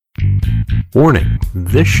Warning,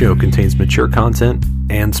 this show contains mature content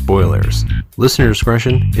and spoilers. Listener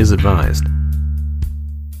discretion is advised.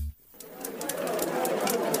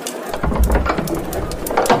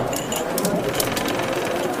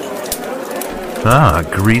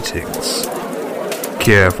 Greetings.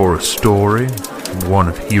 Care for a story? One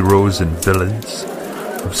of heroes and villains?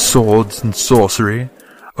 Of swords and sorcery?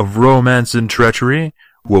 Of romance and treachery?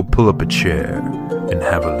 Well, pull up a chair and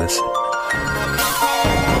have a listen.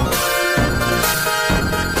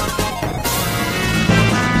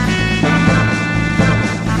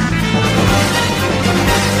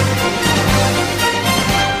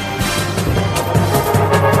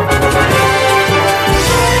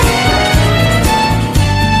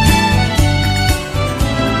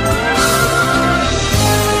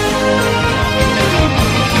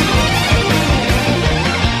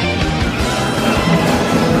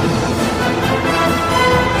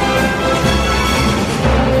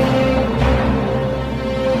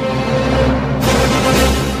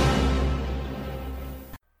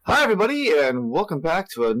 Hi everybody, and welcome back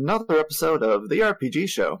to another episode of The RPG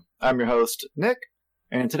Show. I'm your host, Nick,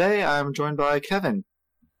 and today I'm joined by Kevin.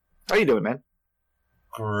 How you doing, man?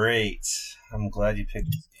 Great. I'm glad you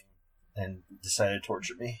picked this game and decided to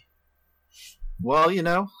torture me. Well, you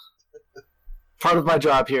know, part of my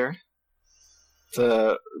job here,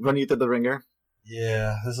 to run you through the ringer.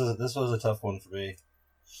 Yeah, this was a tough one for me.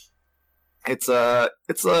 It's one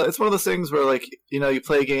of those things where, like, you know, you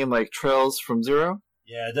play a game like Trails from Zero.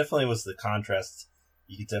 Yeah, it definitely was the contrast.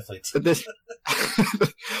 You could definitely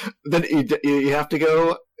Then you have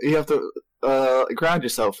to ground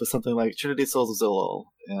yourself with something like Trinity, Souls of Zill,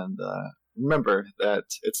 and remember that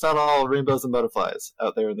it's not all rainbows and butterflies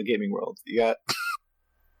out there in the gaming world. You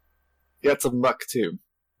got some muck too.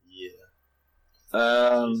 Yeah.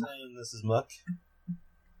 Are you saying this is muck?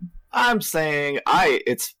 I'm saying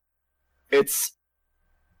it's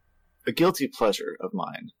a guilty pleasure of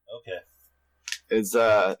mine. Okay. Is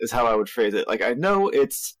how I would phrase it. Like, I know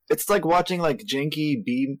it's like watching like janky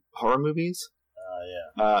B horror movies.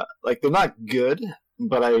 Yeah. Like, they're not good,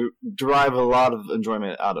 but I derive a lot of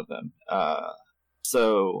enjoyment out of them.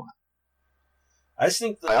 So I just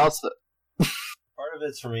think I also part of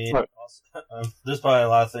it's for me. Also, there's probably a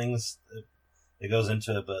lot of things that goes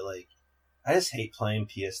into it, but like, I just hate playing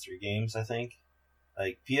PS3 games. I think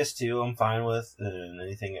like PS2 I'm fine with, and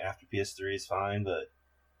anything after PS3 is fine, but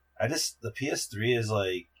the PS3 is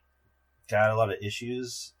like got a lot of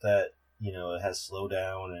issues that, you know, it has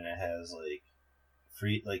slowdown and it has like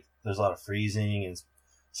there's a lot of freezing, and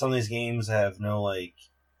some of these games have no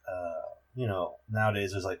you know,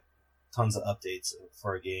 nowadays there's like tons of updates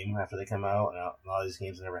for a game after they come out, and a lot of these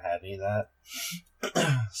games never had any of that.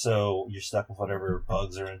 So you're stuck with whatever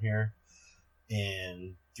bugs are in here,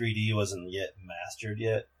 and 3D wasn't yet mastered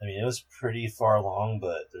yet. I mean, it was pretty far along,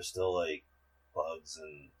 but there's still like bugs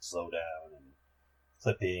and slowdown and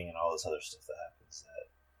clipping and all this other stuff that happens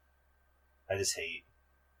that I just hate.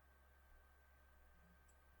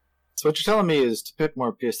 So what you're telling me is to pick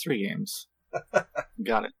more PS3 games.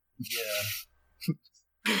 Got it.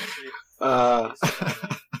 Yeah.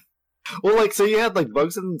 Well, like, so you had like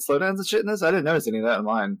bugs and slowdowns and shit in this? I didn't notice any of that in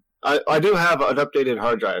mine. I do have an updated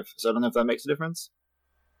hard drive, so I don't know if that makes a difference.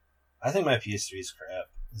 I think my PS3 is crap.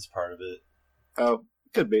 Is part of it. Oh,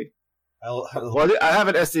 could be. Well, I have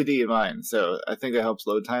an SSD in mine, so I think it helps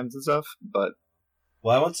load times and stuff. But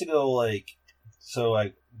I went to go I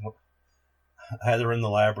had to run the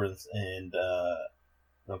labyrinth, and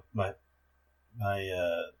my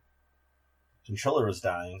controller was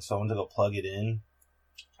dying, so I went to go plug it in,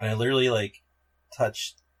 and I literally like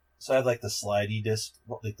touched. So I had like the slidey disc,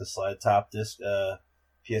 like the slide top disc,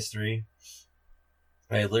 PS3.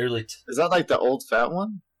 And I literally is that like the old fat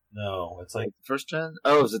one? No, it's like first gen.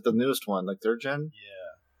 Oh, is it the newest one, like third gen?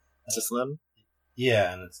 Yeah, it's a slim.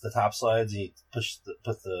 Yeah, and it's the top slides, and you put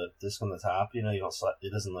the disc on the top. You know, you don't slide.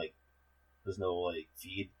 It doesn't like. There's no like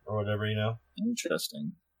feed or whatever. You know.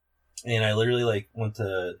 Interesting. And I literally like went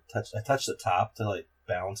to touch. I touched the top to like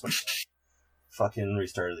balance myself. Fucking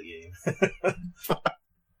restarted the game.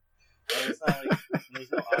 It's not like,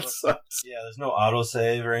 there's no there's no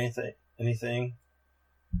autosave or anything.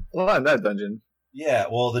 Well, not in that dungeon. Yeah,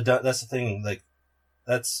 well, that's the thing. Like,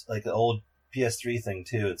 that's like an old PS3 thing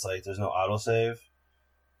too. It's like there's no autosave,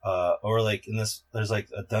 or like in this, there's like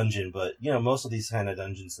a dungeon, but you know, most of these kind of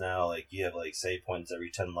dungeons now, like you have like save points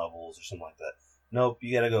every 10 levels or something like that. Nope,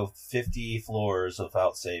 you gotta go 50 floors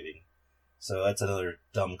without saving. So that's another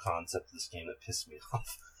dumb concept of this game that pissed me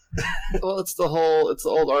off. Well, it's the old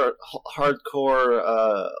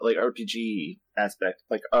hardcore like RPG aspect.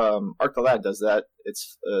 Like Arc the Lad does that.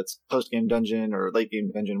 It's post game dungeon or late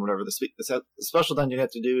game dungeon, whatever. The special dungeon you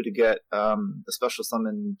have to do to get the special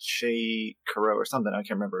summon Shay Kuro or something. I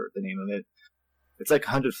can't remember the name of it. It's like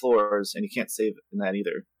 100 floors, and you can't save in that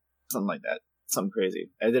either. Something like that. Something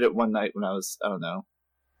crazy. I did it one night when I was, I don't know,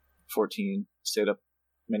 14. Stayed up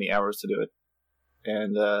many hours to do it,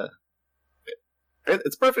 and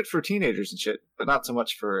it's perfect for teenagers and shit, but not so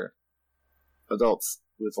much for adults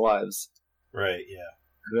with lives. Right,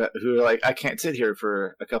 yeah. Who are like, I can't sit here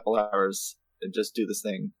for a couple hours and just do this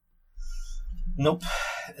thing. Nope.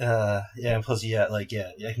 Yeah, and plus, I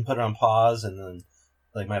can put it on pause, and then,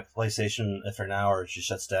 like, my PlayStation, after an hour, it just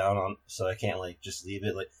shuts down, so I can't, like, just leave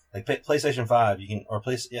it. Like PlayStation 5, you can, I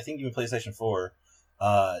think even PlayStation 4,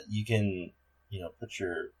 you can, put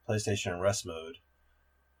your PlayStation in rest mode,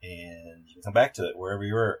 and you can come back to it wherever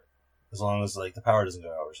you were, as long as, like, the power doesn't go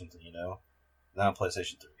out or something, Now on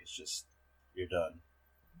PlayStation 3, it's just, you're done.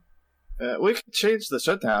 We can change the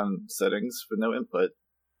shutdown settings with no input.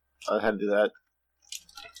 I had to do that.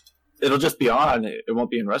 It'll just be on. It won't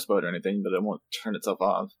be in rest mode or anything, but it won't turn itself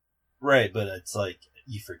off. Right, but it's like,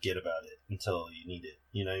 you forget about it until you need it.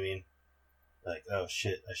 You know what I mean? Like, oh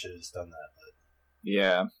shit, I should have just done that, but...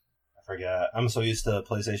 Yeah. I forgot. I'm so used to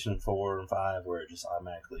PlayStation 4 and 5 where it just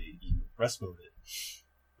automatically rest mode it.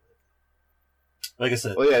 Like I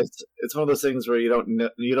said, well, yeah, it's one of those things where you don't know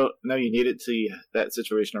you need it till that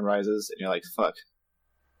situation arises, and you're like, "Fuck."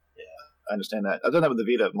 Yeah, I understand that. I've done that with the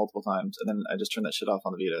Vita multiple times, and then I just turned that shit off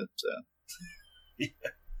on the Vita. So, yeah.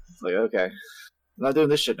 It's like, okay, I'm not doing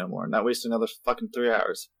this shit no more. I'm not wasting another fucking 3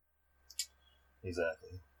 hours.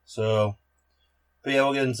 Exactly. So, but yeah,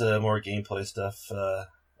 we'll get into more gameplay stuff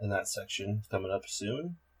in that section coming up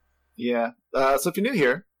soon. Yeah. So if you're new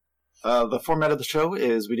here, the format of the show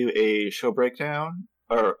is we do a show breakdown,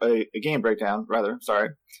 or a game breakdown, rather. Sorry.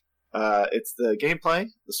 It's the gameplay,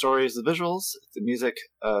 the stories, the visuals, the music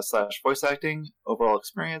 / voice acting, overall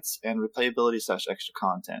experience, and replayability / extra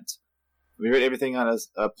content. We rate everything on a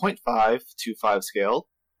 0.5 to 5 scale.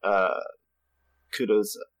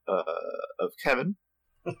 Kudos of Kevin,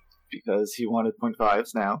 because he wanted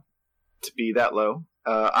 0.5s now to be that low.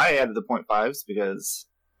 I added the 0.5s because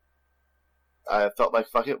I felt like,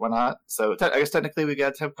 fuck it, why not? So I guess technically we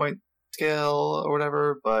got a 10-point scale or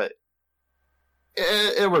whatever, but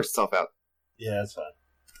it works itself out. Yeah, that's fine.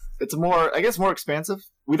 It's more expansive.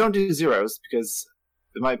 We don't do zeros because,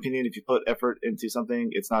 in my opinion, if you put effort into something,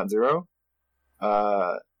 it's not zero.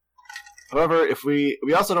 However, if we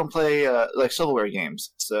also don't play like shovelware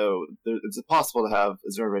games, so it's impossible to have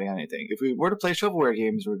a zero rating on anything. If we were to play shovelware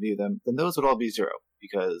games and review them, then those would all be zero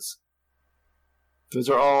because those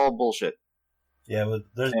are all bullshit. Yeah, but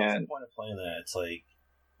there's no point of playing that. It's like,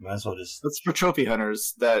 might as well just... That's for trophy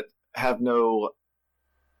hunters that have no,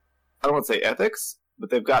 I don't want to say ethics, but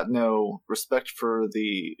they've got no respect for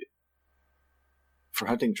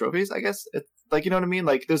hunting trophies, I guess. It's like, you know what I mean?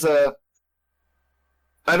 Like, there's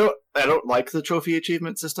I don't like the trophy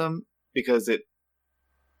achievement system because it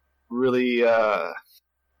really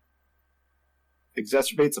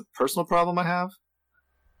exacerbates a personal problem I have.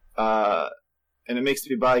 And it makes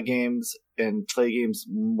me buy games and play games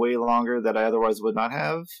way longer that I otherwise would not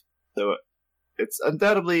have. So it's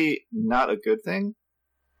undoubtedly not a good thing.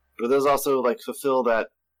 But there's also, like, fulfill that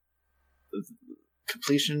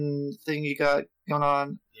completion thing you got going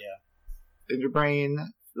on in your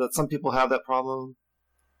brain. That some people have that problem.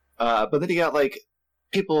 But then you got, like,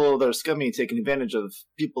 people that are scummy taking advantage of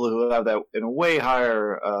people who have that in a way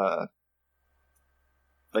higher,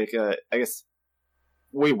 I guess,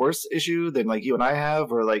 way worse issue than, like, you and I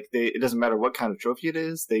have, where, like, it doesn't matter what kind of trophy it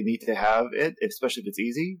is, they need to have it, especially if it's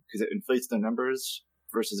easy, because it inflates their numbers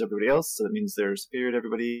versus everybody else, so that means they're superior to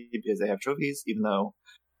everybody because they have trophies, even though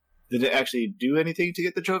they didn't actually do anything to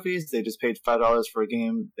get the trophies. They just paid $5 for a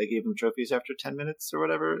game, they gave them trophies after 10 minutes or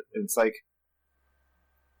whatever, and it's like,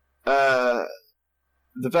 at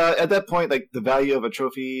that point, like, the value of a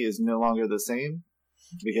trophy is no longer the same,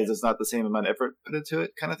 because it's not the same amount of effort put into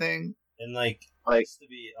it, kind of thing. And, like to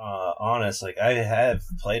be honest, like, I have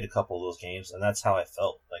played a couple of those games, and that's how I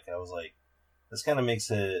felt. Like, I was like, this kind of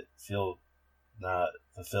makes it feel not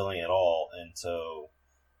fulfilling at all, and so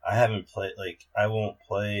I haven't played, like, I won't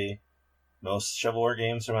play most shovelware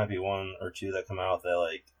games. There might be one or two that come out that,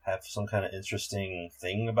 like, have some kind of interesting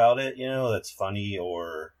thing about it, that's funny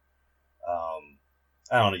or,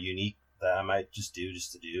 I don't know, unique, that I might just do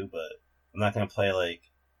just to do, but I'm not going to play,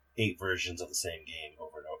 like, 8 versions of the same game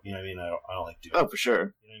over and over. You know what I mean? I don't like doing Oh, for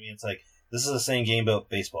sure. You know what I mean? It's like, this is the same game about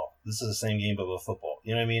baseball. This is the same game about football.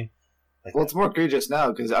 You know what I mean? Like Well, it's more egregious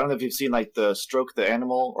now because I don't know if you've seen like the Stroke the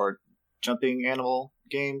Animal or Jumping Animal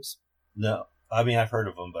games. no, I mean I've heard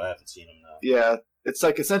of them, but I haven't seen them. No. Yeah, it's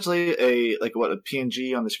like essentially a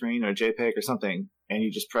PNG on the screen or a JPEG or something, and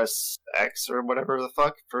you just press X or whatever the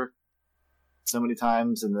fuck for so many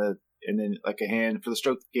times, and then like a hand for the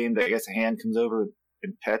Stroke game. I guess a hand comes over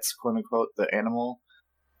and pets, quote unquote, the animal,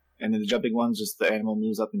 and then the jumping ones just the animal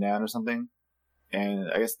moves up and down or something.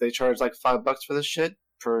 And I guess they charge like $5 for this shit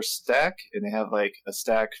per stack, and they have like a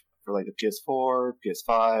stack for like the PS4,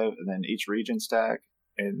 PS5, and then each region stack.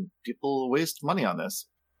 And people waste money on this.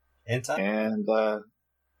 And time. And But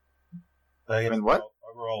I guess what?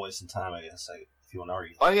 We're all wasting time, I guess. Like, if you want to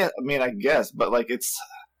argue. Oh yeah, I mean I guess, but like it's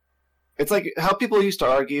like how people used to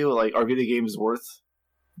argue like are video games worth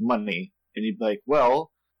money, and you'd be like,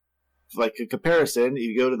 well, like a comparison,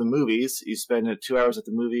 you go to the movies, you spend 2 hours at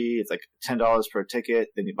the movie, it's like $10 per ticket,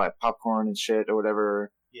 then you buy popcorn and shit or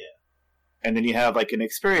whatever. Yeah. And then you have like an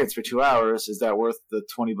experience for 2 hours. Is that worth the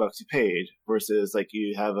 $20 you paid? Versus like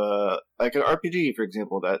you have an RPG, for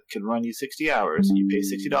example, that can run you 60 hours. And you pay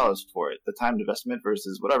 $60 for it. The time investment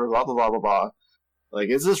versus whatever, blah blah blah blah blah. Like,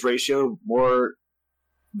 is this ratio more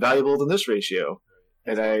valuable than this ratio?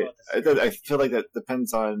 And I feel like that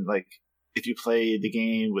depends on like if you play the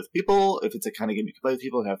game with people, if it's a kind of game you can play with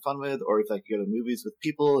people and have fun with, or if like you go to movies with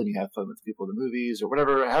people and you have fun with the people in the movies or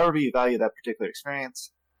whatever. However you value that particular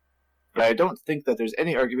experience. But I don't think that there's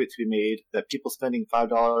any argument to be made that people spending $5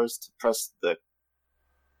 to press the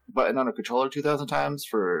button on a controller 2,000 times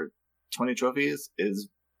for 20 trophies is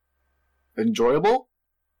enjoyable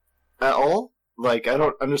at all. Like, I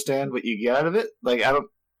don't understand what you get out of it. Like,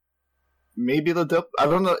 maybe I don't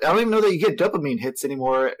know. I don't even know that you get dopamine hits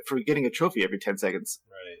anymore for getting a trophy every 10 seconds.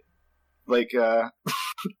 Right. Like,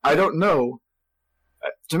 I don't know.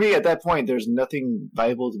 To me, at that point, there's nothing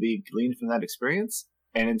valuable to be gleaned from that experience.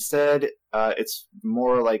 And instead, it's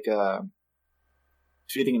more like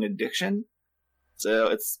feeding an addiction. So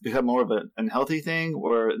it's become more of an unhealthy thing,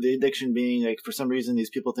 or the addiction being like for some reason these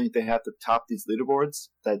people think they have to top these leaderboards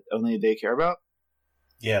that only they care about.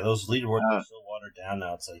 Yeah, those leaderboards are so watered down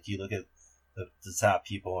now. It's like you look at the top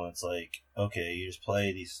people, and it's like, okay, you just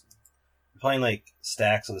play these. You're playing like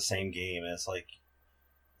stacks of the same game, and it's like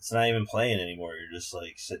it's not even playing anymore. You're just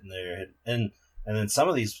like sitting there, and then some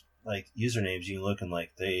of these like usernames you can look and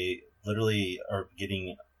like they literally are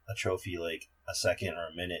getting a trophy like a second or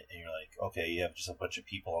a minute, and you're like, okay, you have just a bunch of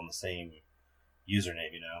people on the same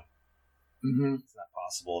username, you know. Mm-hmm. It's not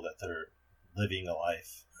possible that they're living a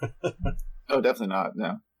life. Oh, definitely not.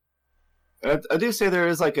 No. I do say there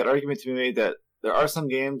is like an argument to be made that there are some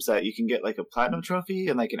games that you can get like a platinum trophy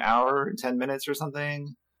in like an hour and 10 minutes or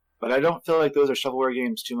something. But I don't feel like those are shovelware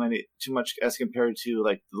games too much as compared to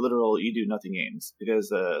like the literal you do nothing games,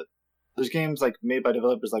 because there's games like made by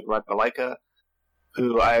developers like Laika,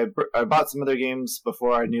 who I bought some of their games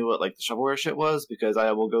before I knew what like the shovelware shit was, because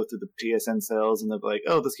I will go through the PSN sales and they'll be like,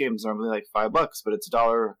 oh, this game is normally like $5, but it's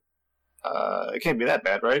 $1. It can't be that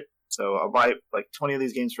bad, right? So I'll buy like 20 of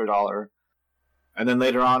these games for $1. And then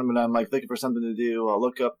later on, when I'm like looking for something to do, I'll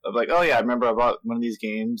look up. I'm like, oh yeah, I remember I bought one of these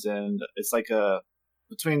games, and it's like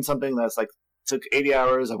between something that's like took 80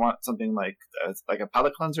 hours. I want something like a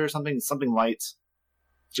palate cleanser or something light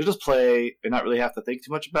to just play and not really have to think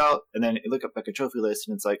too much about. And then you look up like a trophy list,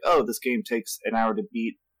 and it's like, oh, this game takes an hour to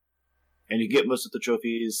beat, and you get most of the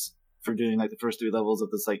trophies for doing like the first 3 levels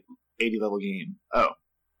of this like 80 level game. Oh,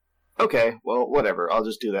 okay, well, whatever. I'll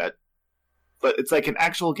just do that. But it's like an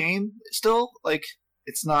actual game still. Like,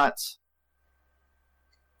 it's not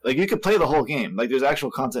like you could play the whole game. Like, there's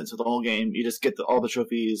actual content to the whole game. You just get all the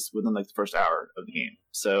trophies within like the first hour of the game.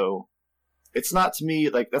 So it's not, to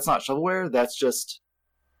me, like, that's not shovelware. That's just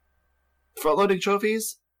front-loading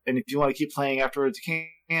trophies. And if you want to keep playing afterwards, you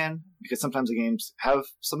can, because sometimes the games have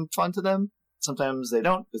some fun to them. Sometimes they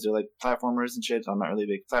don't, because they're like platformers and shit. I'm not really a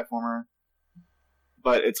big platformer.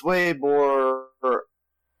 But it's way more,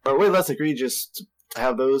 or way less egregious to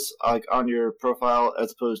have those like on your profile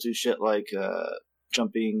as opposed to shit like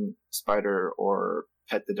jumping spider or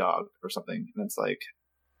pet the dog or something. And it's like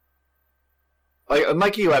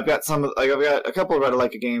unlike you, I've got a couple of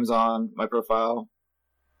Red games on my profile.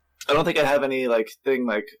 I don't think I have any like thing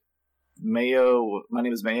like Mayo. My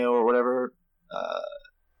name is Mayo or whatever.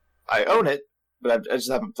 I own it, but I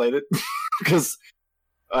just haven't played it because.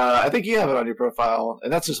 I think you have it on your profile,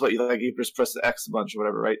 and that's just what you like. You just press the X a bunch or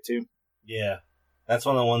whatever, right? Too. Yeah, that's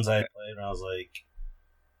one of the ones I played when I was like,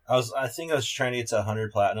 I think I was trying to get to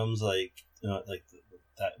 100 platinums, like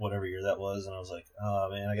that whatever year that was, and I was like, oh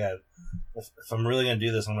man, if I'm really gonna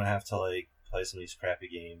do this, I'm gonna have to like play some of these crappy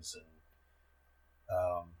games, and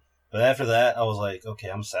But after that, I was like, okay,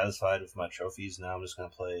 I'm satisfied with my trophies. Now I'm just gonna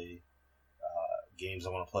play games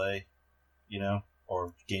I want to play,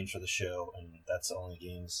 or games for the show, and that's the only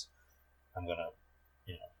games I'm gonna,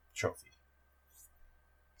 trophy.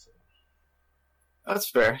 So. That's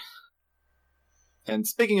fair. And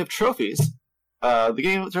speaking of trophies,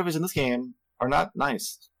 the trophies in this game are not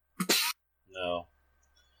nice. No.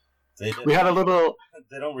 We had a little...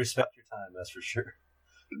 They don't respect your time, that's for sure.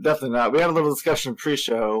 Definitely not. We had a little discussion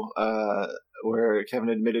pre-show where Kevin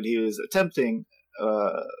admitted he was attempting,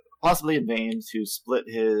 possibly in vain, to split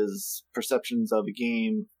his perceptions of a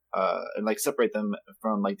game and separate them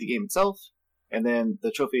from the game itself, and then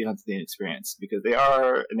the trophy hunting experience, because they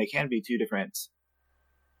are and they can be two different,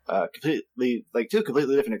 completely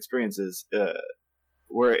different experiences,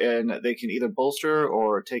 wherein they can either bolster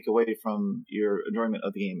or take away from your enjoyment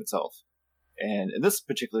of the game itself. And in this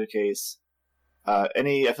particular case, I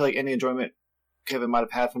feel like any enjoyment Kevin might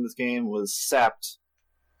have had from this game was sapped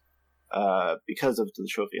because of the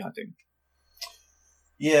trophy hunting.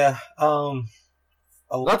 Yeah.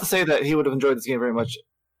 Not to say that he would have enjoyed this game very much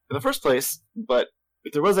in the first place, but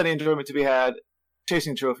if there was any enjoyment to be had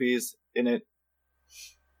chasing trophies in it,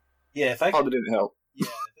 probably didn't help. Yeah,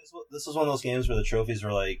 this was one of those games where the trophies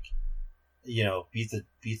were beat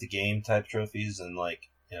the game type trophies, and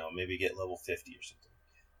maybe get level 50 or something.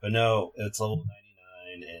 But no, it's level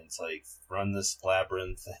 99, and it's run this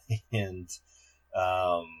labyrinth and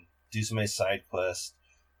do so many side quests.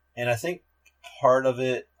 And I think part of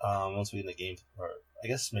it, once we get in the game, or I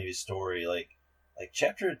guess maybe story,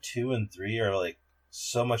 chapter 2 and 3 are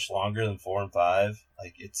so much longer than 4 and 5.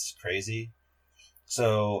 It's crazy.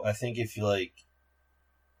 So I think if you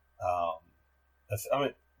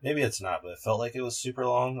maybe it's not, but it felt like it was super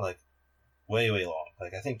long, way long.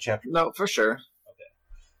 I think chapter. No, for sure.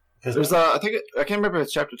 Because there's I can't remember if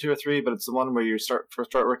it's chapter 2 or 3, but it's the one where you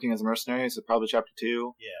first start working as a mercenary, so probably chapter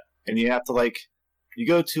 2. Yeah. And you have to you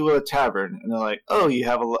go to a tavern, and they're like, oh, you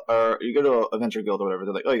have or you go to a venture guild or whatever.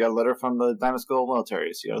 They're like, oh, you got a letter from the Diamond Skull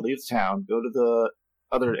military, so you gotta leave the town, go to the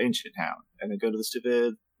other ancient town, and then go to the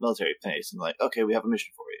stupid military place, and they're like, okay, we have a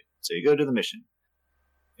mission for you. So you go do the mission,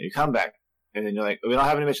 and you come back, and then you're like, oh, we don't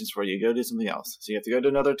have any missions for you. You go do something else. So you have to go to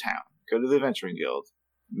another town, go to the adventuring guild.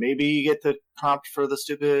 Maybe you get the prompt for the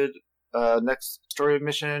stupid next story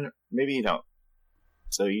mission. Maybe you don't.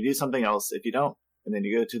 So you do something else. If you don't, and then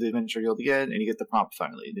you go to the Adventure Guild again, and you get the prompt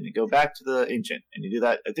finally. Then you go back to the Ancient, and you do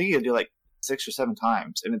that. I think you do 6 or 7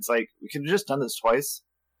 times. And it's we could have just done this twice.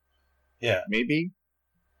 Yeah. Maybe.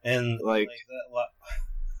 And that well,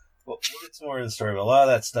 we'll get some more in the story, but a lot of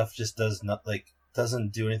that stuff just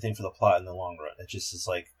doesn't do anything for the plot in the long run. It just is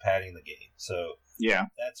padding the game. So yeah,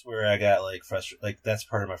 that's where I got frustrated. That's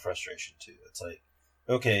part of my frustration too. It's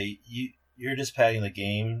okay, you're just padding the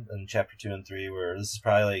game in chapter 2 and 3, where this is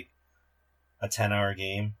probably a 10-hour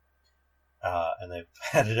game, and they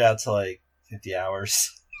padded it out to 50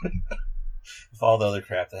 hours with all the other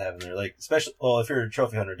crap they have in there. Especially, well, if you're a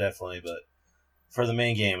trophy hunter, definitely, but for the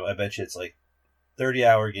main game, I bet you it's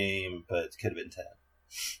 30-hour game, but it could have been 10.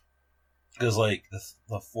 Because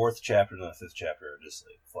the 4th chapter and the 5th chapter are just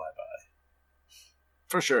fly by.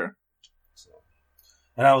 For sure. So,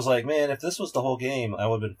 and I was man, if this was the whole game, I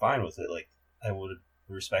would have been fine with it. I would have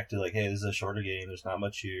respected, hey, this is a shorter game, there's not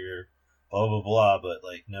much here, blah, blah, blah, but,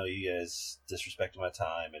 no, you guys disrespected my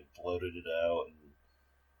time and bloated it out, and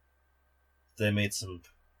they made some,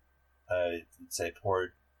 I would say, poor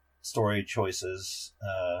story choices,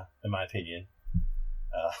 in my opinion.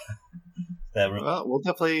 Well, we'll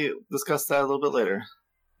definitely discuss that a little bit later.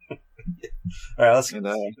 All right, let's keep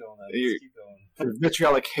going. Your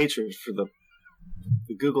vitriolic hatred for the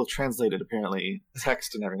Google translated, apparently,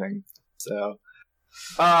 text and everything. So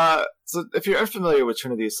if you're unfamiliar with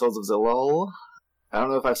Trinity Souls of Zill, I don't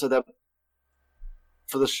know if I've said that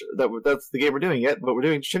for that's the game we're doing yet, but we're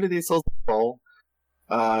doing Trinity Souls of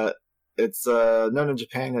Zill. It's known in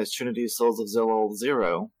Japan as Trinity Souls of Zill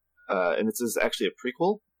 0, and this is actually a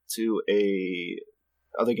prequel to a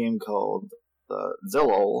other game called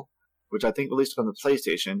Zill, which I think released on the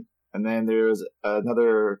PlayStation. And then there's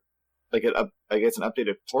another, I guess an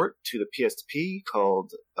updated port to the PSP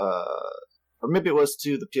called, or maybe it was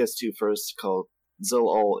to the PS2 first, called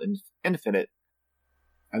Zill Infinite.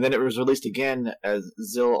 And then it was released again as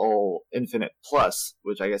Zill Infinite Plus,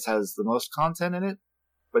 which I guess has the most content in it.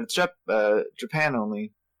 But it's Japan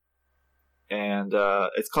only. And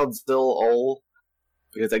it's called Zill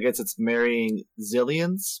because I guess it's marrying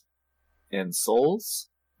zillions and souls.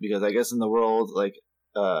 Because I guess in the world,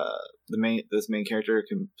 this main character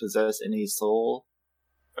can possess any soul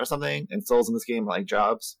or something, and souls in this game are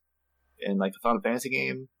jobs in a Final Fantasy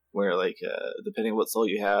game. where like depending on what soul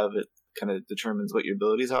you have, it kind of determines what your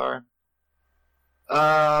abilities are.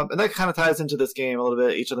 And that kind of ties into this game a little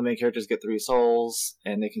bit. Each of the main characters get 3 souls,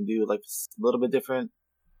 and they can do like a little bit different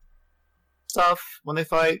stuff when they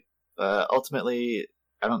fight. Ultimately,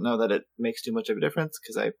 I don't know that it makes too much of a difference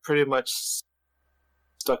because I pretty much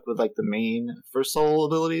stuck with like the main first soul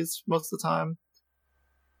abilities most of the time.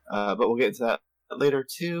 But we'll get into that later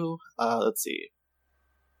too. Let's see.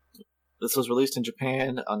 This was released in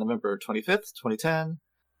Japan on November 25th, 2010.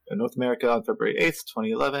 In North America on February 8th,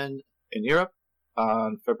 2011. In Europe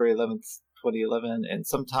on February 11th, 2011. And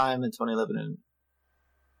sometime in 2011 in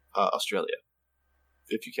Australia,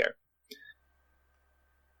 if you care.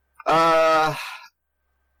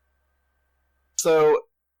 So,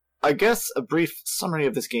 I guess a brief summary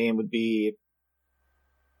of this game would be,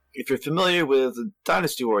 if you're familiar with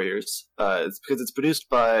Dynasty Warriors, it's because it's produced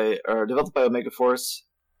by, or developed by Omega Force.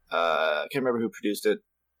 I can't remember who produced it.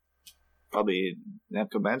 Probably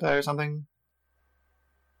Namco Bandai or something.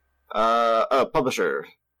 Publisher.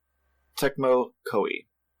 Tecmo Koei.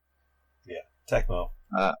 Yeah, Tecmo.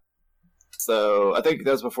 So, I think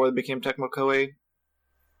that was before they became Tecmo Koei.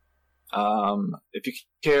 If you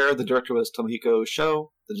care, the director was Tomohiko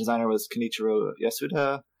Sho, the designer was Kenichiro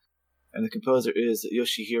Yasuda, and the composer is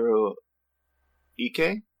Yoshihiro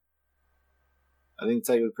Ike. I think that's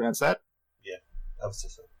how you would pronounce that. Yeah, I would say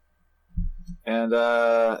so. And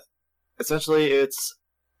essentially, it's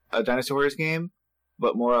a Dynasty Warriors game,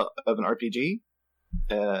 but more of an RPG.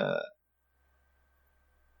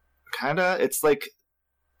 Kinda, it's like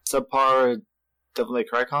subpar Devil May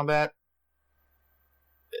Cry combat.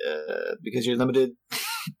 Because you're limited,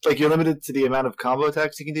 like you're limited to the amount of combo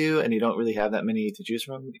attacks you can do, and you don't really have that many to choose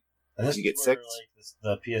from. And this you get where,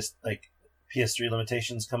 6. Like, the PS3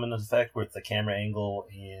 limitations come into effect with the camera angle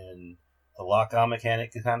and the lock-on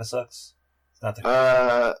mechanic. It kind of sucks. It's not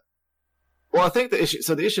the well, I think the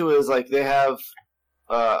issue is like they have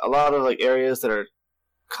a lot of like areas that are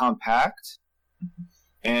compact,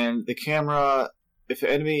 and the camera. If an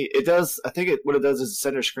enemy, it does. I think what it does is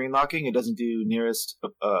center screen locking. It doesn't do nearest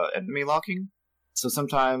enemy locking. So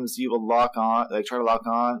sometimes you will lock on, like try to lock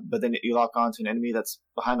on, but then you lock on to an enemy that's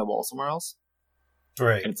behind a wall somewhere else.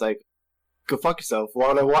 Right. And it's like, go fuck yourself.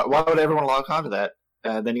 Why would I ever want to lock onto that?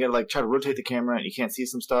 Then you gotta like try to rotate the camera, and you can't see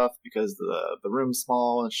some stuff because the room's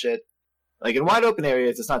small and shit. Like in wide open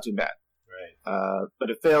areas, it's not too bad. Right. But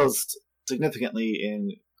it fails significantly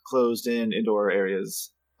in closed-in indoor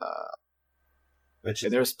areas. And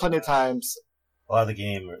there's plenty of times. A lot of the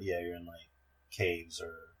game, yeah, you're in like caves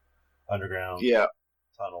or underground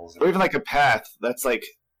tunnels. Or even like a path that's like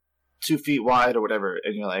 2 feet wide or whatever,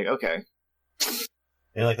 and you're like, okay.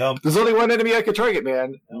 You're like, there's only one enemy I could target,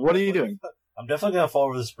 man. What are you doing? I'm definitely going to fall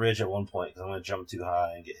over this bridge at one point because I'm going to jump too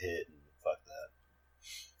high and get hit and fuck that.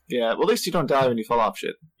 Yeah, well, at least you don't die when you fall off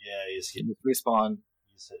shit. Yeah, you just respawn.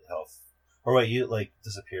 You just hit health. Or wait, you like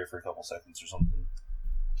disappear for a couple seconds or something.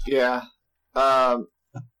 Yeah.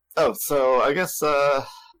 So I guess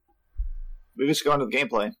we just go on to the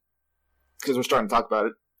gameplay because we're starting to talk about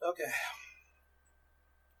it. Okay.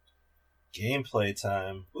 Gameplay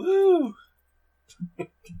time. Woo!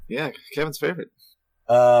 Yeah, Kevin's favorite.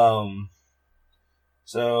 So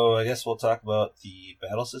I guess we'll talk about the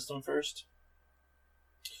battle system first.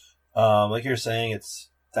 Like you were saying, it's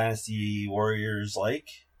Dynasty Warriors like.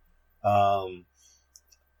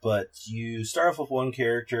 But you start off with one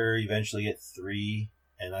character, you eventually get 3,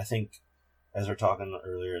 and I think, as we were talking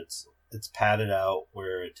earlier, it's padded out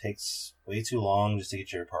where it takes way too long just to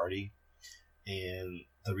get your party, and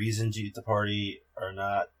the reasons you get the party are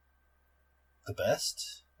not the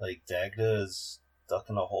best. Like, Dagda is stuck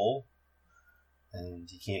in a hole, and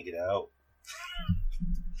he can't get out,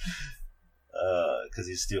 because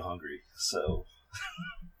he's still hungry, so...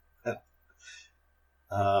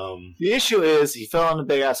 The issue is he fell in a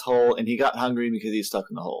big ass hole and he got hungry because he's stuck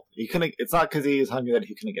in the hole. He couldn't. It's not because he was hungry that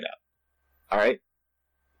he couldn't get out. All right.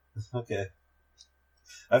 Okay.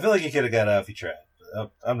 I feel like he could have got out if he tried.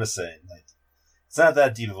 But I'm just saying, like, it's not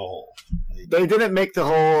that deep of a hole. Like, they didn't make the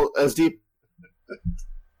hole as deep.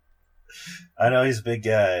 I know he's a big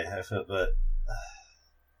guy. I feel, but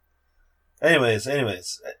anyways,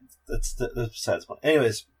 that's besides the point.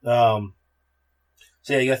 Anyways, so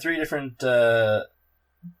yeah, you got 3 different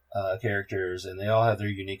characters, and they all have their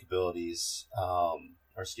unique abilities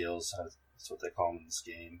or skills. That's what they call them in this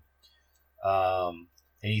game. And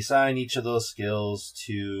you assign each of those skills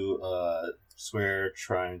to square,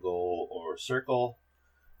 triangle, or circle.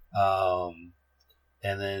 And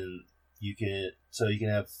then you can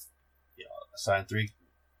have assign 3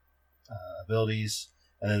 abilities,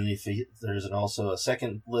 and then if there's also a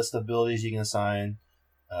second list of abilities you can assign.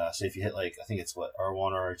 So if you hit I think it's R1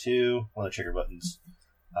 or R2, one of the trigger buttons,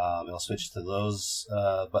 it'll switch to those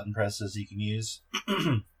button presses you can use.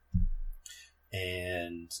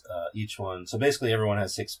 And each one, so basically everyone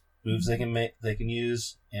has 6 moves they can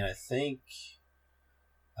use, and I think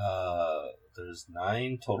there's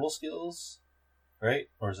 9 total skills, right?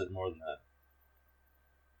 Or is it more than that?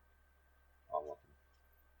 I'm looking.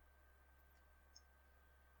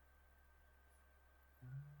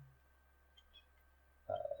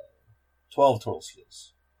 12 total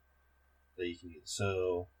skills that you can use.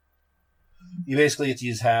 So you basically get to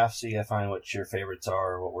use half, so you gotta find what your favorites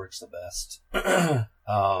are, what works the best.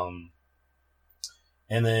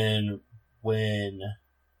 And then when,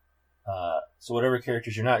 so whatever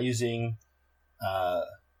characters you're not using,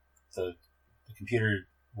 the computer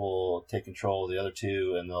will take control of the other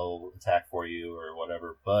 2 and they'll attack for you or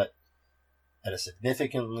whatever, but at a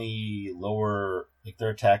significantly lower,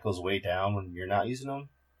 their attack goes way down when you're not using them,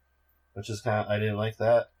 which is I didn't like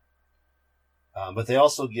that. But they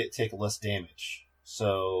also take less damage.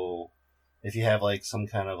 So if you have some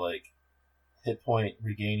kind of hit point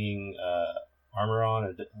regaining armor on,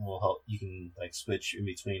 it will help. You can switch in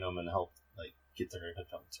between them and help get their hit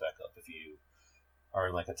points back up if you are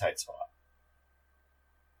in a tight spot.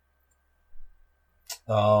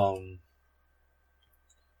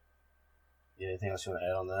 Anything else you want to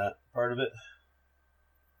add on that part of it,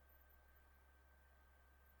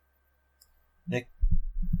 Nick?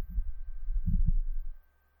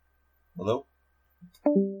 Hello?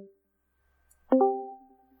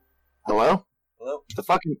 Hello? Hello? The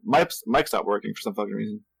fucking mic stopped working for some fucking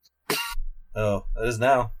reason. Oh, it is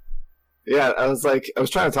now. Yeah, I was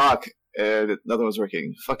trying to talk, and nothing was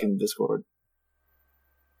working. Fucking Discord.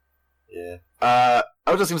 Yeah. I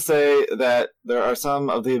was just gonna say that there are some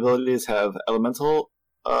of the abilities have elemental,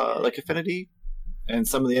 affinity, and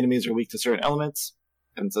some of the enemies are weak to certain elements,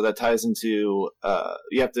 and so that ties into,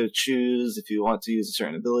 you have to choose if you want to use a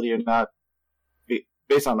certain ability or not,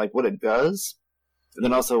 based on what it does, and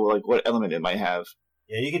then also what element it might have.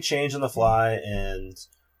 Yeah, you can change on the fly, and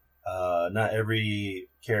not every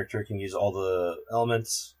character can use all the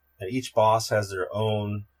elements, and each boss has their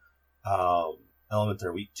own element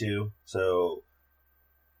they're weak to. So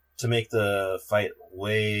to make the fight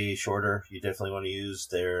way shorter, you definitely want to use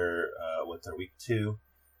their what they're weak to,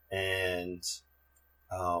 and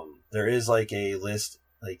there is a list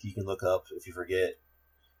you can look up if you forget,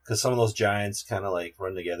 because some of those giants kind of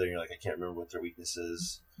run together, and you're I can't remember what their weakness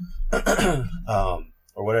is,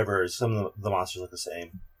 or whatever. Some of the monsters look the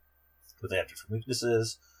same, but they have different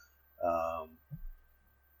weaknesses.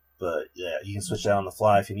 But yeah, you can switch that on the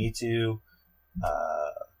fly if you need to.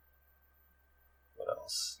 What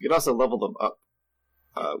else? You can also level them up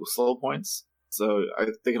with slow points. So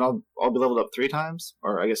they can all be leveled up 3 times,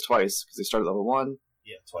 or I guess twice, because they start at level 1.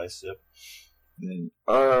 Yeah, twice. Yep. And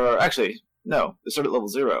then, actually, no, they start at level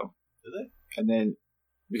 0. Do they? And then,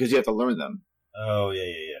 because you have to learn them. Oh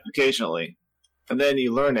yeah. Occasionally, and then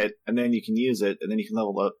you learn it, and then you can use it, and then you can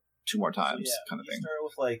level up 2 more times, kind of you thing. Start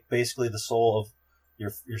with basically the soul of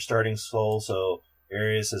your starting soul. So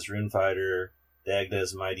Arius is Rune Fighter, Dagda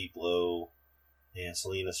is Mighty Blow, and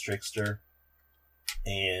Selena's Trickster.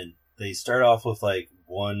 And they start off with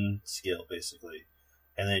 1 skill basically,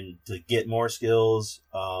 and then to get more skills,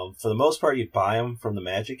 for the most part you buy them from the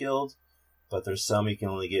Magic Guild, but there's some you can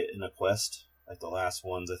only get in a quest. The last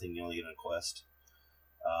ones I think you only get in a quest.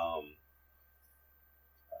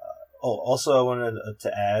 Also I wanted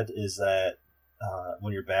to add is that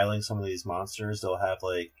when you're battling some of these monsters, they'll have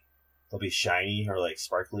they'll be shiny or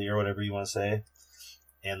sparkly or whatever you want to say,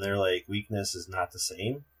 and their weakness is not the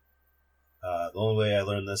same. The only way I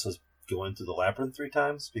learned this was going through the labyrinth 3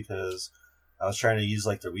 times, because I was trying to use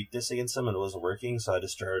their weakness against them and it wasn't working, so I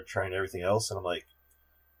just started trying everything else, and I'm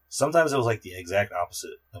sometimes it was the exact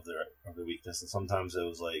opposite of their weakness, and sometimes it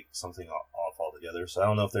was something off altogether. So I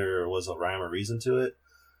don't know if there was a rhyme or reason to it.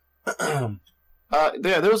 Yeah,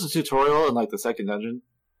 there was a tutorial in the second dungeon,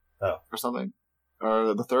 or something,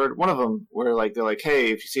 or the third. One of them where they're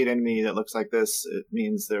hey, if you see an enemy that looks like this, it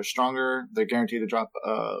means they're stronger. They're guaranteed to drop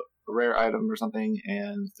a rare item or something,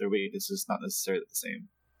 and their weakness is not necessarily the same.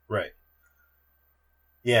 Right.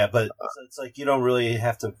 Yeah, but it's you don't really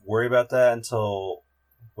have to worry about that until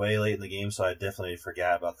way late in the game. So I definitely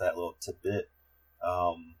forgot about that little tidbit.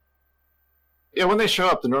 Yeah, when they show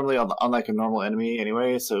up, they're normally on a normal enemy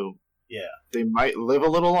anyway, so yeah, they might live a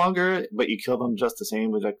little longer, but you kill them just the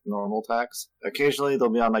same with normal attacks. Occasionally, they'll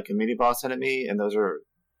be on a mini boss enemy, and those are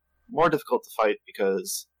more difficult to fight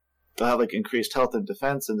because they'll have increased health and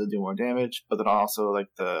defense, and they'll do more damage. But then also,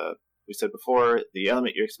 we said before, the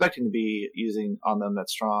element you're expecting to be using on them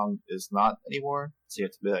that's strong is not anymore. So you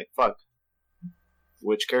have to be like, fuck,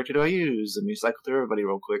 which character do I use? Let me cycle through everybody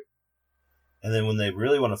real quick. And then when they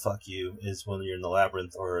really want to fuck you is when you're in the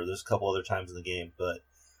labyrinth, or there's a couple other times in the game, but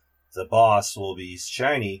the boss will be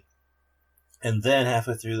shiny, and then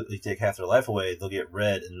halfway through, you take half their life away, they'll get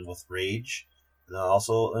red and with rage, and they'll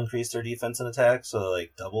also increase their defense and attack, so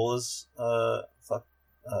like double as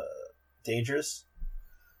dangerous.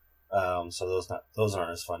 So those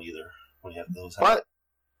aren't as fun either when you have those. But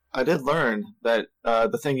I did learn that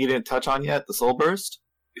the thing you didn't touch on yet, the soul burst.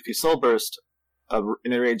 If you soul burst an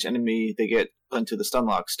enraged enemy, they get put into the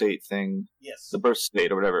stunlock state thing. Yes. The burst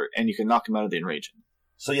state or whatever, and you can knock them out of the enraging.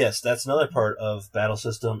 So yes, that's another part of battle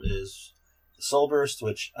system is the soul burst,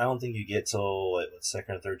 which I don't think you get till what,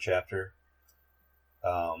 second or third chapter.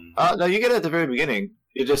 No, you get it at the very beginning.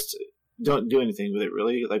 You just don't do anything with it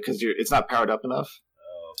really, like because it's not powered up enough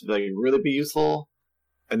to like really be useful.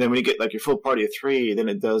 And then when you get like your full party of 3, then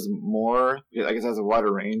it does more. I guess it has a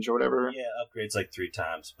wider range or whatever. Yeah, upgrades like 3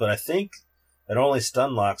 times. But I think it only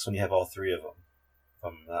stun locks when you have all 3 of them, if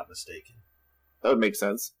I'm not mistaken. That would make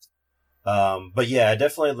sense. But yeah, I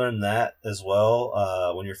definitely learned that as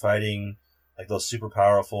well. When you're fighting like those super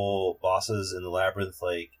powerful bosses in the labyrinth,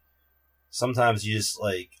 like sometimes you just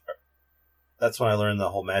like. That's when I learned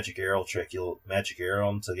the whole magic arrow trick. You'll magic arrow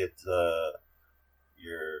them to get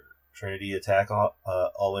your Trinity attack all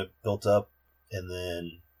the way built up, and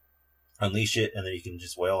then unleash it, and then you can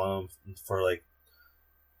just wail on them for like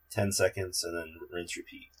 10 seconds, and then rinse,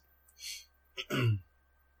 repeat.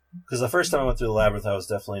 Because the first time I went through the labyrinth, I was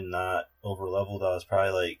definitely not over leveled. I was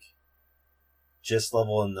probably like just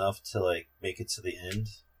level enough to like make it to the end,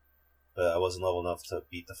 but I wasn't level enough to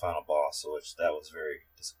beat the final boss, which that was very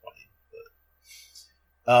disappointing.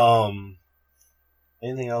 But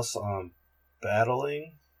anything else on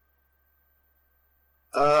battling?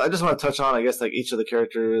 I just want to touch on, I guess, like each of the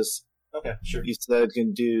characters. Okay, sure. You said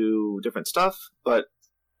can do different stuff, but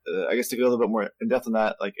I guess to go a little bit more in depth on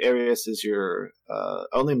that, like Arius is your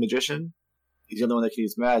only magician. He's the only one that can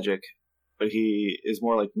use magic, but he is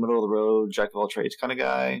more like middle of the road, jack of all trades kind of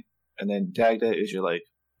guy. And then Dagda is your like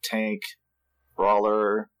tank,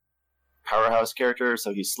 brawler, powerhouse character,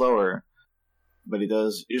 so he's slower, but he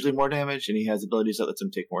does usually more damage, and he has abilities that lets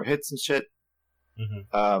him take more hits and shit.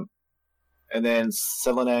 Mm-hmm. And then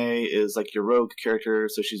Selene is like your rogue character,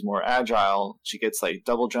 so she's more agile. She gets like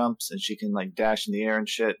double jumps, and she can like dash in the air and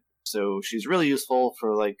shit. So she's really useful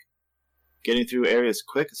for like getting through areas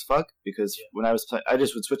quick as fuck. Because when I was playing, I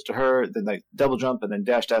just would switch to her, then like double jump, and then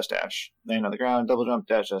dash, dash, dash, land on the ground, double jump,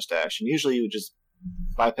 dash, dash, dash, and usually you would just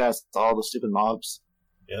bypass all the stupid mobs.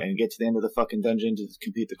 Yep. And get to the end of the fucking dungeon to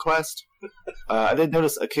complete the quest. I did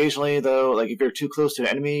notice occasionally, though, like if you're too close to an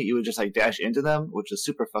enemy, you would just like dash into them, which is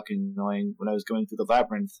super fucking annoying when I was going through the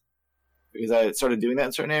labyrinth. Because I started doing that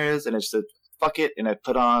in certain areas, and I just said, fuck it, and I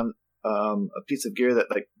put on a piece of gear that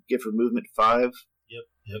like give for movement 5.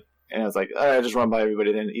 Yep. And I was like, I just run by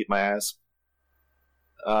everybody, then eat my ass.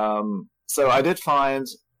 So I did find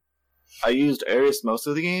I used Arius most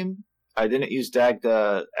of the game. I didn't use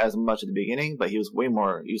Dagda as much at the beginning, but he was way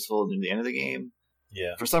more useful near the end of the game.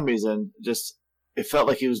 Yeah. For some reason, just it felt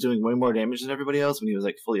like he was doing way more damage than everybody else when he was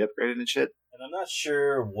like fully upgraded and shit. And I'm not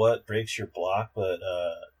sure what breaks your block, but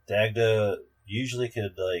Dagda usually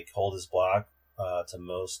could like hold his block to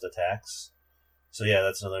most attacks. So yeah,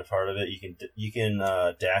 that's another part of it. You can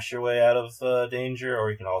dash your way out of danger,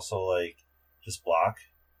 or you can also like just block.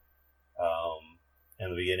 In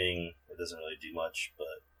the beginning, it doesn't really do much, but.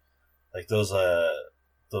 Like those what are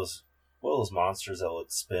those monsters that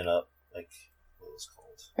would spin up? Like, what was it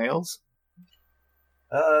called? Snails?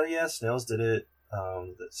 Yeah, snails did it.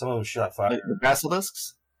 Some of them shot fire. Like the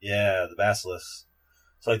basilisks? Yeah, the basilisks.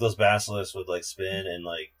 So like those basilisks would like spin and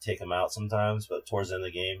like take them out sometimes, but towards the end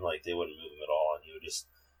of the game, like they wouldn't move them at all, and you would just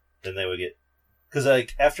then they would get because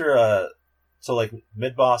like after so like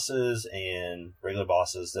mid bosses and regular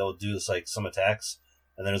bosses, they'll do this like some attacks.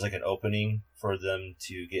 And there's like an opening for them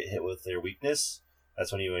to get hit with their weakness.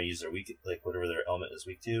 That's when you want to use their weak, like whatever their element is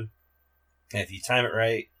weak to. And if you time it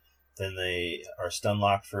right, then they are stun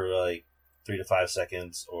locked for like 3 to 5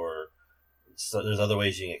 seconds. Or so there's other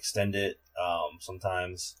ways you can extend it.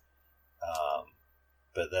 Sometimes,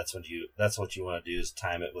 but that's what you want to do is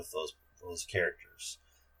time it with those characters.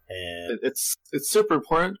 And it's super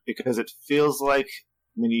important because it feels like.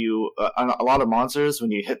 When you on a lot of monsters,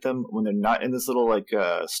 when you hit them when they're not in this little like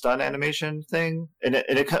stun animation thing, and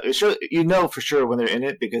it shows for sure when they're in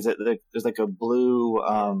it because there's like a blue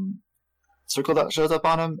circle that shows up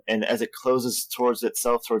on them, and as it closes towards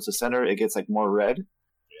itself towards the center, it gets like more red.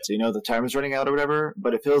 Yeah. So the time is running out or whatever.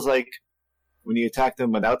 But it feels like when you attack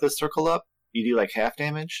them without this circle up, you do like half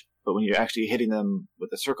damage, but when you're actually hitting them with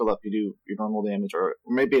the circle up, you do your normal damage, or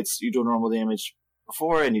maybe it's you do normal damage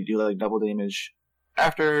before and you do like double damage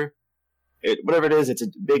after. Whatever it is, it's a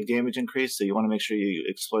big damage increase, so you want to make sure you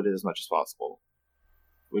exploit it as much as possible.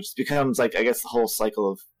 Which becomes, like, I guess, the whole cycle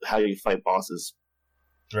of how you fight bosses.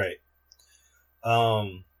 Right.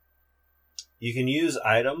 You can use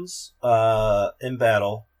items in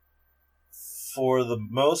battle. For the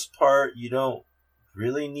most part, you don't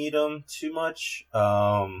really need them too much.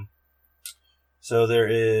 So there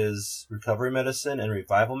is recovery medicine and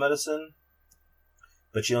revival medicine,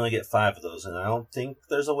 but you only get 5 of those, and I don't think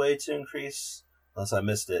there's a way to increase, unless I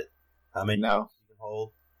missed it, how many you can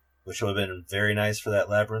hold, which would have been very nice for that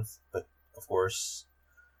labyrinth, but of course,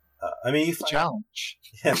 it's a challenge.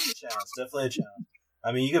 Yeah, it's a challenge, definitely a challenge.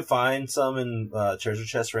 I mean, you can find some in treasure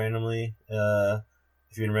chests randomly,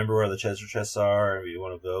 if you remember where the treasure chests are, and you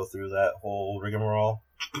want to go through that whole rigmarole.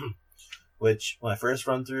 Which, when I first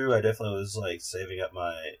run through, I definitely was like saving up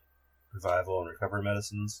my revival and recovery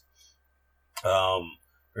medicines.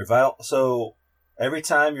 So every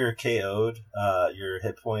time you're KO'd, your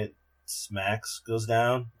hit points max goes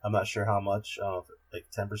down. I'm not sure how much, like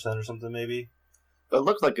 10% or something maybe. It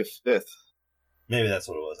looked like a fifth. Maybe that's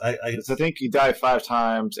what it was. I think you die 5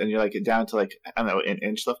 times and you're like down to like, I don't know, an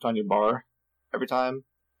inch left on your bar every time.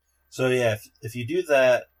 So yeah, if you do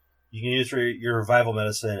that, you can use your revival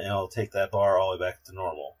medicine and it'll take that bar all the way back to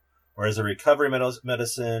normal. Whereas a recovery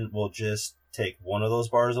medicine will just take one of those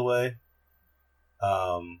bars away.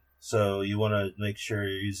 So you want to make sure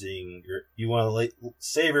you're using you want to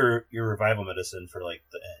save your revival medicine for like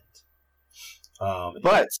the end.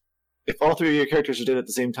 But if all 3 of your characters are dead at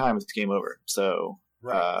the same time, it's game over. So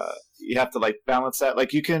right. You have to like balance that.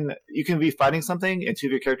 Like you can be fighting something, and 2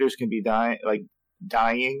 of your characters can be dying,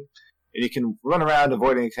 and you can run around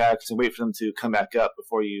avoiding attacks and wait for them to come back up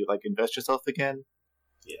before you like invest yourself again.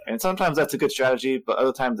 Yeah. And sometimes that's a good strategy, but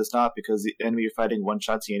other times it's not because the enemy you're fighting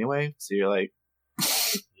one-shots you anyway. So you're like,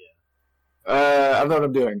 I don't know what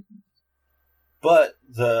I'm doing. But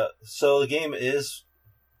the game is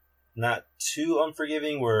not too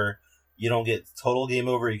unforgiving where you don't get total game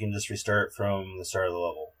over. You can just restart from the start of the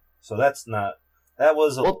level. So that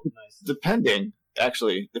was nice. Depending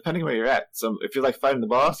where you're at. So if you're like fighting the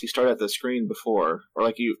boss, you start at the screen before, or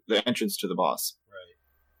like the entrance to the boss. Right.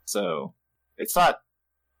 So it's not.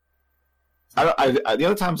 The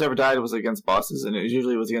other times I ever died was against bosses, and it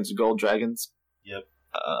usually was against gold dragons. Yep.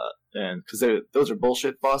 And because those are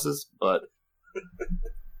bullshit bosses, but.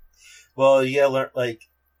 Well, yeah,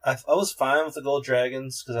 I was fine with the gold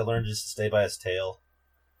dragons because I learned just to stay by his tail.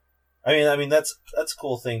 I mean that's a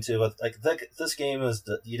cool thing too. But like this game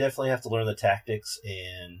you definitely have to learn the tactics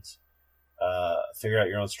and figure out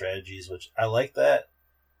your own strategies, which I like that.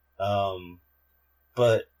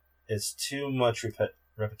 But it's too much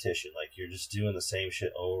repetition. Like you're just doing the same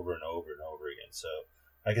shit over and over and over again. So,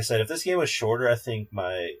 like I said, if this game was shorter, I think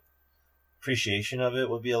my appreciation of it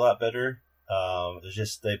would be a lot better. It's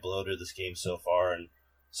just they bloated this game so far and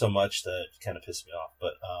so much that it kind of pissed me off.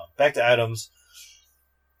 But back to items.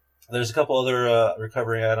 There's a couple other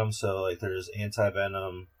recovery items. So like there's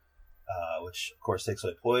anti-venom, which of course takes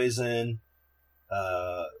away poison.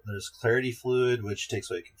 There's clarity fluid, which takes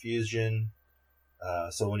away confusion.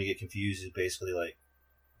 So when you get confused, it's basically like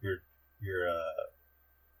your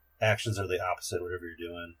actions are the opposite of whatever you're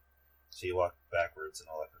doing. So you walk backwards and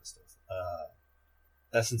all that kind of stuff.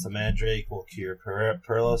 Essence of Mandrake will cure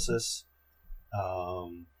paralysis. I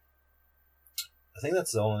think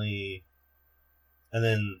that's the only. And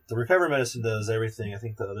then the recovery medicine does everything. I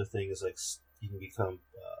think the other thing is like you can become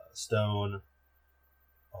stone.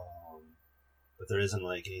 But there isn't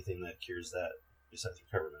like anything that cures that besides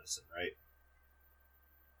recovery medicine, right?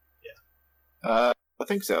 Yeah. I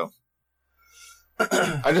think so.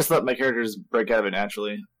 I just let my characters break out of it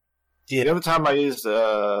naturally. Yeah. The other time I used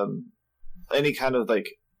any kind of like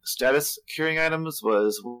status curing items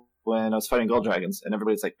was when I was fighting gold dragons and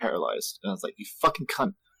everybody's like paralyzed, and I was like, "You fucking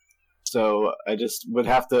cunt!" So I just would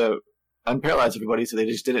have to unparalyze everybody so they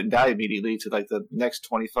just didn't die immediately to like the next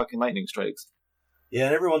 20 fucking lightning strikes. Yeah,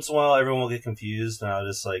 and every once in a while everyone will get confused and I'll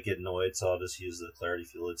just like get annoyed, so I'll just use the clarity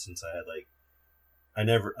fluid since I had like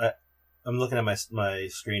I'm looking at my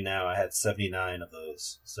screen now, I had 79 of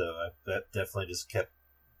those. So I definitely just kept,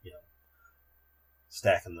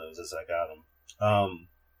 stacking those as I got them.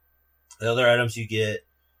 The other items you get,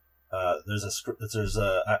 there's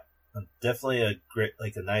definitely a great,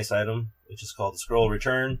 like a nice item, which is called the Scroll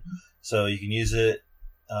Return. So you can use it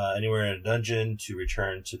anywhere in a dungeon to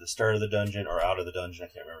return to the start of the dungeon or out of the dungeon.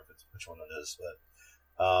 I can't remember which one it is,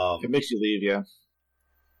 but it makes you leave, yeah.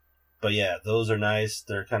 But yeah, those are nice.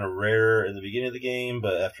 They're kind of rare in the beginning of the game,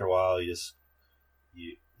 but after a while, you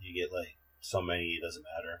get like so many, it doesn't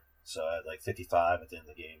matter. So I had like 55 at the end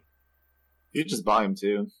of the game. You just buy them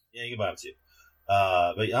too. Yeah, you can buy them too.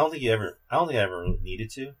 But I don't think I ever needed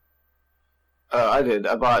to. I did.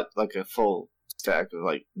 I bought like a full stack of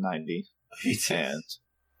like 90. And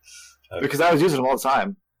Okay. because I was using them all the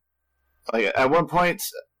time. Like at one point,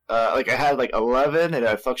 like I had like 11, and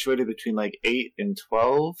I fluctuated between like 8 and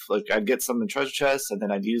 12. Like I'd get some in treasure chests, and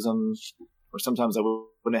then I'd use them, or sometimes I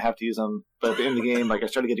wouldn't have to use them. But at the end of the game, like I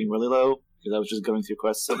started getting really low because I was just going through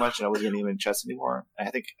quests so much, and I wasn't getting even chests anymore. I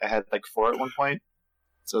think I had like 4 at one point,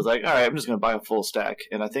 so I was like, all right, I'm just gonna buy a full stack,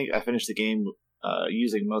 and I think I finished the game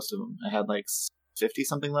using most of them. I had like 50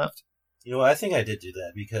 something left. You know what? I think I did do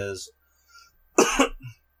that because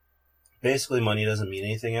basically money doesn't mean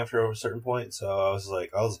anything after a certain point. So I was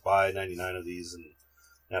like, I'll just buy 99 of these and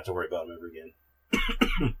not have to worry about them ever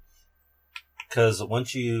again. Because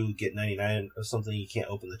once you get 99 of something, you can't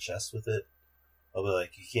open the chest with it. I'll be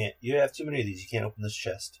like, you have too many of these, you can't open this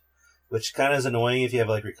chest. Which kind of is annoying if you have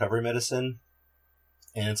like recovery medicine.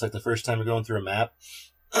 And it's like the first time you're going through a map.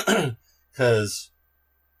 Because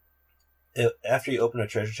after you open a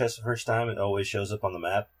treasure chest the first time, it always shows up on the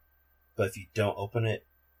map. But if you don't open it,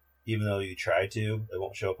 even though you try to, it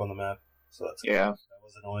won't show up on the map. So that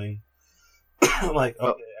was annoying. I'm like,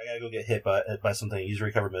 okay, I gotta go get hit by something. Use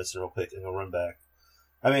recover medicine real quick, and I'll run back.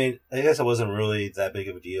 I mean, I guess it wasn't really that big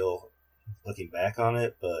of a deal looking back on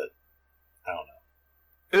it, but I don't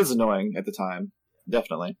know. It was annoying at the time,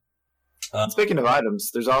 definitely. Speaking of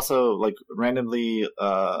items, there's also like randomly,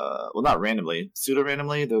 well, not randomly,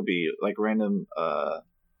 pseudo-randomly, there'll be like random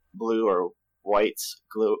blue or white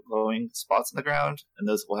glowing spots in the ground, and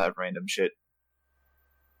those will have random shit.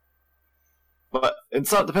 But it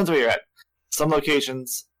depends where you're at. Some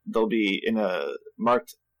locations, they'll be in a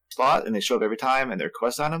marked spot, and they show up every time, and they're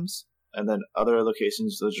quest items. And then other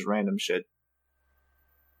locations, they're just random shit.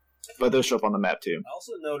 But they'll show up on the map, too. I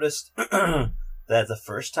also noticed that the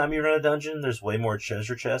first time you run a dungeon, there's way more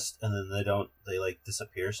treasure chests, and then they like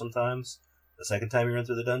disappear sometimes. The second time you run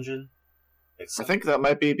through the dungeon. I think that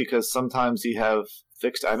might be because sometimes you have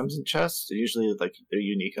fixed items in chests. Usually, like, they're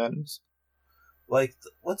unique items. Like,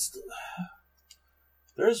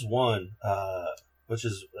 there's one, which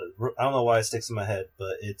is, I don't know why it sticks in my head,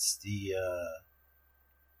 but it's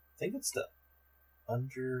I think it's the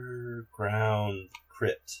underground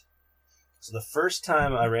crypt. So the first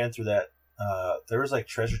time I ran through that, there was like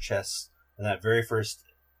treasure chests in that very first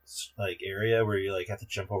like area where you like have to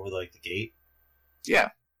jump over like the gate. Yeah.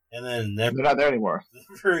 And then they're not there anymore.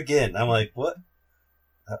 Never again. I'm like, what?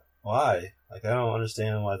 Why? Like, I don't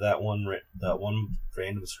understand why that one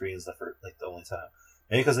random screen is the only time.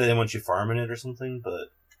 Maybe because they didn't want you farming it or something, but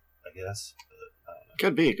I guess. But I don't know.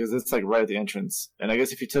 Could be, because it's like right at the entrance. And I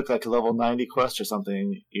guess if you took like a level 90 quest or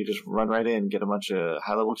something, you just run right in, get a bunch of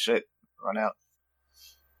high level shit, run out.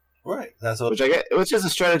 Right. That's what. Which is a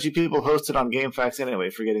strategy people hosted on GameFAQs anyway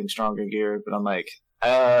for getting stronger gear. But I'm like,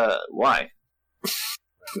 why?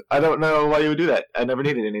 I don't know why you would do that. I never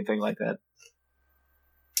needed anything like that.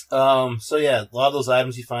 So yeah, a lot of those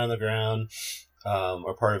items you find on the ground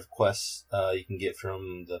are part of quests you can get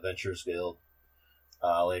from the Adventurers Guild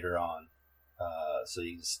later on. So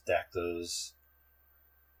you can stack those.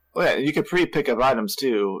 Well, yeah, you can pre-pick up items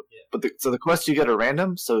too. Yeah. But the quests you get are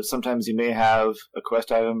random. So sometimes you may have a quest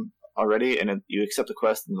item already, and you accept the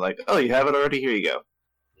quest, and like, oh, you have it already. Here you go.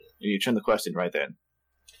 Yeah. And you turn the quest in right then.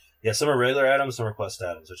 Yeah, some are regular items, some are quest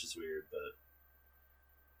items, which is weird, but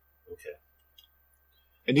okay.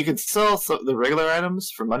 And you can sell the regular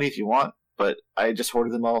items for money if you want, but I just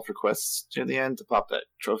hoarded them all for quests near the end to pop that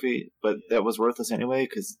trophy. But that was worthless anyway,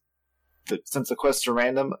 because since the quests are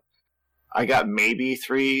random, I got maybe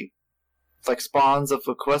 3 like spawns of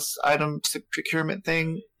a quest item procurement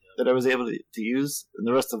thing that I was able to use, and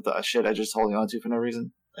the rest of the shit I just holding on to for no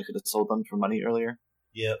reason. I could have sold them for money earlier.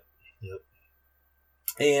 Yep.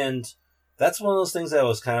 And that's one of those things that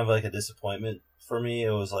was kind of like a disappointment for me.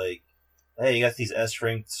 It was like, hey, you got these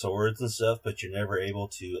S-ranked swords and stuff, but you're never able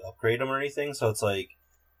to upgrade them or anything. So it's like,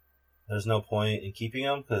 there's no point in keeping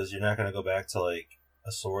them because you're not going to go back to like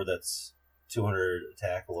a sword that's 200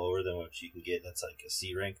 attack lower than what you can get. That's like a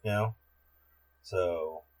C rank now.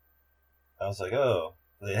 So I was like, oh,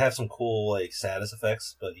 they have some cool like status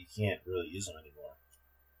effects, but you can't really use them anymore.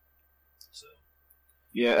 So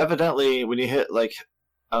yeah, evidently when you hit like,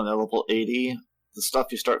 I don't know, level 80, the stuff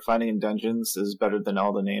you start finding in dungeons is better than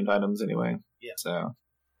all the named items anyway. Yeah. So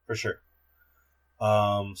for sure.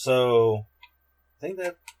 So I think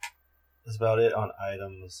that is about it on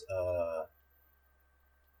items.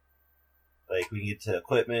 Like we can get to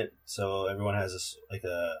equipment, so everyone has a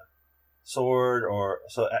sword, or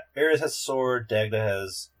so Ares has a sword, Dagda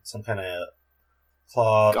has some kind of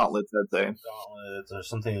claw gauntlets, I'd say. Gauntlets or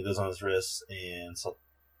something that goes on his wrists, and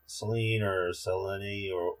Selene or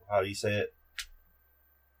Selene, or how do you say it?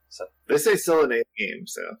 They say Selene in the game,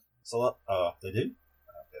 so. Oh, they do? Okay.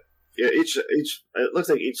 Yeah, each it looks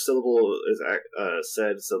like each syllable is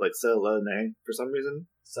said, so like Selene for some reason.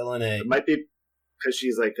 Selene. It might be because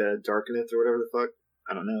she's like a Darkeneth or whatever the fuck.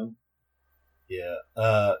 I don't know. Yeah.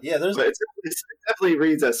 Yeah, there's... But it definitely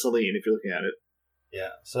reads as Selene if you're looking at it.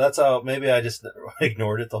 Yeah, so that's how, maybe I just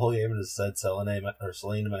ignored it the whole game and just said Selene or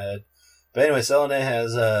Selene in my head. But anyway, Selene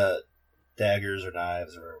has daggers or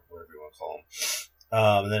knives or whatever you want to call them.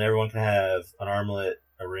 And then everyone can have an armlet,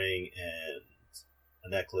 a ring, and a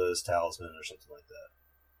necklace, talisman, or something like that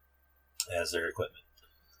as their equipment.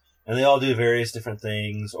 And they all do various different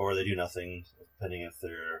things, or they do nothing, depending if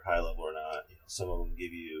they're high level or not. You know, some of them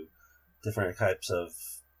give you different types of,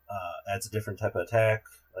 adds a different type of attack,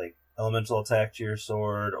 like elemental attack to your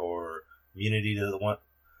sword, or immunity to the one,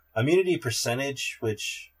 immunity percentage,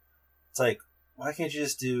 which it's like, why can't you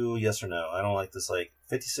just do yes or no? I don't like this, like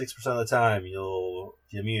 56% of the time you'll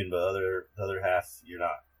be immune, but the other half you're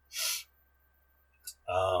not.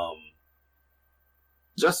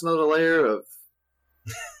 Just another layer of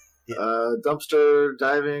dumpster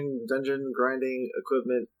diving, dungeon grinding,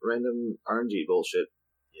 equipment, random RNG bullshit.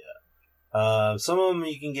 Some of them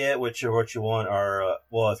you can get, which are what you want, are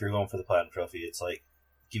well, if you're going for the platinum trophy, it's like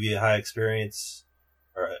give you a high experience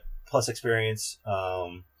or a plus experience,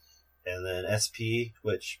 and then SP,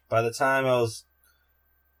 which by the time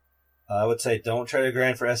I would say don't try to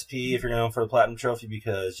grind for SP if you're going for the platinum trophy,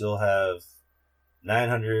 because you'll have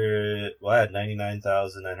 900. Well, I had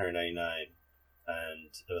 99,999,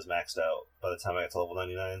 and it was maxed out by the time I got to level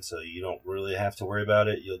 99. So you don't really have to worry about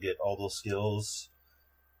it. You'll get all those skills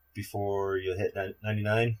before you hit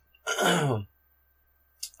 99.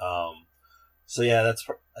 So yeah, I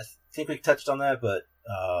think we touched on that, but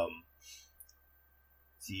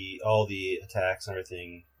all the attacks and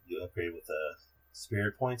everything you upgrade with the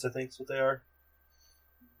spirit points, I think is what they are.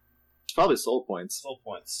 It's probably soul points. Soul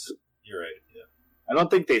points. You're right. Yeah. I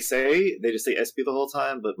don't think they just say SP the whole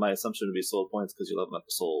time, but my assumption would be soul points because you level up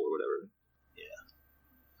the soul or whatever. Yeah.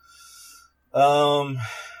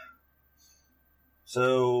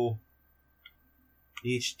 So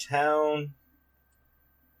each town,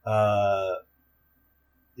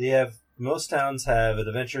 most towns have an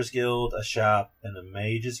adventurers guild, a shop, and a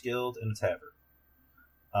mages guild, and a tavern.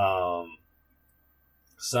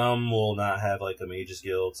 Some will not have like a mages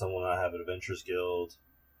guild, some will not have an adventurers guild.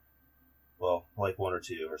 Well, like one or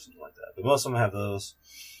two or something like that. But most of them have those.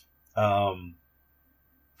 And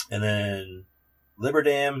then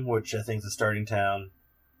Liberdam, which I think is the starting town,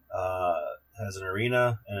 has an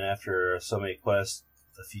arena, and after so many quests,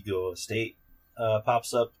 the Figo Estate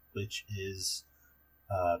pops up, which is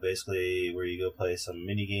basically where you go play some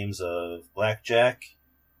mini games of blackjack,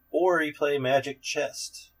 or you play Magic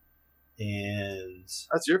Chest. And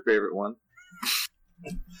that's your favorite one.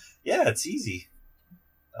 Yeah, it's easy.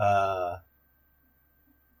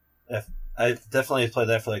 I definitely played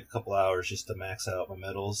that for like a couple hours just to max out my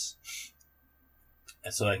medals,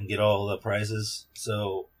 and so I can get all the prizes.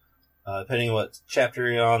 So depending on what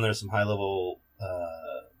chapter you're on, there's some high level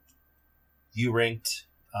U-ranked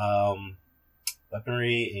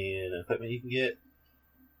weaponry and equipment you can get.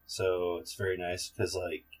 So it's very nice because,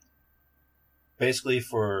 like, basically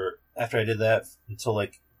after I did that until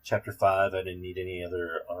like chapter 5, I didn't need any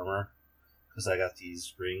other armor because I got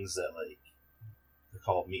these rings that, like, they're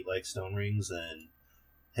called meat-like stone rings, and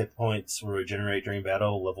hit points will regenerate during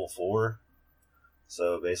battle level 4.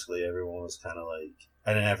 So basically everyone was kind of like,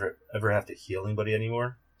 I didn't ever have to heal anybody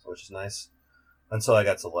anymore, which is nice. Until I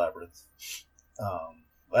got to Labyrinth.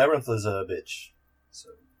 Labyrinth is a bitch. So,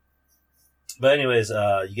 but anyways,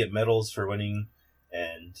 you get medals for winning,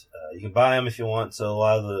 and you can buy them if you want. So a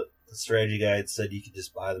lot of the strategy guides said you could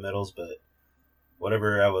just buy the medals, but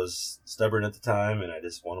whatever, I was stubborn at the time, and I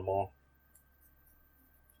just won them all.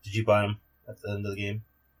 Did you buy them at the end of the game?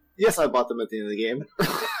 Yes, I bought them at the end of the game.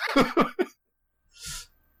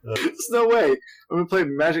 There's no way. I'm going to play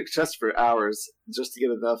Magic Chess for hours just to get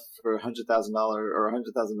enough for $100,000 or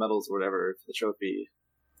 100,000 medals or whatever for the trophy,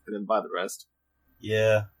 and then buy the rest.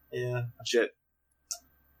 Yeah. Shit.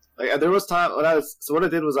 Like, there was time when what I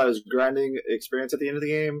did was I was grinding experience at the end of the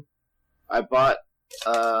game. I bought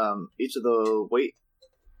each of the weighted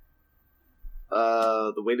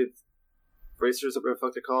bracers, whatever the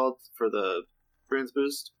fuck they're called, for the experience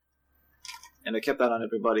boost, and I kept that on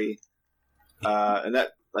everybody, and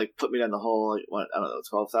that like put me down the whole, like, what, I don't know,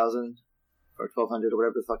 12,000. or 1,200 or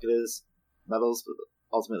whatever the fuck it is medals, but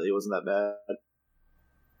ultimately it wasn't that bad.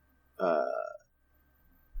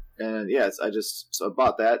 And yes, I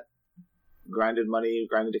bought that, grinded money,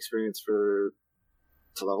 grinded experience to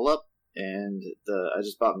level up, and I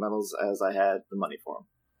just bought medals as I had the money for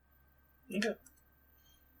them. Okay.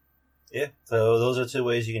 Yeah, so those are two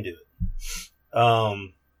ways you can do it.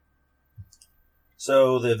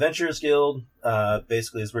 So the Adventurers Guild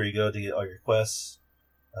basically is where you go to get all your quests.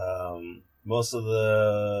 Most of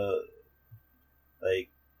the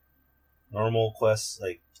normal quests,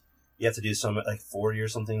 you have to do some 40 or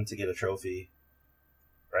something to get a trophy,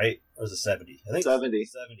 right? Or is it 70? I think 70.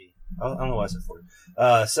 70. I don't know why I said 40.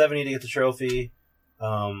 70 to get the trophy.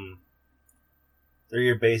 They're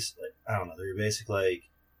your base. I don't know. They're your basic Well,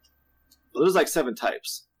 there's 7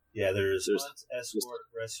 types. Yeah, there's hunt, escort,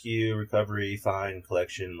 rescue, recovery, find,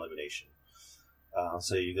 collection, elimination.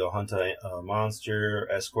 So you go hunt a monster,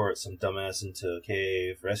 escort some dumbass into a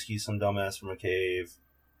cave, rescue some dumbass from a cave.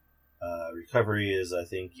 Recovery is, I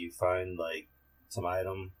think, you find some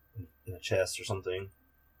item in a chest or something,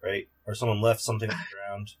 right? Or someone left something on the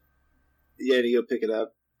ground. Yeah, and you go pick it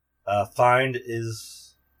up. Find is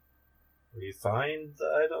where you find the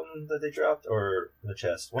item that they dropped, or in the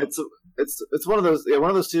chest. It's one of those. Yeah, one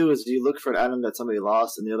of those two is you look for an item that somebody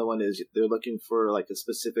lost, and the other one is they're looking for a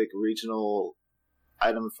specific regional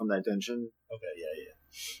item from that dungeon. Okay, yeah.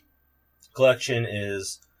 Collection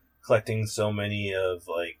is collecting so many of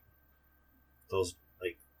those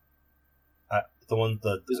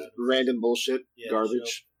just random bullshit,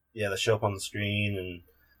 garbage. That show up on the screen, and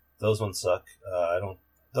those ones suck.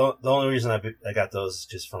 The only reason I got those is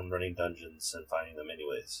just from running dungeons and finding them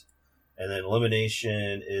anyways. And then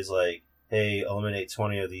elimination is hey, eliminate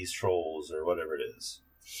 20 of these trolls or whatever it is.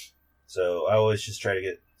 So I always just try to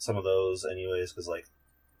get some of those anyways, because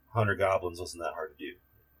 100 goblins wasn't that hard to do.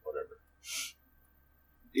 Whatever.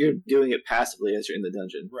 You're doing it passively as you're in the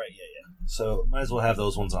dungeon. Right, yeah. So might as well have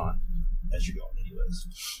those ones on as you're going anyways.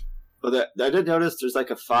 But I did notice there's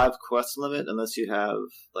a 5 quest limit unless you have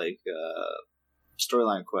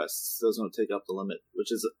storyline quests. Those don't take up the limit,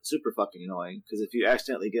 which is super fucking annoying, because if you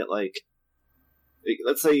accidentally get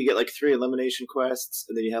let's say you get 3 elimination quests,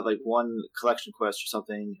 and then you have 1 collection quest or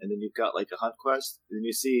something, and then you've got a hunt quest, and then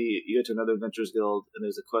you go to another Adventurers Guild, and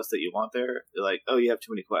there's a quest that you want there, they're oh, you have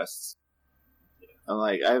too many quests. I'm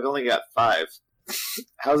I've only got 5.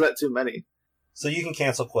 How's that too many? So you can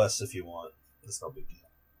cancel quests if you want. It's no big deal.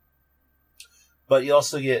 But you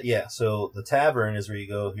also get, so the tavern is where you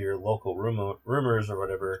go hear local rumors or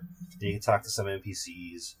whatever, and you can talk to some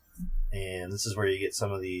NPCs, and this is where you get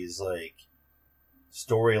some of these,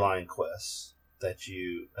 storyline quests that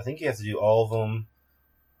I think you have to do all of them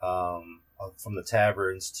from the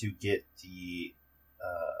taverns to get the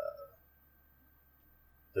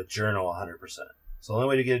journal 100%. So the only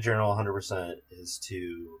way to get a journal 100% is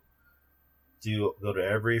to go to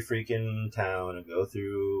every freaking town and go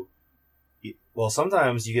through. Well,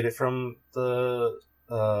 sometimes you get it from the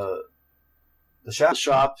shop. The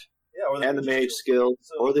shop, or and the Mage Guild,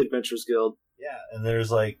 or the Adventurers Guild. Yeah, and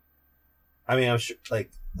there's I'm sure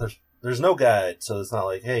there's no guide, so it's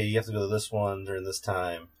not hey, you have to go to this one during this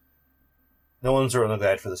time. No one's written a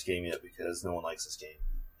guide for this game yet because no one likes this game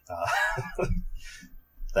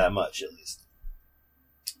that much, at least.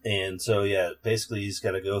 And so basically you just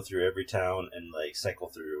got to go through every town and cycle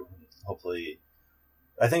through. And hopefully,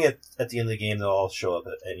 I think at the end of the game they'll all show up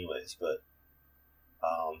anyways, but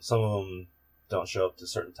some of them don't show up to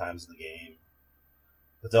certain times in the game,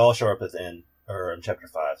 but they'll all show up at the end or in chapter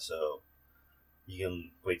 5. So you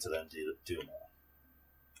can wait till then to do them all.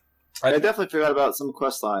 I definitely forgot about some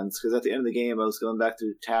quest lines, because at the end of the game I was going back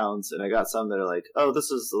through towns and I got some that are oh, this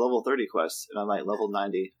is the level 30 quest, and I'm level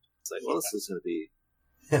 90. It's well, this is going to be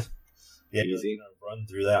easy. Run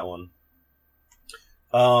through that one.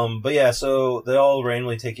 But so they all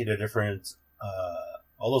randomly take you to different.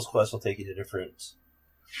 All those quests will take you to different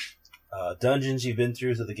dungeons you've been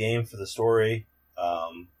through the game for the story.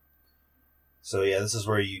 So this is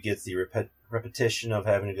where you get the repetition of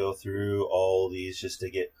having to go through all these just to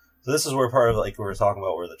get. So this is where part of we were talking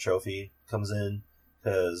about where the trophy comes in,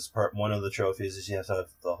 because one of the trophies is you have to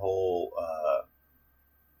have the whole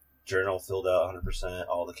journal filled out 100%,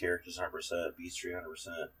 all the characters 100%, bestiary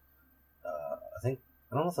 100%. I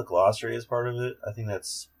don't know if the glossary is part of it. I think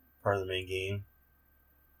that's part of the main game.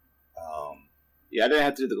 I didn't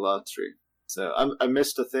have to do the glossary, so I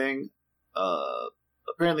missed a thing.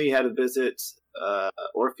 Apparently, you had to visit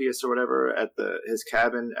Orpheus or whatever at his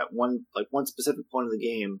cabin at one specific point of the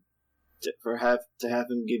game to have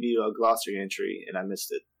him give you a glossary entry, and I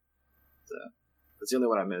missed it. So that's the only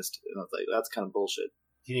one I missed, and I was that's kind of bullshit.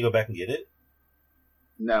 Can you go back and get it?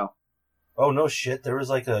 No. Oh, no shit. There was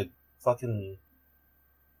like a fucking...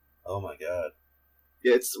 Oh my god.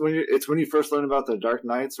 Yeah, it's when you first learn about the Dark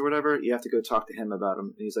Knights or whatever, you have to go talk to him about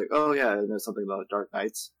them. And he's like, oh yeah, I know something about Dark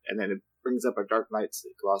Knights. And then it brings up a Dark Knights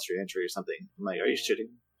glossary entry or something. I'm like, are you shitting?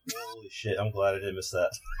 Holy shit, I'm glad I didn't miss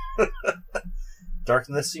that.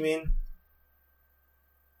 Darkness, you mean?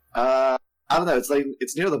 I don't know. It's like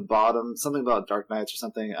it's near the bottom. Something about Dark Knights or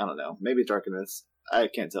something. I don't know. Maybe Darkness. I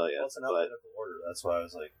can't tell you. Well, it's an alphabetical order. That's why I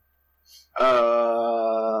was like...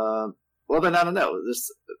 Well, then I don't know.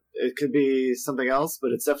 It could be something else,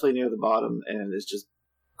 but it's definitely near the bottom, and it's just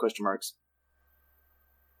question marks.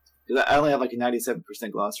 Because I only have like a 97%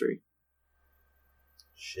 glossary.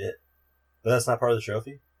 Shit. But that's not part of the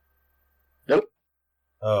trophy? Nope.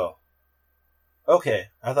 Oh. Okay.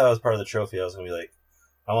 I thought it was part of the trophy. I was going to be like,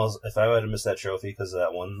 if I would have missed that trophy because of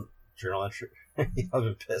that one journal entry, I'd have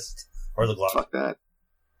been pissed. Or the glossary. Fuck that.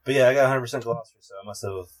 But yeah, I got 100% glossary, so I must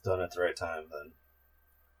have done it at the right time then.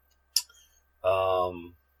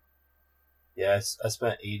 Yeah, I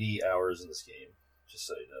spent 80 hours in this game, just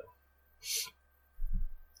so you know.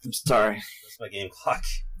 I'm sorry. That's my game clock.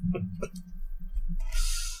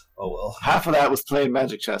 Oh well. Half of that was playing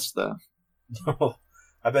Magic Chess, though.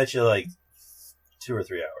 I bet you like 2 or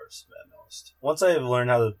 3 hours at most. Once I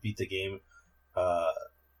learned how to beat the game,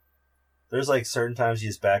 there's like certain times you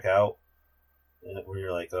just back out where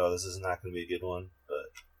you're like, oh, this is not going to be a good one.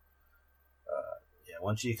 But yeah,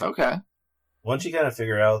 once you kind of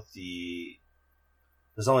figure out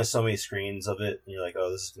there's only so many screens of it, and you're like,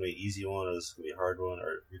 oh, this is going to be an easy one, or this is going to be a hard one,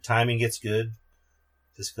 or your timing gets good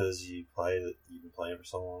just because you've been playing for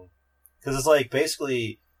so long. Because it's like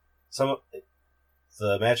basically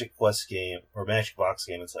the Magic Quest game or Magic Box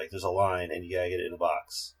game. It's like there's a line and you gotta get it in a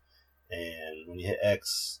box, and when you hit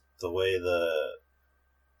X, depending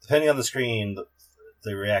on the screen,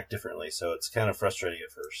 they react differently. So it's kind of frustrating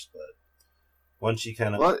at first, but once you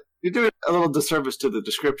kind of... Well, you're doing a little disservice to the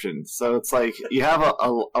description. So it's like you have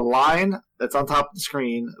a line that's on top of the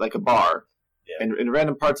screen, like a bar. Yeah. And in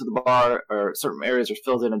random parts of the bar, or certain areas are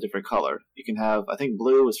filled in a different color. You can have, I think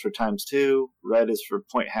blue is for ×2, red is for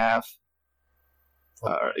 .5.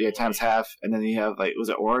 Times half. And then you have, like, was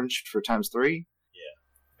it orange for ×3?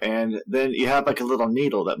 Yeah. And then you have, like, a little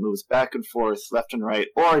needle that moves back and forth, left and right,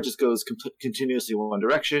 or it just goes continuously in one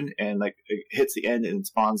direction, and, like, it hits the end and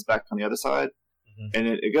spawns back on the other side. And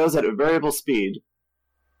it goes at a variable speed.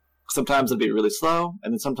 Sometimes it'll be really slow,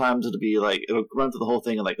 and then sometimes it'll be like it'll run through the whole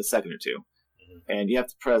thing in like a second or two. And you have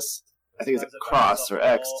to press, I think it's cross or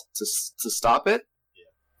X to stop it.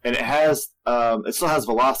 Yeah. And it still has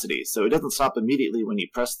velocity, so it doesn't stop immediately when you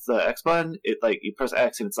press the X button. It like you press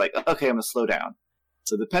X and it's like, okay, I'm gonna slow down.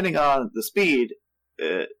 So depending on the speed,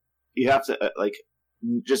 you have to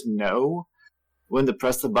just know when to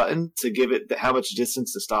press the button to give it how much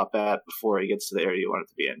distance to stop at before it gets to the area you want it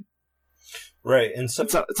to be in. Right, and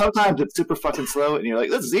sometimes it's super fucking slow, and you're like,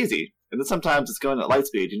 this is easy. And then sometimes it's going at light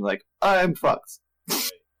speed, and you're like, I'm fucked.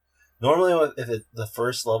 Right. Normally, if the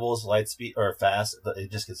first level is light speed or fast,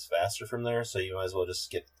 it just gets faster from there, so you might as well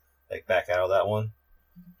just get back out of that one.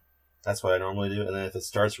 That's what I normally do. And then if it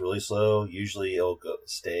starts really slow, usually it'll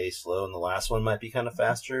stay slow, and the last one might be kind of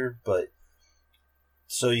faster, but...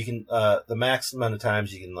 So you can, the max amount of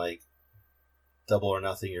times you can, like, double or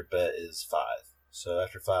nothing your bet is 5. So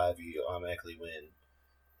after 5, you automatically win,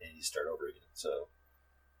 and you start over again. So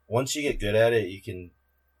once you get good at it, you can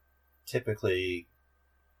typically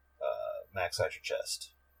max out your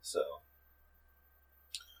chest. So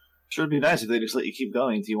sure, it'd be nice if they just let you keep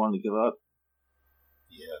going until you wanted to give up.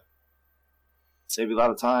 Yeah. Save you a lot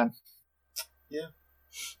of time. Yeah.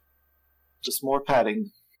 Just more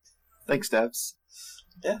padding. Thanks, devs.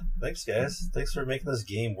 Yeah, thanks, guys. Thanks for making this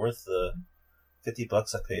game worth the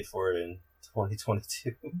 $50 I paid for it in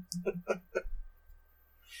 2022.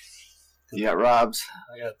 You got robbed.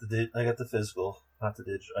 I got the physical, not the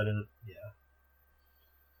digital. I didn't. Yeah.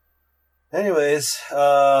 Anyways,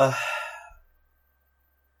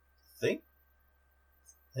 think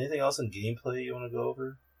anything else in gameplay you want to go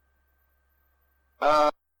over?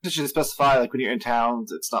 You should specify like when you're in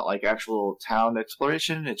towns, it's not like actual town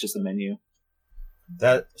exploration. It's just a menu.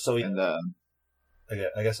 I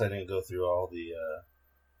guess I didn't go through all the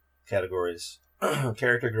categories.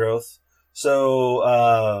 Character growth.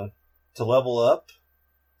 So to level up,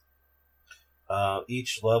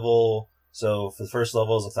 each level. So for the first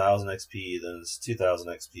level is 1,000 XP, then it's 2,000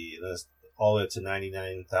 XP, and then it's all the way up to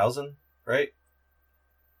 99,000, right?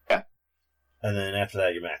 Yeah. And then after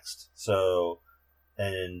that, you're maxed. So,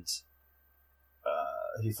 and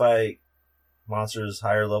if you fight monsters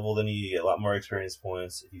higher level than you get a lot more experience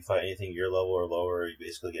points. If you fight anything your level or lower, you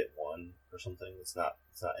basically get 1 or something. It's not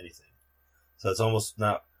anything. So it's almost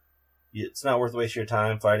not. It's not worth wasting your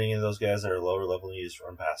time fighting any of those guys that are lower level and you just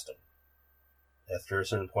run past them. After a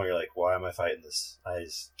certain point, you're like, why am I fighting this? I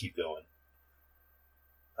just keep going.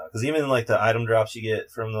 Because even like the item drops you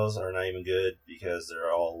get from those are not even good because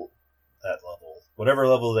they're all that level. Whatever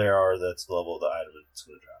level they are, that's the level of the item it's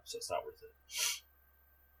going to drop, so it's not worth it.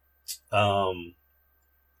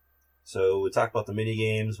 So we talked about the mini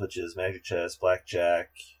games, which is Magic Chess,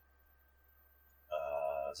 Blackjack.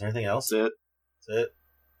 Is there anything else? That's it.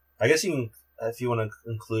 I guess you can, if you want to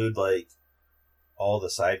include like all the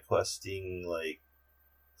side questing, like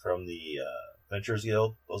from the Adventurers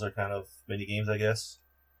Guild, those are kind of mini games, I guess,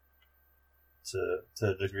 to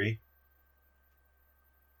a degree.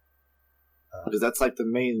 Because that's like the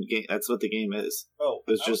main game. That's what the game is. Oh,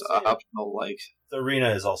 it's just optional. Like the arena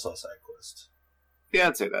is also a side quest. Yeah,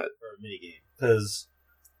 I'd say that, or a mini game, because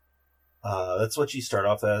that's what you start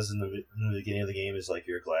off as in the beginning of the game. Is like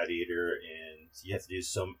you're a gladiator, and you have to do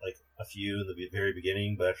a few in the very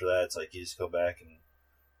beginning. But after that, it's like you just go back and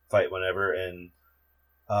fight whenever. And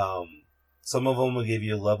some of them will give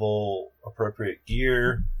you level appropriate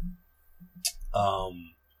gear.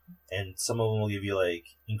 And some of them will give you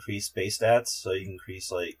like increased base stats, so you can increase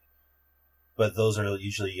but those are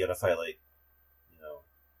usually you gotta fight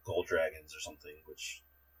gold dragons or something, which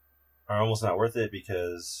are almost not worth it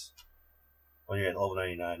because when you're at level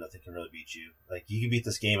 99, nothing can really beat you. Like you can beat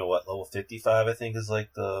this game at level 55, I think is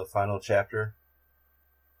like the final chapter.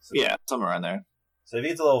 So, yeah, somewhere around there. So if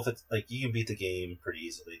you get to level 50, you can beat the game pretty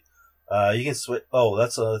easily. You can switch. Oh,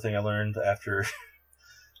 that's the other thing I learned after.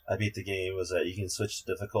 I beat the game was that you can switch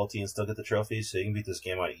to difficulty and still get the trophies, so you can beat this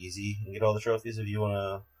game on easy and get all the trophies if you want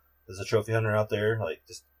to. There's a trophy hunter out there,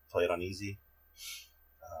 just play it on easy.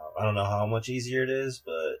 I don't know how much easier it is,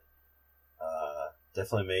 but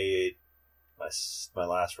definitely made my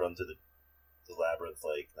last run through the labyrinth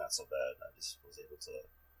not so bad. I just was able to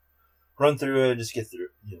run through it and just get through,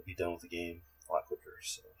 be done with the game a lot quicker.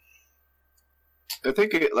 So. I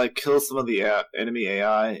think it kills some of the enemy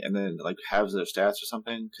AI and then halves their stats or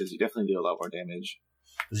something, because you definitely do a lot more damage.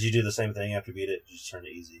 Did you do the same thing after you beat it? You just turn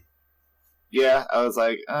it easy? Yeah, I was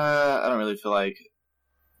like, I don't really feel like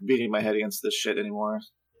beating my head against this shit anymore.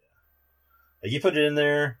 Yeah. You put it in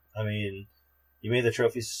there. I mean, you made the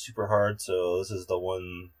trophies super hard, so this is the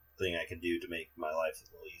one thing I can do to make my life a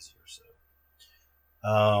little easier. So,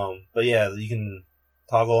 but yeah, you can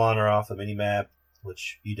toggle on or off the mini map,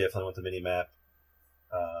 which you definitely want the mini map.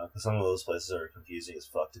 Because some of those places are confusing as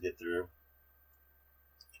fuck to get through.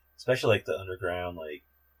 Especially the underground,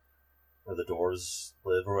 where the doors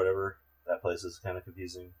live or whatever. That place is kind of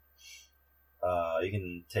confusing. You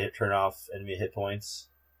can turn off enemy hit points.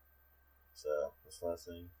 So, that's the last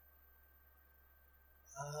thing.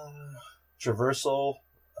 Traversal.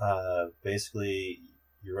 Basically,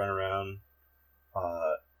 you run around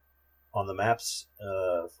on the maps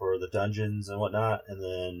for the dungeons and whatnot, and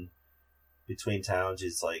then between towns,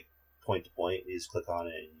 it's point to point. You just click on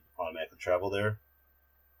it and you automatically travel there.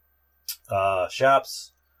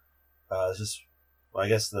 Shops. It's just, I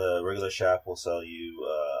guess the regular shop will sell you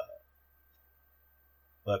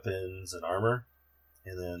weapons and armor,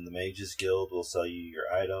 and then the Mages Guild will sell you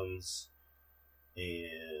your items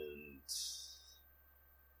and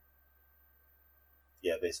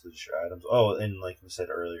basically just your items. Oh, and like we said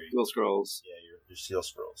earlier, skill scrolls. Yeah, your skill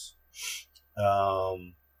scrolls.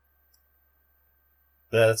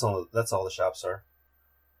 That's all the shops are.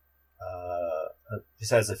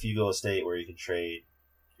 Besides the Fugo Estate, where you can trade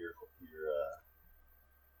your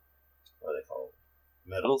what are they called?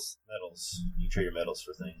 Metals. You can trade your metals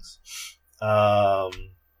for things.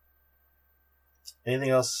 Anything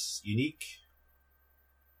else unique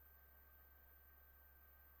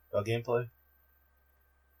about gameplay?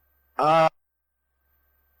 I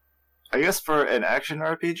guess for an action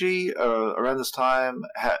RPG, around this time,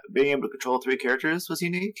 being able to control 3 characters was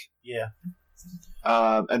unique. Yeah.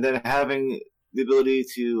 And then having the ability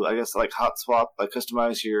to, I guess, hot swap,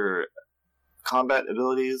 customize your combat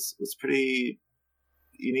abilities was pretty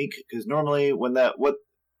unique. Because normally, in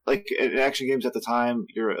action games at the time,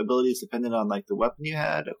 your abilities depended on the weapon you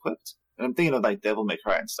had equipped. And I'm thinking of Devil May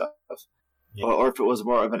Cry and stuff. Yeah. Or if it was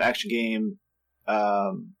more of an action game.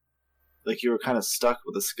 You were kind of stuck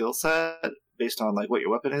with a skill set based on what your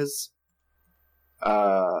weapon is.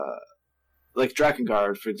 Drakengard,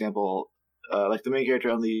 for example, the main character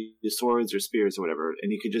only uses swords or spears or whatever,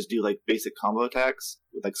 and you could just do basic combo attacks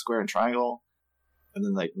with square and triangle, and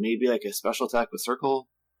then maybe a special attack with circle.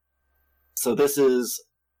 So this is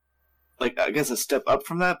like I guess a step up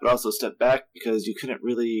from that, but also a step back because you couldn't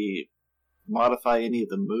really modify any of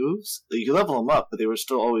the moves. You could level them up, but they were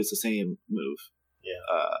still always the same move. Yeah.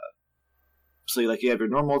 So like you have your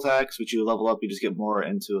normal attacks, which you level up, you just get more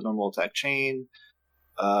into a normal attack chain.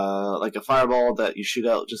 Like a fireball that you shoot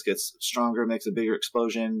out just gets stronger, makes a bigger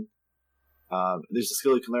explosion. There's a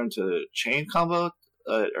skill you can learn to chain combo,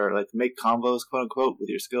 or like make combos, quote unquote, with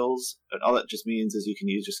your skills. And all that just means is you can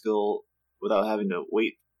use your skill without having to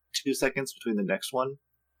wait 2 seconds between the next one.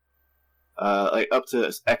 Like up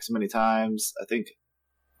to X many times. I think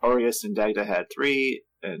Aureus and Dagda had 3,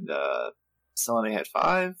 and Selene had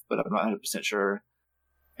 5, but I'm not 100% sure.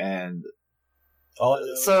 And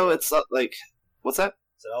so it's like, what's that?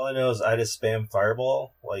 So all I know is I just spam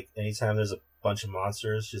fireball. Like anytime there's a bunch of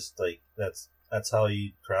monsters, just like that's how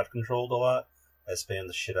you crowd controlled a lot. I spam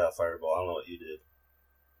the shit out of fireball. I don't know what you did.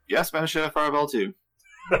 Yeah, I spam the shit out of fireball too.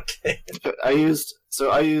 Okay. I used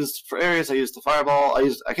for Ares. I used the fireball.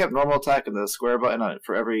 I kept normal attack and the square button on it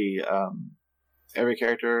for every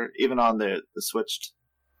character, even on the switched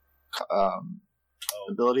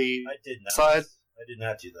ability side. I did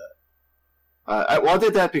not do that. I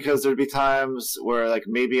did that because there'd be times where like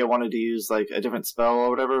maybe I wanted to use like a different spell or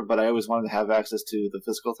whatever, but I always wanted to have access to the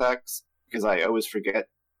physical attacks because I always forget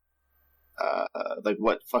like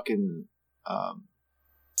what fucking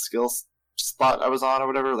skill slot I was on or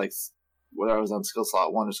whatever, like whether I was on skill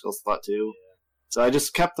slot 1 or skill slot 2. Yeah. So I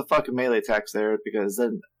just kept the fucking melee attacks there because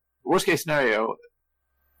then worst case scenario,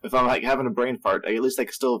 if I'm like having a brain fart, I at least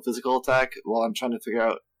like still a physical attack while I'm trying to figure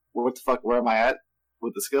out where am I at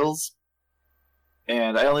with the skills.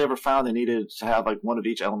 And I only ever found I needed to have like one of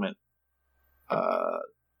each element,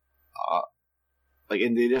 like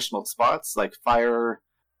in the additional spots, like fire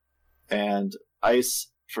and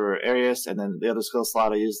ice for Ares, and then the other skill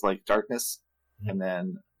slot I used like darkness, and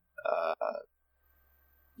then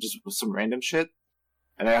just some random shit.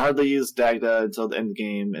 And I hardly used Dagda until the end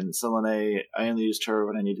game, and Selene, I only used her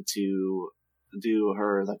when I needed to do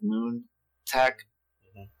her like moon attack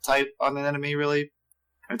type on an enemy, really.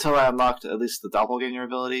 Until I unlocked at least the doppelganger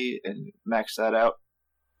ability and maxed that out.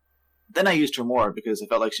 Then I used her more because I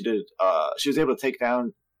felt like she was able to take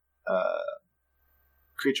down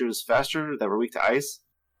creatures faster that were weak to ice.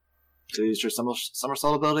 So I used her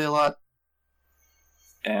somersault ability a lot.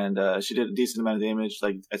 And she did a decent amount of damage,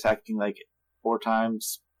 like attacking like 4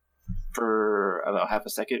 times per, I don't know, half a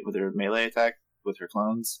second with her melee attack with her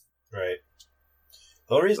clones. Right.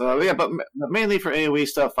 The only reason, yeah, but mainly for AoE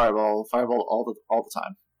stuff, fireball all the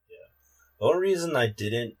time. Yeah. The only reason I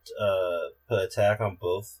didn't put attack on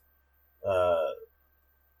both,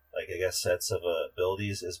 like I guess sets of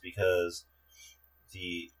abilities is because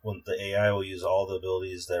when the AI will use all the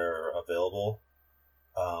abilities that are available,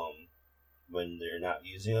 when they're not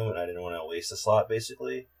using them, and I didn't want to waste a slot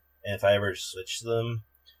basically. And if I ever switched them,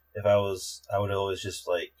 I would always just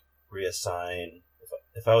like reassign.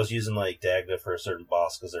 If I was using like Dagda for a certain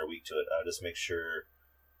boss because they're weak to it, I would just make sure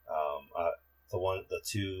the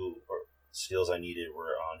 2 skills I needed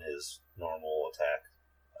were on his normal attack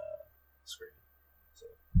screen. So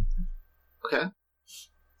okay,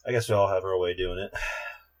 I guess we all have our way doing it.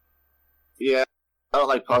 Yeah, I don't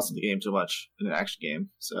like pausing the game too much in an action game,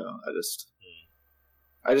 so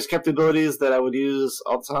I just kept the abilities that I would use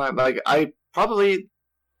all the time. Like I probably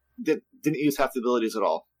didn't use half the abilities at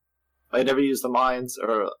all. I never used the mines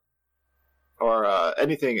or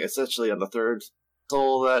anything essentially on the 3rd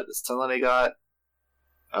soul that Selene got.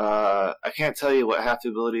 I can't tell you what half the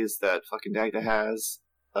abilities that fucking Dagda has.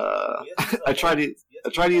 I tried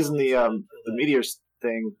using the meteor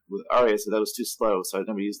thing with Arya, so that was too slow, so I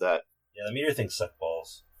never used that. Yeah, the meteor thing sucked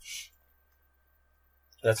balls.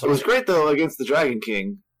 It was great though against the Dragon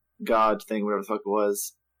King god thing, whatever the fuck it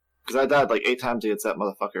was, because I died like 8 times against that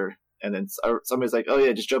motherfucker. And then somebody's like, oh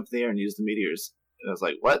yeah, just jump in the air and use the meteors. And I was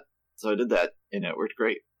like, what? So I did that, and it worked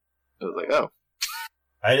great. I was like, oh.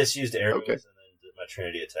 I just used arrows and then did my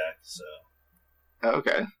Trinity attack, so. Oh,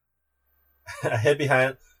 okay. I hid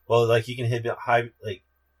behind, well, like, you can hit hide, like,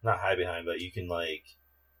 not hide behind, but you can, like,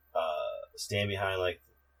 stand behind, like,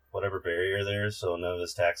 whatever barrier there is, so none of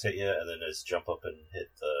his attacks hit you, and then just jump up and hit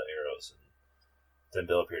the arrows, and then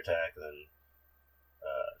build up your attack, and then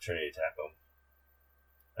Trinity attack them.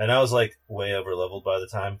 And I was like way over leveled by the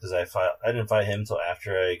time because I didn't fight him until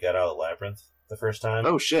after I got out of the labyrinth the first time.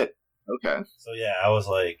 Oh shit! Okay. So yeah, I was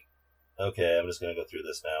like, okay, I'm just gonna go through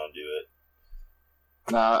this now and do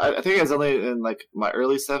it. Nah, I think I was only in like my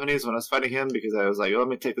early 70s when I was fighting him because I was like, oh, let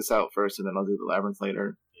me take this out first and then I'll do the labyrinth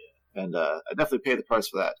later. Yeah. And I definitely paid the price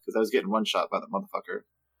for that because I was getting one shot by the motherfucker.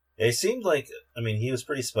 Yeah, he seemed like, I mean, he was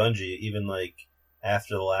pretty spongy even like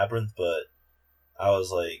after the labyrinth, but I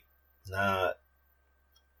was like, not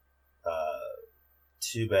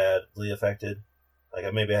too badly affected.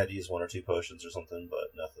 Like maybe I had to use 1 or 2 potions or something, but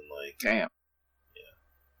nothing like. Damn. Yeah.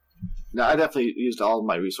 No, I definitely used all of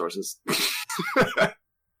my resources.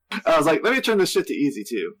 I was like, let me turn this shit to easy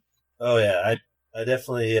too. Oh yeah, I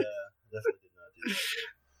definitely did not do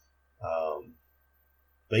that.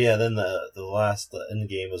 But yeah, then the end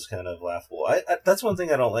game was kind of laughable. I that's one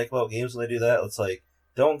thing I don't like about games when they do that. It's like,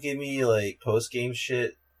 don't give me like post game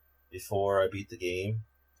shit before I beat the game.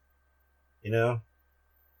 You know?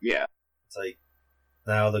 Yeah. It's like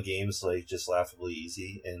now the game's like just laughably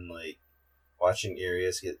easy, and like watching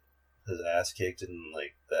Arius get his ass kicked in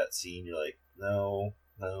like that scene, you're like, no.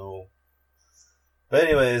 But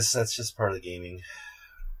anyways, that's just part of the gaming.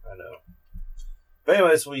 I know. But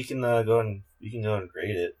anyways, we can go and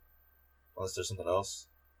grade it, unless there's something else.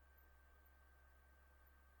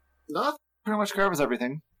 No, pretty much covers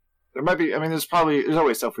everything. There might be. I mean, there's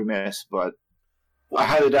always stuff we miss, but I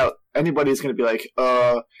highly doubt anybody's going to be like,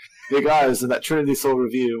 hey guys, in that Trinity Soul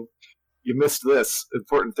review, you missed this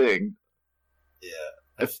important thing.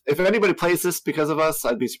 Yeah. If anybody plays this because of us,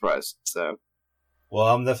 I'd be surprised. So. Well,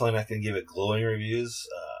 I'm definitely not going to give it glowing reviews.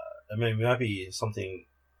 I mean, it might be something.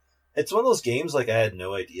 It's one of those games like I had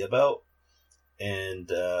no idea about, and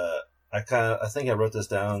I think I wrote this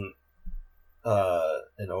down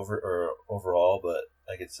overall, but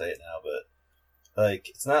I could say it now. But like,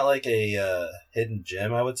 it's not like a hidden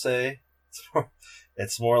gem, I would say.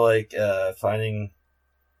 It's more like finding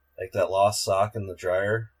like that lost sock in the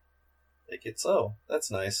dryer. Like that's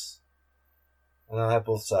nice. And I have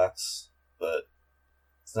both socks, but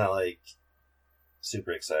it's not like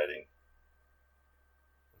super exciting.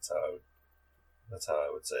 That's how I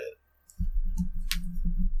would say it.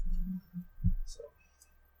 So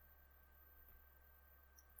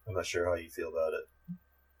I'm not sure how you feel about it.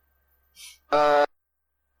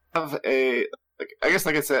 I guess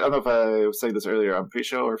like I said, I don't know if I was saying this earlier on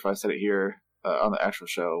pre-show or if I said it here on the actual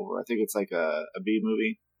show, where I think it's like a B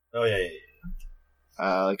movie. Oh yeah.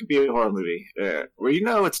 Like a B horror movie, where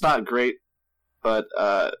it's not great, but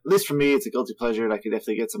at least for me, it's a guilty pleasure, and I can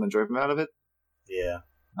definitely get some enjoyment out of it. Yeah.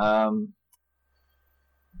 But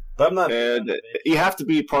I'm not. And you have to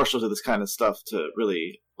be partial to this kind of stuff to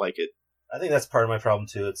really like it. I think that's part of my problem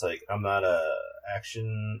too. It's like I'm not a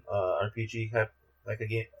action RPG type like a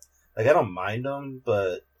game. Like I don't mind them,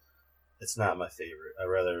 but it's not my favorite. I'd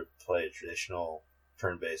rather play a traditional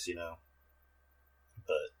turn-based,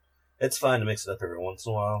 But it's fine to mix it up every once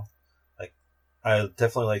in a while. Like I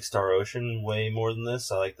definitely like Star Ocean way more than this.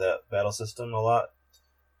 I like that battle system a lot.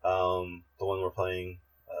 The one we're playing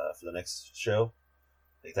for the next show,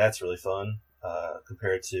 like that's really fun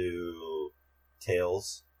compared to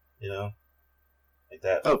Tales, like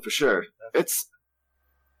that. Oh, for sure. It's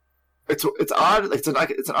odd.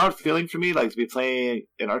 Like, it's an odd feeling for me, like to be playing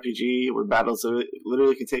an RPG where battles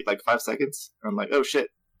literally can take like 5 seconds. And I'm like, oh shit!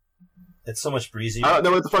 It's so much breezier. I don't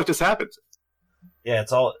know what the fuck just happened. Yeah,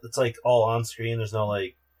 it's like all on screen. There's no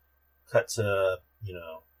like cut to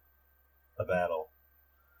a battle.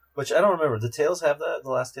 Which I don't remember. Did Tales have that? The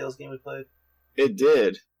last Tales game we played? It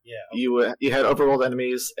did. Yeah. You had overworld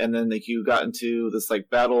enemies, and then like you got into this like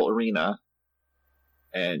battle arena,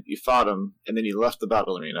 and you fought them, and then you left the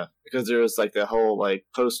battle arena because there was like the whole like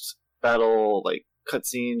post battle like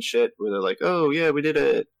cutscene shit where they're like, oh yeah, we did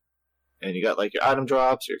it, and you got like your item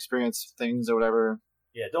drops, your experience things or whatever.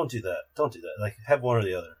 Yeah, don't do that. Like have one or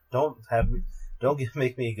the other. Don't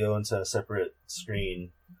make me go into a separate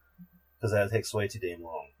screen because that takes way too damn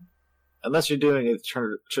long. Unless you're doing a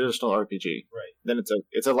traditional RPG, right? Then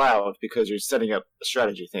it's allowed because you're setting up a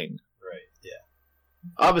strategy thing, right? Yeah.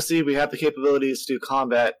 Obviously, we have the capabilities to do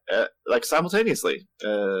combat like simultaneously,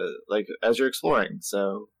 like as you're exploring.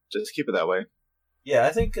 So just keep it that way. Yeah,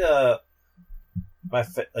 I think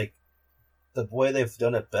like the way they've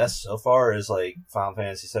done it best so far is like Final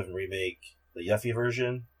Fantasy VII Remake, the Yuffie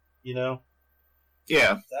version. Yeah,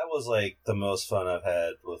 that was like the most fun I've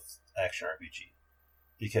had with action RPG.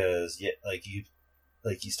 Because you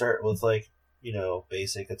start with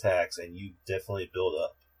basic attacks and you definitely build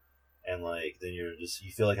up, and like then you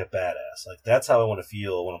feel like a badass. Like that's how I want to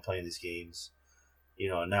feel when I'm playing these games,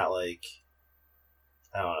 not like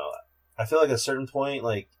I don't know. I feel like at a certain point,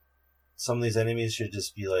 like some of these enemies should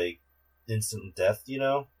just be like instant death,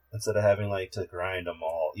 instead of having like to grind them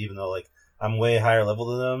all. Even though like I'm way higher level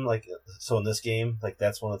than them, like so in this game, like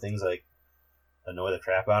that's one of the things like annoy the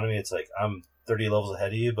crap out of me. It's like I'm 30 levels ahead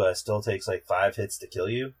of you, but it still takes like 5 hits to kill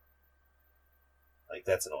you. Like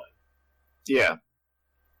that's annoying. Yeah.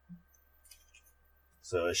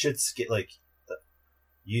 So it should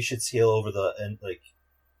you should scale over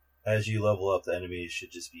as you level up, the enemies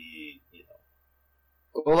should just be,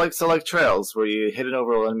 Well, like trails where you hit an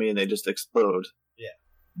overall enemy and they just explode. Yeah.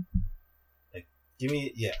 Like, give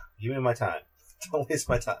me my time. Don't waste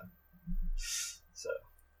my time. So.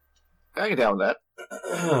 I get down with that.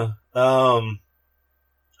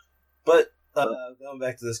 But going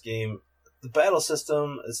back to this game, the battle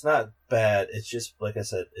system, it's not bad. It's just, like I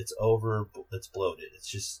said, it's bloated. It's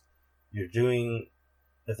just,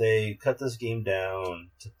 if they cut this game down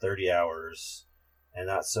to 30 hours and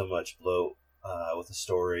not so much bloat with the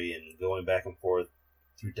story and going back and forth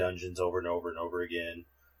through dungeons over and over and over again,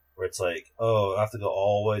 where it's like, oh, I have to go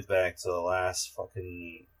all the way back to the last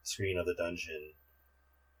fucking screen of the dungeon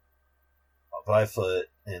by foot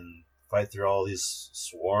and fight through all these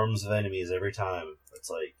swarms of enemies every time. It's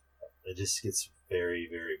like, it just gets very,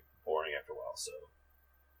 very boring after a while. So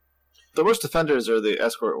the worst offenders are the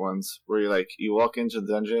escort ones, where you walk into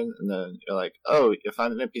the dungeon and then you're like, oh, you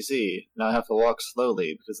find an NPC. Now I have to walk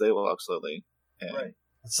slowly because they walk slowly. And right.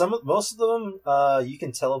 Most of them, you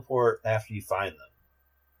can teleport after you find them.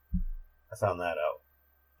 I found that out.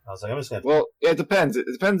 I was like, I'm just gonna. Well, yeah, it depends. It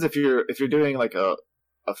depends if you're doing like a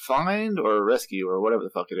find or a rescue or whatever the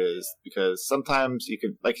fuck it is. Yeah. Because sometimes you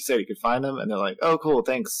could, like you said, you could find them and they're like, oh, cool,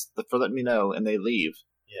 thanks for letting me know, and they leave.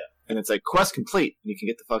 Yeah. And it's like, quest complete, and you can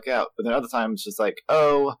get the fuck out. But then other times it's just like,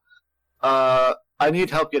 oh, I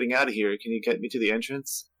need help getting out of here. Can you get me to the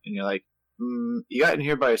entrance? And you're like, you got in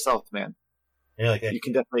here by yourself, man. And you're like, you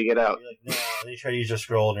can definitely get out. You're like, no. And then you try to use your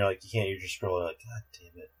scroll, and you're like, you can't use your scroll. And you're like, God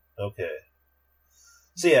damn it. Okay.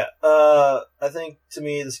 So yeah, I think to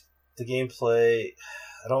me the gameplay,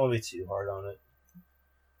 I don't want to be too hard on it,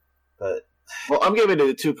 but well, I'm giving it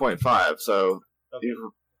a 2.5. So okay.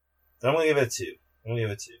 Then I'm gonna give it a 2.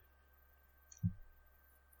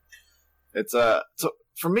 It's so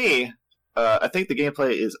for me, I think the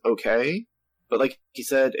gameplay is okay, but like you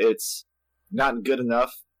said, it's not good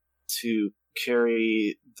enough to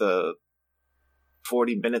carry the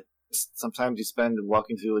 40 minutes sometimes you spend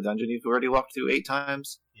walking through a dungeon you've already walked through 8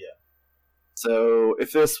 times. Yeah. So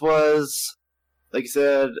if this was, like you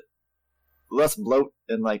said, less bloat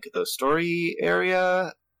in like the story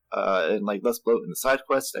area, and like less bloat in the side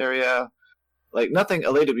quest area, like nothing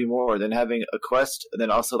elated me more than having a quest and then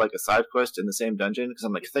also like a side quest in the same dungeon, because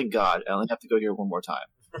I'm like, thank God, I only have to go here one more time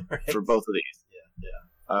right. for both of these.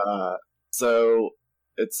 Yeah. So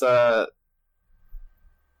it's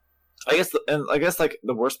I guess like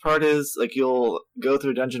the worst part is like you'll go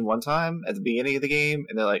through a dungeon one time at the beginning of the game,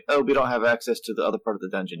 and they're like, "Oh, we don't have access to the other part of the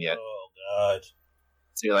dungeon yet." Oh God!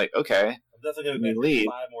 So you're like, "Okay." I'm definitely gonna be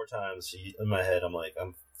back 5 more times. In my head, I'm like,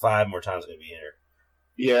 I'm 5 more times gonna be here.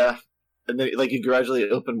 Yeah, and then like you gradually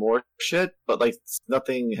open more shit, but like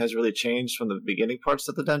nothing has really changed from the beginning parts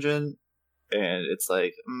of the dungeon, and it's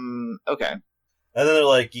like, okay. And then they're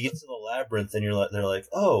like, you get to the labyrinth, and they're like,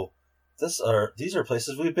 oh. These are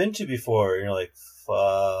places we've been to before, and you're like,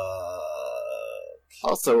 fuck.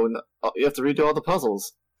 Also, you have to redo all the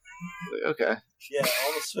puzzles. Okay. Yeah,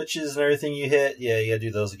 all the switches and everything you hit, yeah, you gotta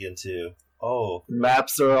do those again too. Oh.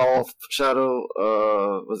 Maps are all Shadow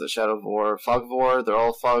of War? Fog of War? They're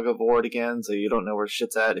all Fog of War again, so you don't know where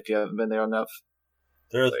shit's at if you haven't been there enough.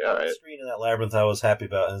 There's the screen in that labyrinth I was happy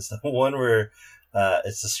about, and it's the one where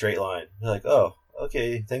it's a straight line. You're like, oh,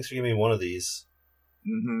 okay, thanks for giving me one of these.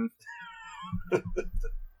 Mm-hmm.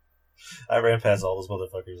 I ran past all those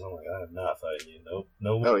motherfuckers. I'm like, I am not fighting you. Nope.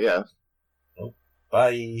 No. Oh yeah. Nope.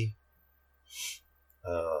 Bye.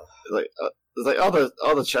 Like all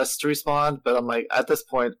the chests respawn, but I'm like, at this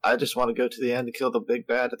point, I just want to go to the end and kill the big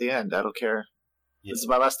bad at the end. I don't care. Yeah. This is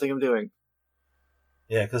my last thing I'm doing.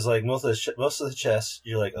 Yeah, because like most of the chests,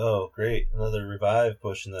 you're like, oh great, another revive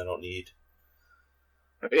potion that I don't need.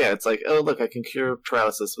 Yeah, it's like, oh look, I can cure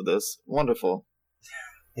paralysis with this. Wonderful.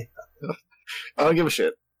 Yeah. I don't give a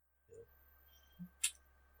shit.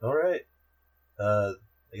 All right. I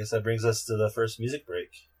guess that brings us to the first music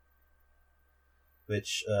break,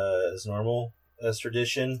 which is normal as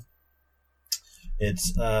tradition.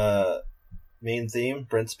 It's main theme,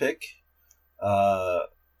 Brent's pick,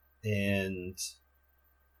 and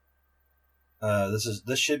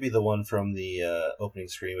this should be the one from the opening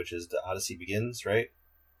screen, which is The Odyssey Begins, right?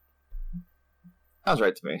 Sounds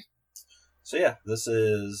right to me. So yeah, this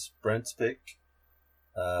is Brent's pick.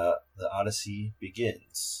 The Odyssey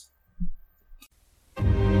Begins.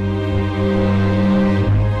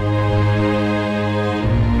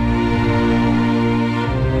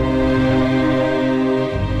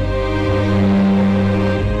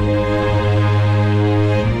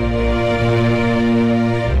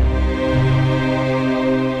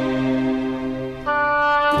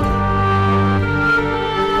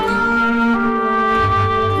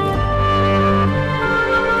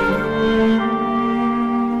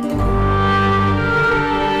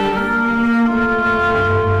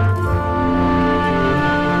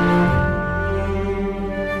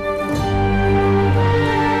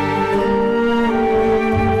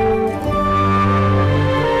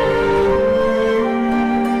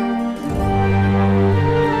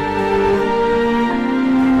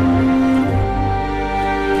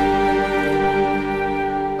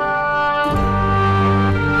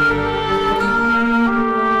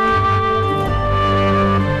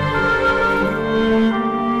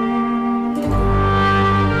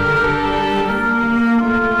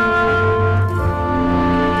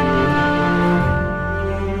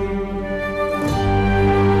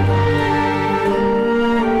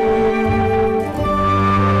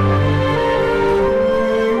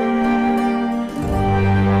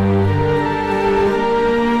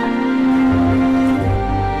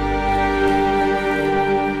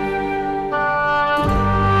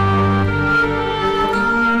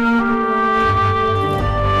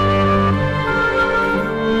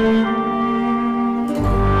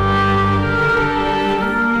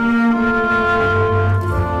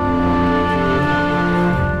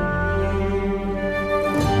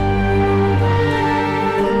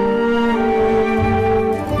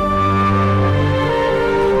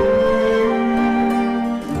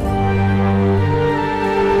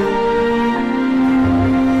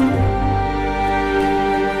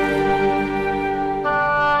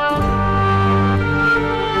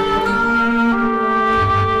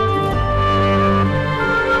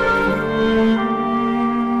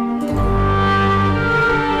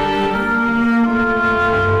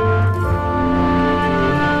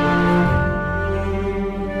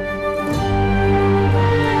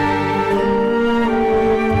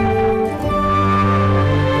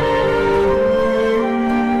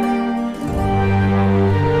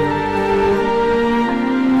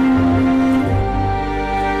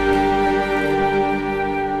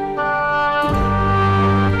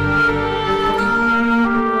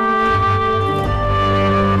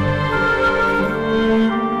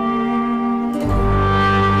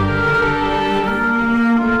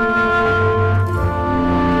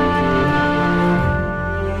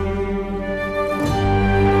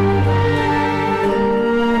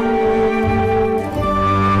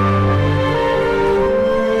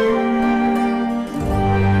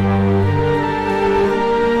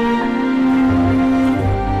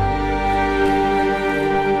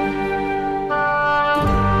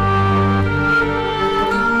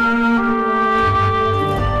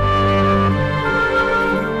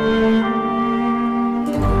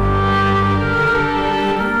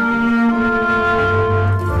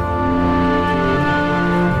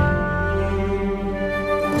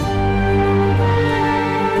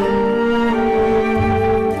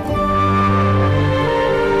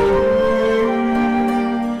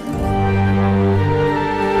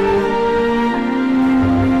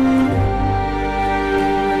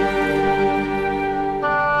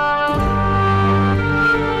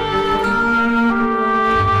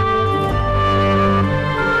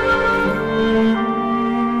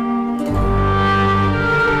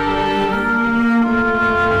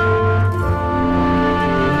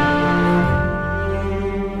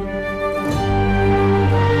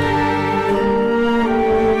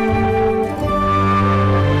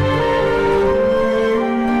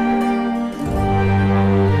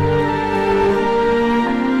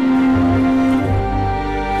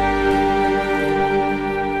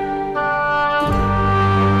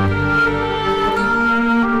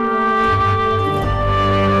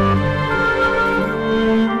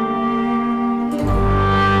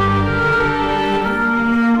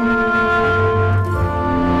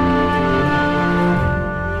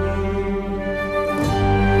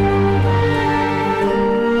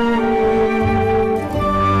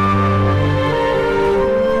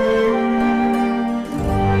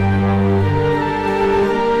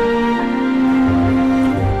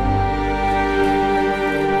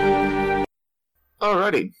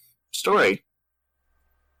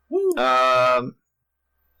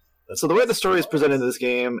 So the way the story is presented in this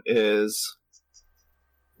game is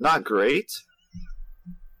not great.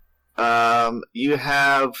 You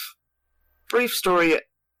have brief story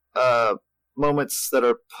moments that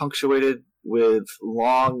are punctuated with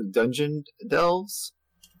long dungeon delves,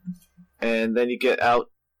 and then you get out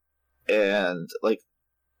and like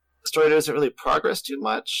the story doesn't really progress too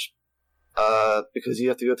much because you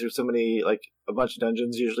have to go through so many like a bunch of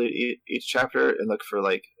dungeons usually each chapter and look for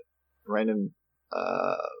like random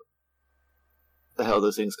the hell are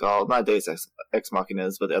those things called? Not Deus Ex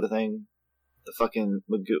Machinas, but the other thing, the fucking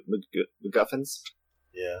MacGuffins.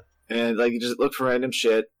 Yeah. And like you just look for random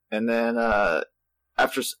shit, and then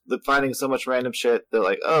after finding so much random shit, they're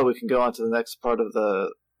like, "Oh, we can go on to the next part of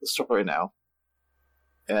the story now."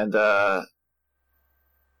 And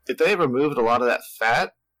if they removed a lot of that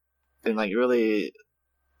fat and like really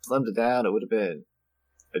slimmed it down, it would have been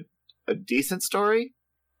a decent story.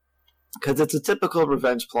 Because it's a typical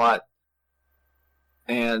revenge plot,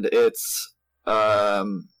 and it's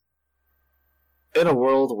in a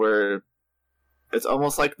world where it's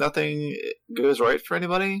almost like nothing goes right for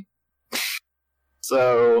anybody.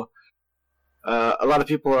 So a lot of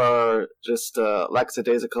people are just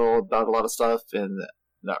lackadaisical about a lot of stuff and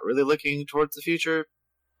not really looking towards the future,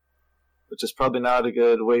 which is probably not a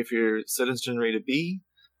good way for your citizenry to be,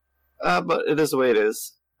 but it is the way it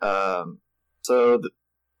is.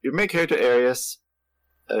 Your main character, Arius,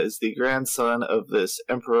 is the grandson of this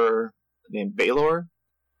emperor named Baelor,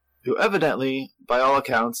 who evidently, by all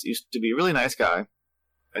accounts, used to be a really nice guy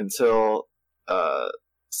until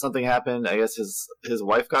something happened. I guess his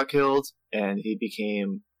wife got killed, and he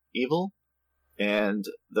became evil. And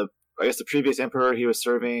the previous emperor he was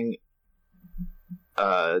serving,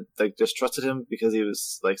 just trusted him because he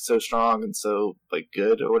was like so strong and so like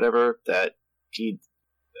good or whatever that he.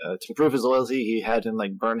 To prove his loyalty, he had him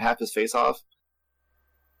like burn half his face off.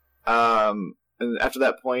 And after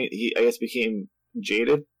that point, he I guess became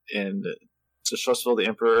jaded and distrustful of the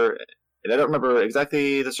emperor. And I don't remember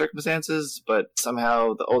exactly the circumstances, but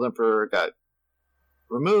somehow the old emperor got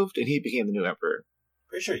removed, and he became the new emperor.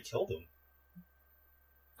 Pretty sure he killed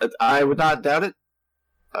him. I would not doubt it,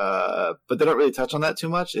 but they don't really touch on that too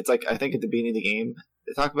much. It's like I think at the beginning of the game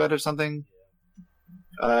they talk about it or something.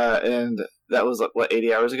 And that was like, what,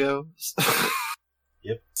 80 hours ago?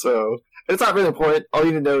 Yep. So it's not really important. All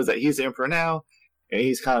you need to know is that he's the emperor now, and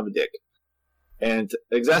he's kind of a dick. And to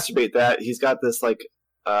exacerbate that, he's got this like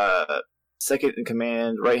second in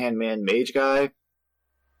command, right hand man, mage guy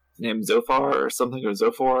named Zophar or something, or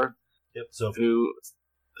Zophor. Yep. Zophar.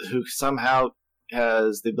 Who somehow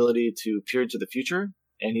has the ability to peer into the future,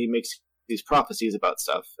 and he makes these prophecies about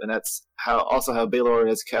stuff. And that's how Baelor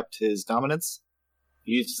has kept his dominance.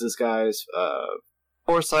 He uses this guy's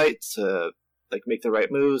foresight to like make the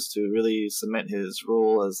right moves to really cement his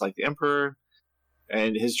rule as like the emperor.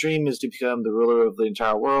 And his dream is to become the ruler of the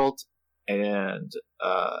entire world. And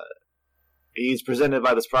he's presented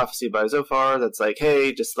by this prophecy by Zophar that's like,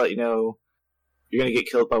 hey, just to let you know, you're going to get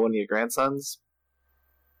killed by one of your grandsons.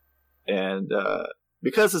 And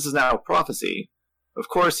because this is now a prophecy, of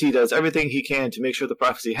course he does everything he can to make sure the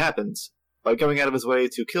prophecy happens by going out of his way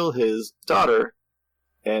to kill his daughter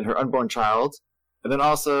and her unborn child, and then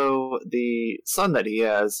also the son that he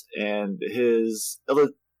has and his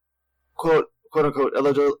quote-unquote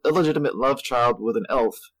illegitimate love child with an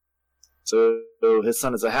elf. So his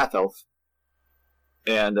son is a half-elf.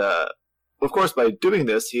 And, of course, by doing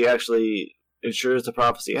this, he actually ensures the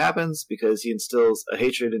prophecy happens because he instills a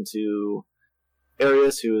hatred into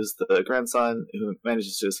Arius, who is the grandson who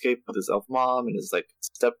manages to escape with his elf mom and his, like,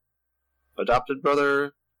 step-adopted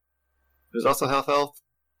brother, who's also half-elf.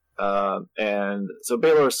 And so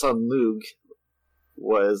Baelor's son Lug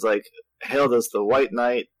was like hailed as the White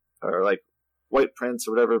Knight or like White Prince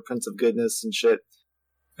or whatever, Prince of Goodness and shit.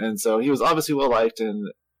 And so he was obviously well liked,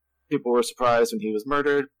 and people were surprised when he was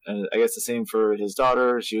murdered. And I guess the same for his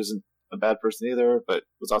daughter. She wasn't a bad person either, but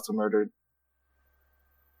was also murdered.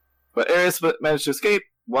 But Arius managed to escape,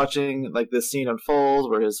 watching like this scene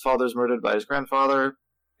unfold where his father's murdered by his grandfather,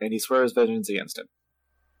 and he swears vengeance against him.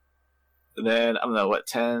 And then, I don't know,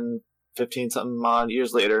 10, 15 something odd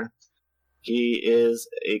years later, he is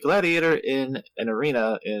a gladiator in an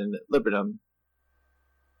arena in Liberdom.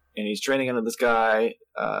 And he's training under this guy,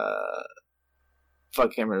 I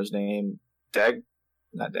can't remember his name,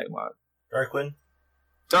 not Dagmar.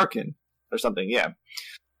 Darkin, or something, yeah.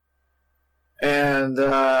 And,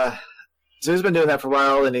 so he's been doing that for a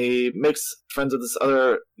while, and he makes friends with this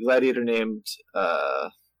other gladiator named,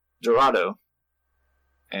 Dorado.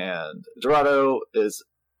 And Dorado is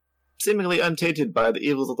seemingly untainted by the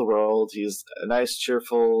evils of the world. He's a nice,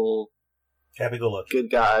 cheerful, happy-go-lucky,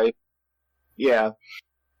 good guy. Yeah.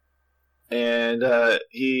 And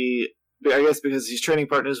he, I guess because he's training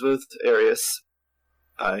partners with Arius,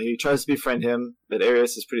 he tries to befriend him, but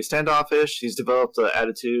Arius is pretty standoffish. He's developed an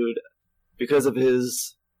attitude because of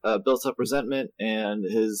his built-up resentment and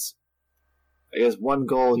his, I guess, one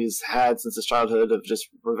goal he's had since his childhood of just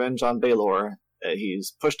revenge on Baelor.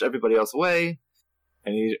 He's pushed everybody else away,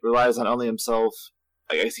 and he relies on only himself.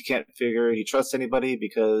 I guess he can't figure he trusts anybody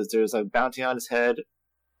because there's a bounty on his head.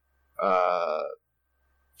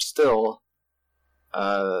 Still,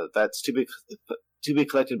 that's to be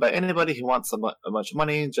collected by anybody who wants a bunch of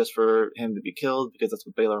money just for him to be killed because that's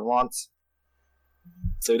what Baelor wants.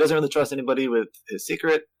 So he doesn't really trust anybody with his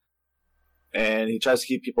secret, and he tries to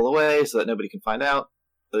keep people away so that nobody can find out,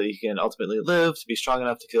 so that he can ultimately live to be strong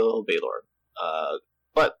enough to kill Baelor.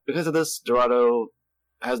 But because of this, Dorado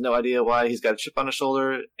has no idea why he's got a chip on his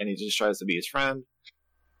shoulder, and he just tries to be his friend.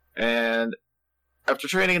 And after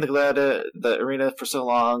training in the arena for so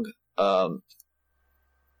long, I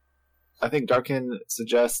think Darkin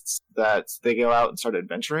suggests that they go out and start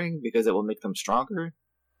adventuring because it will make them stronger.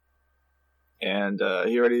 And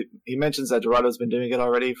he mentions that Dorado's been doing it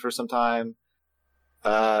already for some time.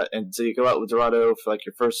 And so you go out with Dorado for like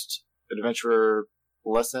your first adventurer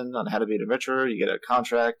lesson on how to be an adventurer. You get a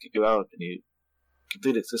contract, you go out and you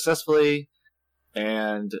complete it successfully.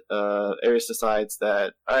 And Arius decides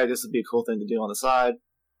that, all right, this would be a cool thing to do on the side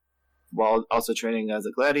while also training as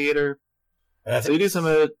a gladiator. So you do some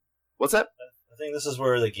what's that? I think this is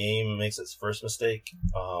where the game makes its first mistake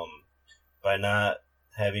by not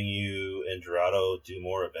having you and Dorado do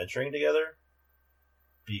more adventuring together,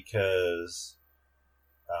 because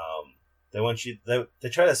they want you. They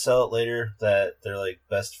try to sell it later that they're like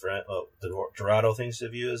best friend. Well, Dorado thinks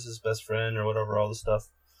of you as his best friend or whatever, all this stuff.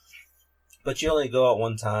 But you only go out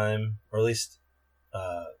one time, or at least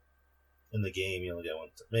in the game you only get one.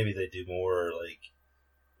 Maybe they do more like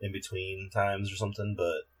in between times or something.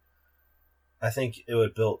 But I think it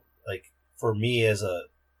would build, like, for me as the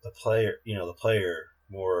player,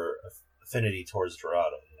 more affinity towards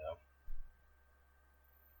Dorado.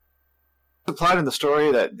 Implied in the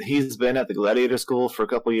story that he's been at the gladiator school for a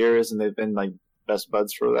couple years and they've been like best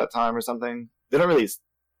buds for that time or something. They don't really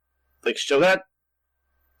like show that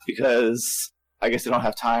because I guess they don't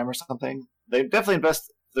have time or something. They definitely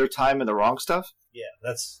invest their time in the wrong stuff. Yeah,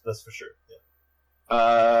 that's for sure.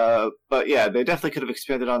 Yeah. But yeah, they definitely could have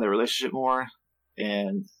expanded on their relationship more.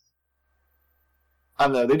 And I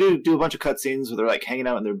don't know, they do a bunch of cutscenes where they're like hanging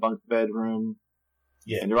out in their bunk bedroom.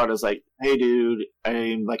 Yeah, and Dorado's like, "Hey, dude,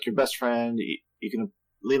 I'm like your best friend. You can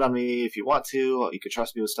lean on me if you want to. You can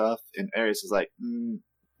trust me with stuff." And Arius is like,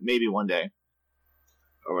 "Maybe one day,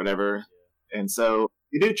 or whatever." Yeah. And so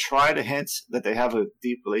you do try to hint that they have a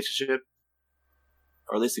deep relationship,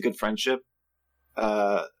 or at least a good friendship,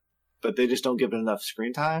 but they just don't give it enough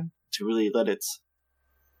screen time to really let it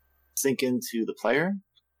sink into the player.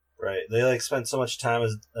 Right. They like spend so much time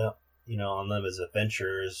as on them as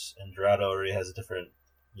adventurers, and Dorado already has a different,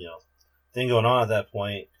 thing going on at that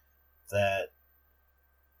point that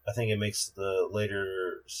I think it makes the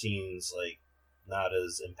later scenes like not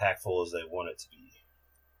as impactful as they want it to be.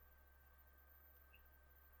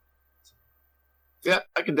 Yeah,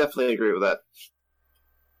 I can definitely agree with that.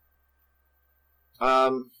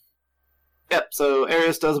 Yep, so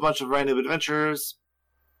Arius does a bunch of random adventures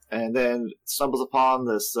and then stumbles upon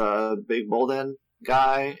this big Bolden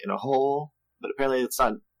guy in a hole, but apparently it's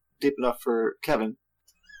not deep enough for Kevin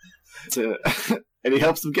to and he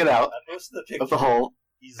helps him get out of the hole.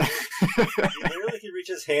 He literally can reach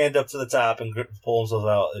his hand up to the top and pull himself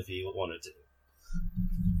out if he wanted to.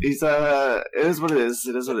 It is what it is.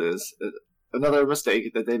 It is what it is. Another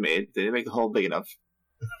mistake that they made. They didn't make the hole big enough.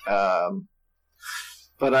 Arius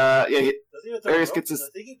gets his. I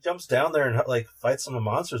think he jumps down there and like fights some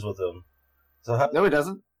monsters with him. No, he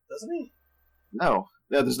doesn't. Doesn't he? No,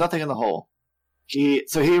 there's nothing in the hole. He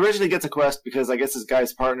originally gets a quest because I guess this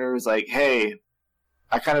guy's partner is like, "Hey,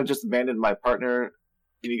 I kind of just abandoned my partner.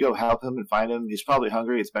 Can you go help him and find him? He's probably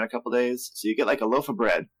hungry. It's been a couple days." So you get like a loaf of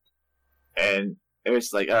bread, and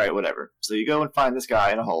it's like, "All right, whatever." So you go and find this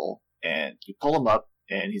guy in a hole, and you pull him up,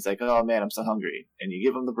 and he's like, "Oh man, I'm so hungry." And you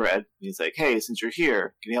give him the bread, and he's like, "Hey, since you're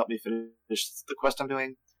here, can you help me finish the quest I'm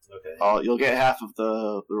doing? Okay. You'll get half of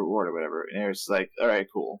the reward or whatever." And Arius is like, "All right,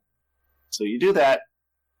 cool." So you do that,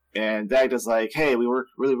 and Dagda's like, "Hey, we work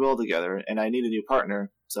really well together, and I need a new partner,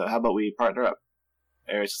 so how about we partner up?"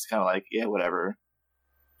 Arius is kind of like, "Yeah, whatever.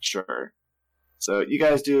 Sure." So you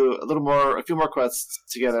guys do a few more quests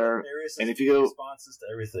together, Arius and if you go... responses to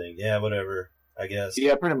everything. Yeah, whatever. I guess.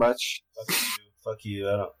 Yeah, pretty much. Fuck you.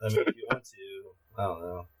 If you want to, I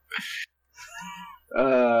don't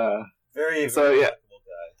know. Very so yeah. Guy.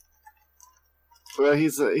 Well,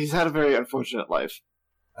 he's had a very unfortunate life.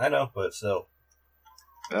 I know, but still.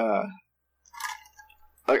 I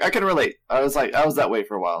can relate. I was that way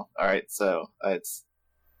for a while. All right, so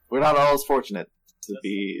we're not all as fortunate to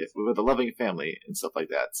be with a loving family and stuff like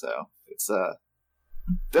that. So it's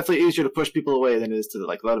definitely easier to push people away than it is to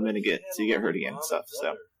like let them in again so you get hurt again and stuff.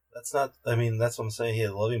 So that's not. I mean, that's what I'm saying. He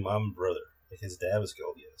had a loving mom and brother. Like his dad was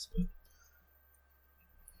killed, yes, but.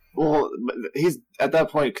 Well, he's at that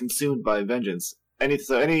point consumed by vengeance. Any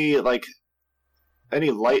light, I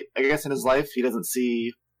guess, in his life he doesn't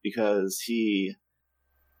see because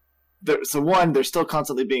they're still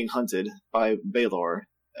constantly being hunted by Baylor,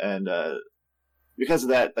 and because of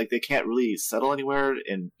that, like they can't really settle anywhere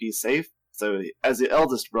and be safe. So, as the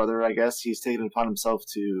eldest brother, I guess he's taken it upon himself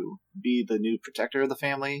to be the new protector of the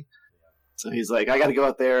family. So he's like, I got to go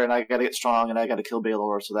out there and I got to get strong and I got to kill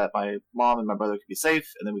Baylor so that my mom and my brother can be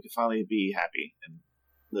safe and then we can finally be happy and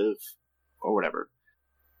live or whatever.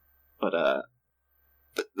 But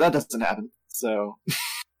that doesn't happen. So,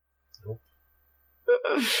 nope.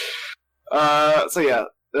 So yeah,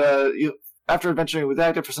 after adventuring with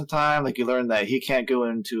Active for some time, like you learn that he can't go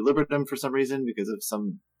into Liberdom for some reason because of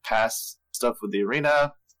some past stuff with the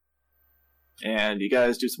arena. And you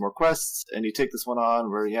guys do some more quests, and you take this one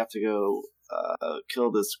on where you have to go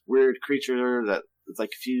kill this weird creature that is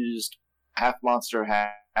like fused, half monster,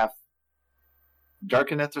 half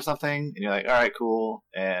Darkeneth or something. And you're like, all right, cool.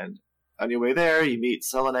 And on your way there, you meet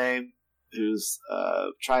Selene, who's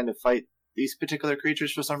trying to fight these particular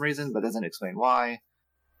creatures for some reason, but doesn't explain why.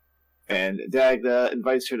 And Dagda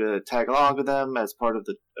invites her to tag along with them as part of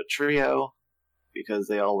a trio because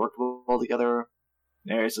they all work well together.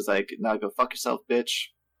 And Ares is like, "Now go fuck yourself, bitch."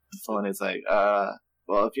 And Selene's like,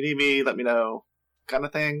 well, if you need me, let me know," kind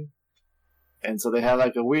of thing. And so they have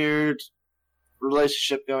like a weird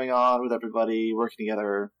relationship going on with everybody working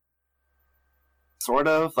together. Sort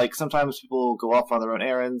of. Like sometimes people go off on their own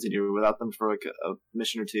errands and you're without them for like a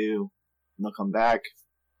mission or two and they'll come back.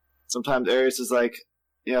 Sometimes Ares is like,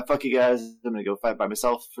 "Yeah, fuck you guys, I'm gonna go fight by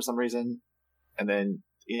myself for some reason." And then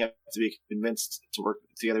you have to be convinced to work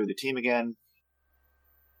together with your team again.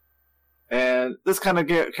 And this kind of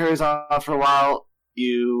carries on for a while.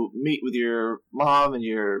 You meet with your mom and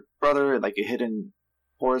your brother at like a hidden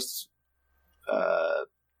forest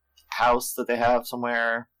house that they have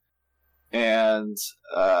somewhere. And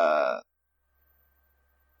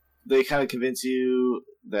they kind of convince you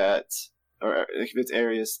that, or they convince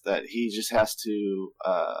Arius that he just has to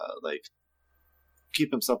like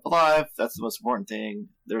keep himself alive. That's the most important thing.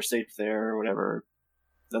 They're safe there or whatever.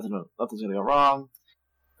 Nothing's going to go wrong.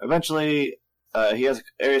 Eventually, Ares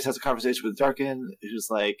has a conversation with Darkin,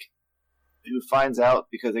 who finds out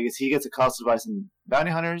because I guess he gets accosted by some bounty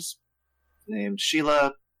hunters named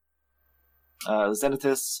Sheila,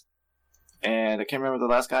 Zenithus, and I can't remember what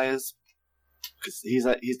the last guy is because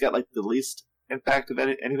he's got like the least impact of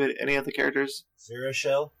any of the characters. Zero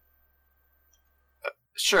Shell.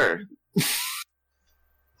 Sure.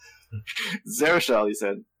 Zero Shell, you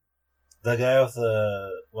said. The guy with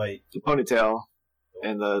the white ponytail.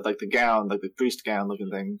 And the gown, like the priest gown looking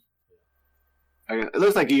thing. It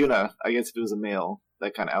looks like Yuna, I guess if it was a male,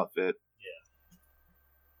 that kind of outfit.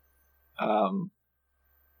 Yeah.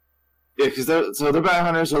 Yeah, because they're bounty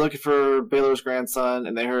hunters. They're looking for Baylor's grandson,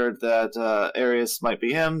 and they heard that Arius might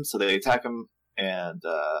be him, so they attack him, and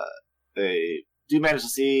they do manage to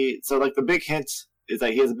see. So like the big hint is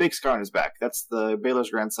that he has a big scar on his back. That's the Baylor's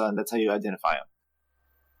grandson. That's how you identify him.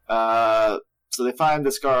 So they find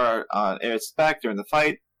the scar on Ares' back during the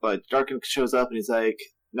fight, but Darkin shows up and he's like,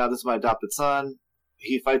 "Now this is my adopted son."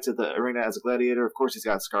 He fights at the arena as a gladiator. Of course he's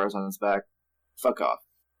got scars on his back. Fuck off.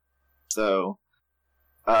 So,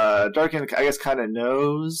 Darkin, I guess, kind of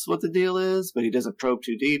knows what the deal is, but he doesn't probe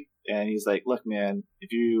too deep. And he's like, "Look, man, if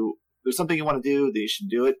there's something you want to do, then you should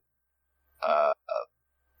do it.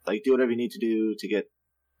 Like, do whatever you need to do to get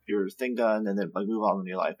your thing done, and then like move on in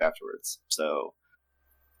your life afterwards." So,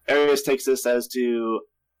 Arius takes this as to,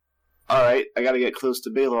 all right, I got to get close to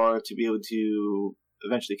Baylor to be able to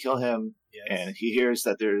eventually kill him. Yes. And he hears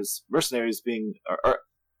that there's mercenaries being.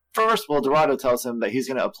 First of all, Dorado tells him that he's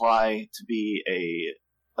going to apply to be a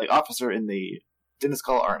officer in the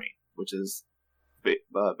Diniskal army, which is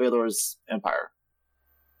Baylor's empire.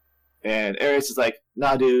 And Arius is like,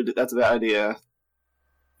 "Nah, dude, that's a bad idea.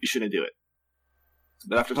 You shouldn't do it."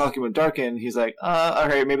 But after talking with Darkin, he's like,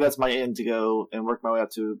 "Okay, maybe that's my in to go and work my way up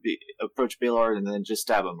to approach Baylor and then just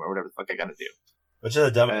stab him or whatever the fuck I gotta do." Which is a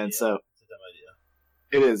dumb idea. So, it's a dumb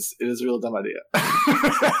It is a real dumb idea.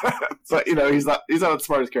 But he's not the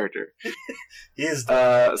smartest character. He is.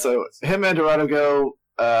 So him and Dorado go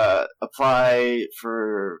apply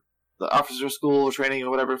for the officer school training or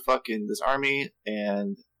whatever fuck in this army,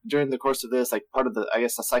 and during the course of this, like part of the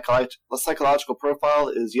psychological profile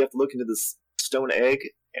is you have to look into this stone egg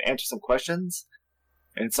and answer some questions,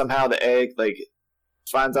 and somehow the egg like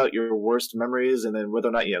finds out your worst memories and then whether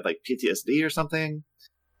or not you have like PTSD or something.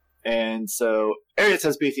 And so Arius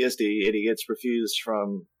has PTSD and he gets refused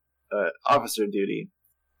from officer duty,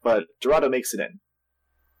 but Dorado makes it in.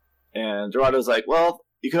 And Dorado's like, well,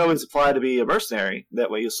 you can always apply to be a mercenary.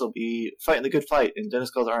 That way you'll still be fighting the good fight in Dennis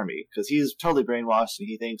Skull's army. Because he's totally brainwashed and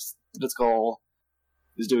he thinks Dennis Skull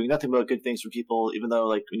is doing nothing but good things for people, even though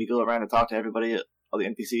like when you go around and talk to everybody, all the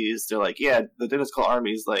NPCs, they're like, yeah, the Dennis Skull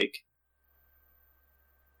army is like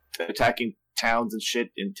attacking towns and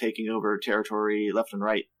shit and taking over territory left and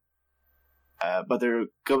right. But they're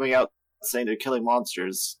going out saying they're killing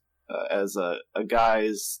monsters as a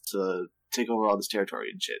guise to take over all this territory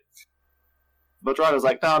and shit. But Dorado's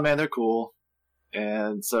like, nah, man, they're cool.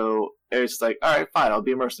 And so Ares is like, alright, fine, I'll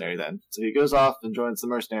be a mercenary then. So he goes off and joins the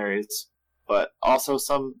mercenaries. But also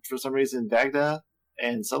for some reason, Dagda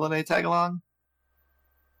and Selene tag along.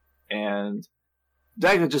 And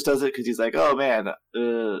Dagda just does it because he's like, oh man,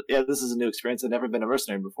 yeah, this is a new experience. I've never been a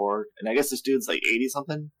mercenary before. And I guess this dude's like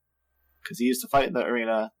 80-something. Because he used to fight in the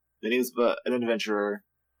arena, then he was an adventurer,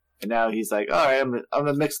 and now he's like, all right, I'm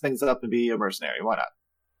gonna mix things up and be a mercenary. Why not?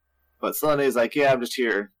 But Selene is like, yeah, I'm just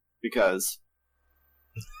here because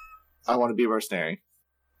I want to be a mercenary.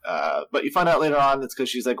 But you find out later on it's because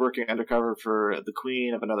she's like working undercover for the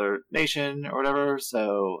queen of another nation or whatever,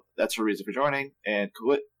 so that's her reason for joining. And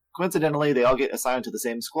coincidentally, they all get assigned to the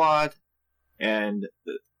same squad, and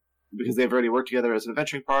because they've already worked together as an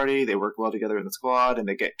adventuring party, they work well together in the squad, and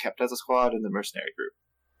they get kept as a squad in the mercenary group.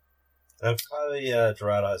 Probably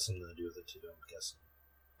Dorado has something to do with it too, I'm guessing.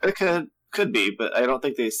 It could be, but I don't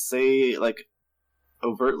think they say like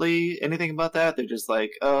overtly anything about that. They're just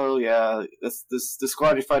like, oh yeah, this the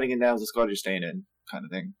squad you're fighting in now is the squad you're staying in, kind of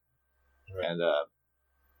thing. Right. And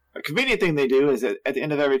a convenient thing they do is that at the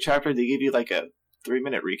end of every chapter they give you like a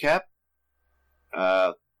 3-minute recap.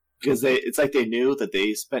 Because it's like they knew that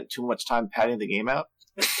they spent too much time padding the game out.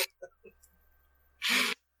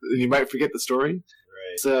 You might forget the story.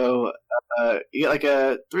 Right. So you get like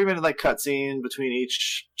a 3-minute like cutscene between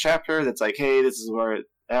each chapter that's like, hey, this is what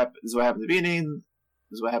happened at the beginning,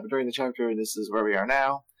 this is what happened during the chapter, and this is where we are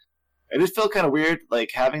now. It just felt kind of weird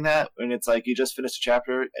like having that when it's like you just finished a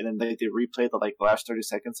chapter and then they replay the last 30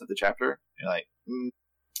 seconds of the chapter. You're like,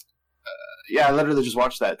 yeah, I literally just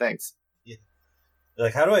watched that. Thanks.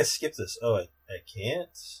 Like, how do I skip this? Oh, I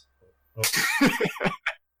can't? Oh.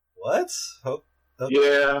 What? Oh, okay.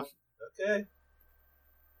 Yeah. Okay.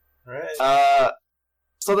 Alright.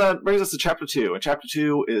 So that brings us to Chapter 2. And Chapter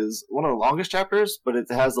 2 is one of the longest chapters, but it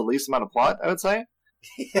has the least amount of plot, I would say.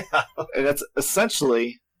 Yeah. And it's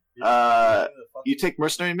essentially, you take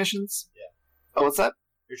mercenary missions. Yeah. Oh, what's that?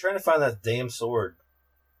 You're trying to find that damn sword.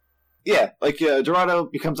 Yeah, like Dorado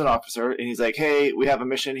becomes an officer, and he's like, hey, we have a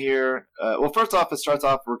mission here. Well, first off, it starts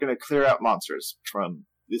off, we're going to clear out monsters from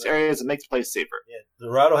these areas and make the place safer. Yeah,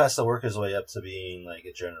 Dorado has to work his way up to being, like,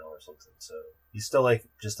 a general or something, so he's still, like,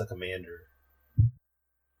 just a commander.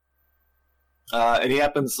 And he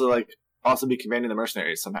happens to, like, also be commanding the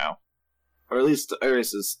mercenaries somehow. Or at least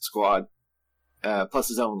Arius' squad, plus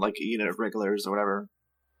his own, like, unit of regulars or whatever.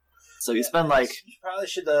 So you spend, like... You probably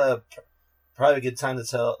should, probably a good time to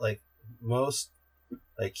tell, like, most,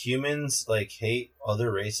 like, humans, like, hate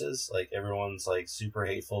other races. Like, everyone's, like, super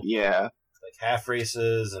hateful. Yeah. Like, half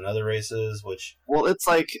races and other races, which... Well, it's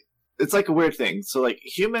like a weird thing. So, like,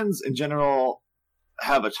 humans in general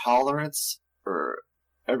have a tolerance for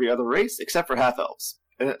every other race, except for half-elves.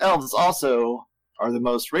 And elves also are the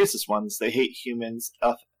most racist ones. They hate humans,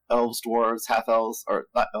 elves, dwarves, half-elves, or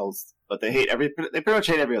not elves, but they pretty much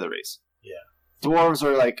hate every other race. Yeah. Dwarves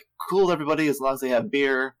are, like, cool to everybody as long as they have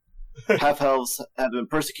beer. Half-elves have been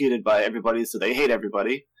persecuted by everybody, so they hate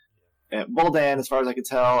everybody. And Boldan, as far as I can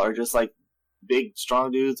tell, are just, like, big,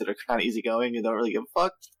 strong dudes that are kind of easygoing and don't really give a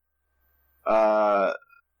fuck.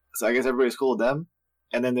 So I guess everybody's cool with them.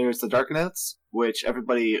 And then there's the Darknets, which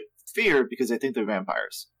everybody fear because they think they're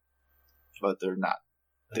vampires. But they're not.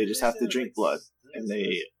 They just have to drink blood. And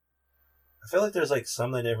they... I feel like there's, like,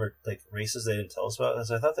 some they never, like, races they didn't tell us about.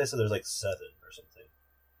 So I thought they said there's, like, 7 or something.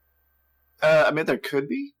 I mean, there could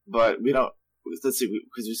be, but we don't... Let's see,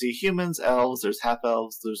 because you see humans, elves, there's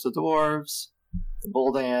half-elves, there's the dwarves, the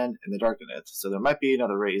Boldan, and the Darknet. So there might be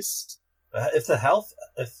another race. If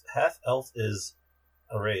half-elf is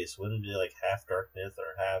a race? Wouldn't it be like half Dark Myth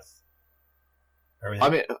or half everything? I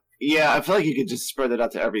mean, yeah, I feel like you could just spread it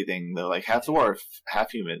out to everything, though. Like half dwarf,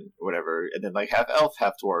 half human, or whatever, and then like half elf,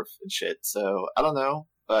 half dwarf, and shit. So I don't know,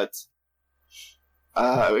 but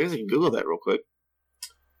I guess I can Google that real quick.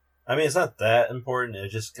 I mean, it's not that important.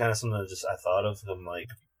 It's just kind of something that I thought of. I'm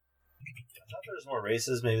like, I thought there was more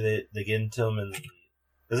races. Maybe they get into them in,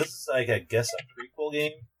 because this is like, I guess, a prequel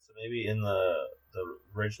game. So maybe in the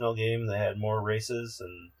original game they had more races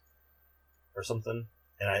or something.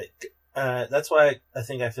 And that's why I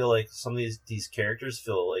think I feel like some of these characters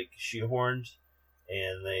feel like shoehorned,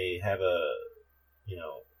 and they have a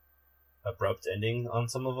abrupt ending on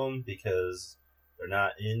some of them because they're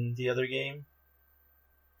not in the other game.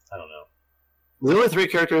 I don't know. The only 3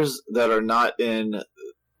 characters that are not in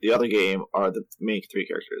the other game are the main 3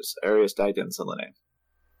 characters: Arius, Dagda, and Selene.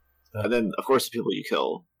 And then, of course, the people you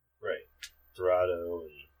kill. Right. Dorado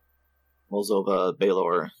and Molzova,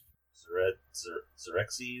 Baelor.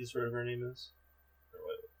 Xerxes, whatever her name is? Or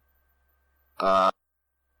what?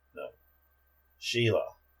 No.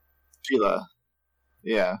 Sheila.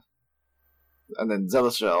 Yeah. And then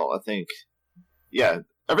Zelishel, I think. Yeah,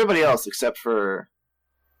 everybody else except for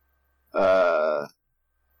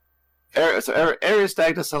Arius,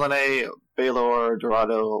 Dagda, Selene, Baelor,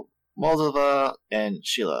 Dorado, Moldova, and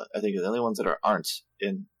Sheila, I think, are the only ones that aren't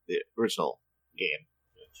in the original game.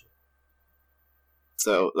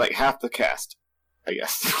 So, like, half the cast, I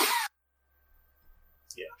guess.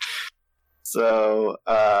 Yeah. So,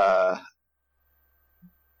 yeah,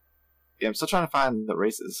 I'm still trying to find the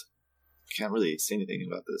races. Can't really see anything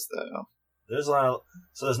about this, though. There's not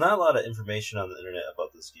a lot of information on the internet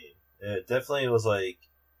about this game. It definitely was like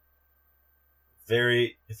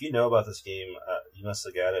if you know about this game, you must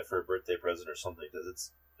have got it for a birthday present or something,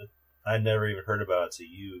 because I never even heard about it till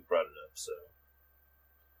you brought it up. So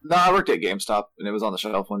no, I worked at GameStop and it was on the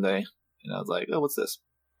shelf one day, and I was like, "Oh, what's this?"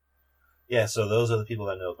 Yeah, so those are the people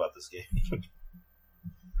that know about this game.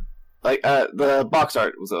 Like the box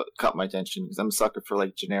art caught my attention because I'm a sucker for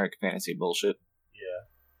like generic fantasy bullshit.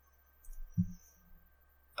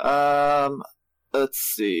 Yeah. Let's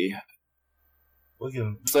see.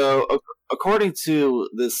 Okay. So, according to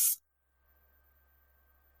this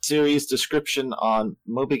series description on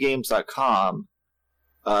MobyGames.com,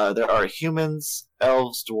 there are humans,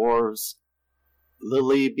 elves, dwarves,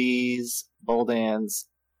 lily bees, Boldans,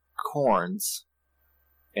 corns,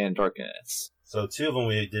 and darkness. So 2 of them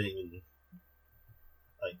we didn't even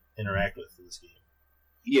like interact with in this game.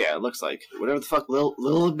 Yeah, it looks like whatever the fuck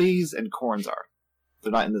lily bees and corns are,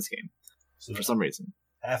 they're not in this game for some reason.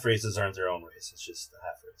 Half races aren't their own race. It's just the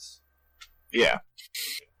half race. Yeah.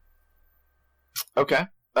 Okay.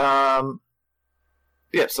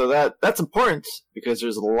 Yeah, so that's important because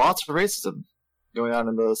there's lots of racism going on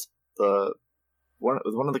in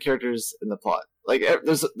one of the characters in the plot. Like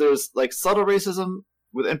there's like subtle racism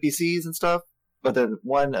with NPCs and stuff, but then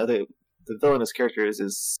one of the villainous characters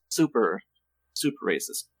is super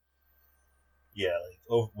racist. Yeah, like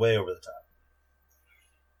way over the top.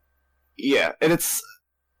 Yeah, and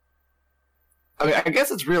I mean, I guess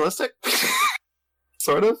it's realistic,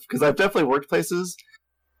 sort of, because I've definitely worked places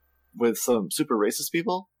with some super racist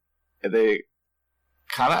people, and they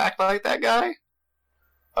kind of act like that guy.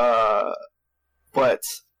 But,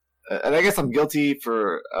 and I guess I'm guilty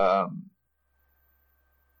for,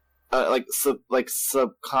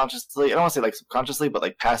 subconsciously. I don't want to say like subconsciously, but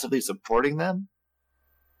like passively supporting them.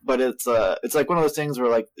 But it's like one of those things where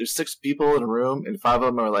like there's 6 people in a room, and 5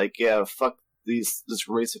 of them are like, yeah, fuck this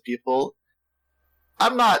race of people.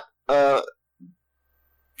 I'm not the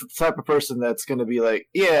type of person that's going to be like,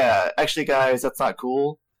 yeah, actually, guys, that's not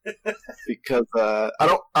cool, because I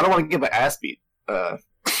don't want to get my ass beat.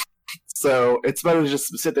 So it's better to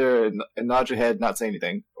just sit there and nod your head, not say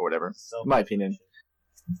anything or whatever. In my opinion.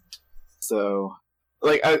 So,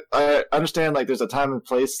 like, I understand like there's a time and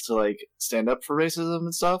place to like stand up for racism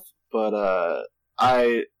and stuff, but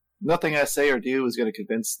nothing I say or do is going to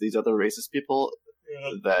convince these other racist people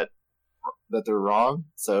that they're wrong.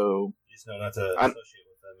 So you just know not to associate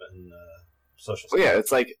with them in social. Well, yeah,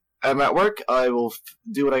 it's like I'm at work. I will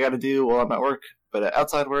do what I got to do while I'm at work, but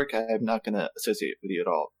outside work, I'm not going to associate with you at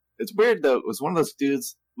all. It's weird though. It was one of those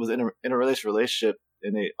dudes was in a relationship,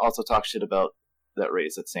 and they also talk shit about that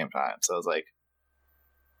race at the same time. So I was like,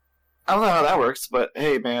 I don't know how that works, but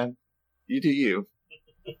hey, man, you do you.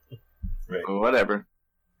 Right. Whatever.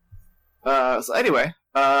 So anyway,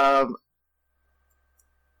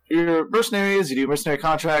 you're mercenaries, you do mercenary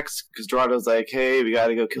contracts, because Dorado's like, hey, we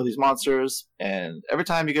gotta go kill these monsters, and every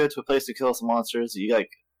time you go to a place to kill some monsters, you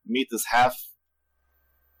like meet this half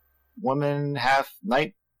woman, half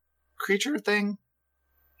night creature thing,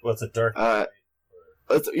 What's a dark?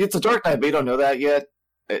 It's a Dark Knight, but you don't know that yet.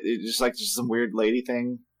 It's just like just some weird lady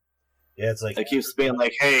thing. Yeah, it's like that keeps being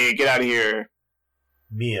like, "Hey, get out of here,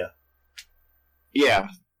 Mia." Yeah,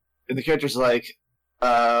 and the character's like,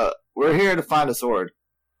 "We're here to find a sword."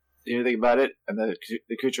 You think about it, and the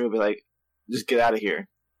creature will be like, "Just get out of here,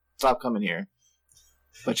 stop coming here."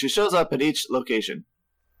 But she shows up at each location,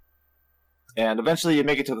 and eventually you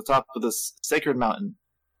make it to the top of this sacred mountain,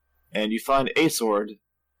 and you find a sword.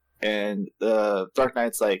 And the Dark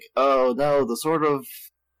Knight's like, "Oh no, the sword of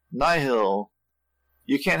Nihil.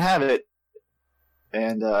 You can't have it."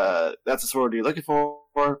 And that's the sword you're looking for.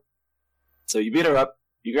 So you beat her up,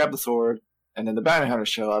 you grab the sword, and then the bounty hunters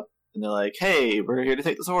show up, and they're like, "Hey, we're here to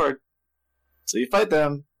take the sword." So you fight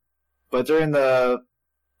them, but during the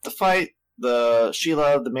fight,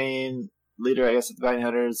 Sheila, the main leader, I guess, of the bounty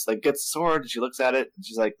hunters, like gets the sword, and she looks at it, and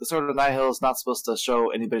she's like, "The sword of Nihil is not supposed to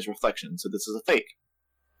show anybody's reflection, so this is a fake."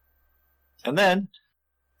 And then,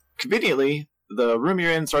 conveniently, the room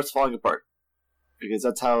you're in starts falling apart. Because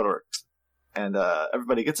that's how it works. And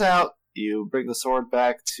everybody gets out, you bring the sword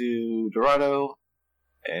back to Dorado,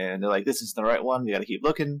 and they're like, "This isn't the right one, we gotta keep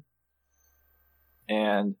looking."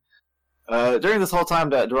 And during this whole time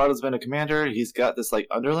that Dorado's been a commander, he's got this like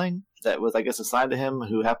underling that was, I guess, assigned to him,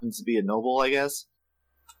 who happens to be a noble, I guess.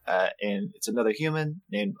 And it's another human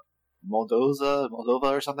named Moldova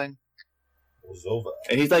or something. Moldova.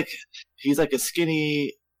 And he's like a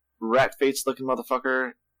skinny, rat-faced looking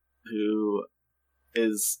motherfucker who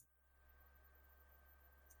is...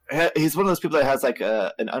 He's one of those people that has like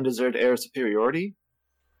an undeserved air of superiority.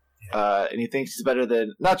 And he thinks he's better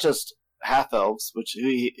than not just half-elves,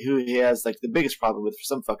 who he has like the biggest problem with for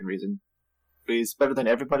some fucking reason. But he's better than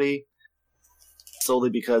everybody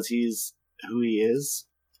solely because he's who he is.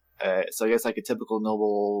 So I guess like a typical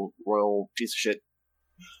noble royal piece of shit.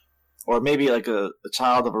 Or maybe like a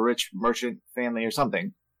child of a rich merchant family or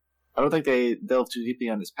something. I don't think they delve too deeply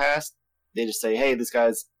on his past. They just say, "Hey, this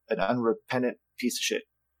guy's an unrepentant piece of shit."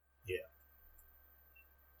 Yeah.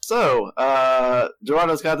 So,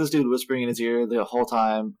 Dorado's got this dude whispering in his ear the whole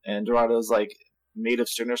time, and Dorado's like made of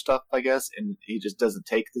stringer stuff, I guess, and he just doesn't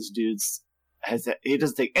take he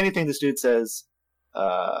doesn't take anything this dude says,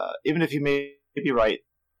 even if he may be right.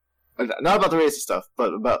 Not about the racist stuff,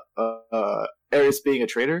 but about Arius being a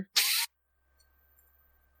traitor.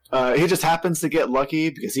 He just happens to get lucky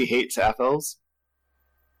because he hates half-elves.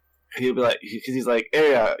 He'll be like, because he's like,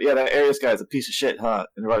 that Arius guy's a piece of shit, huh?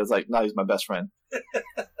 And Dorado's like, "No, he's my best friend."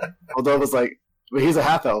 Moldova's like, "But he's a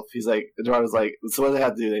half-elf." He's like, Dorado's like, "So what does that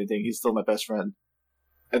have to do with anything? He's still my best friend."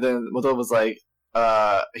 And then Moldova's like,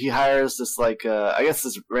 he hires this like, I guess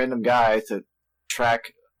this random guy to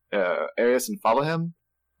track Arius and follow him.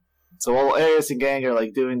 So while Arius and gang are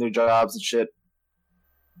like doing their jobs and shit,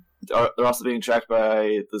 they're also being tracked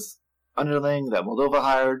by this underling that Moldova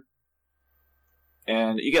hired.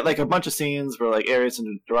 And you get like a bunch of scenes where like Arius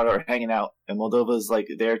and Dorado are hanging out, and Moldova's like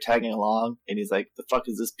there tagging along, and he's like, "The fuck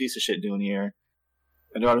is this piece of shit doing here?"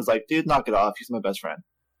 And Dorado's like, "Dude, knock it off. He's my best friend."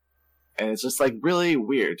 And it's just like really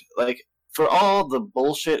weird. Like for all the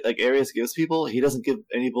bullshit like Arius gives people, he doesn't give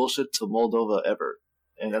any bullshit to Moldova ever,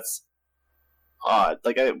 and that's odd.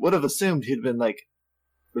 Like I would have assumed he'd been like,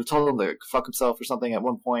 would have told him to fuck himself or something at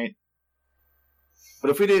one point.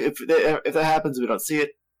 But if that happens, we don't see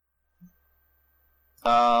it.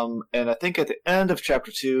 And I think at the end of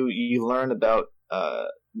chapter 2, you learn about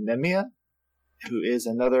Nemia, who is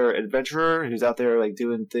another adventurer who's out there like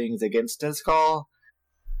doing things against Nizkal,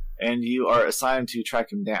 and you are assigned to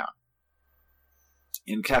track him down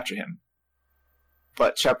and capture him.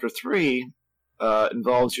 But chapter 3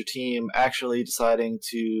 involves your team actually deciding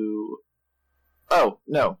to... Oh,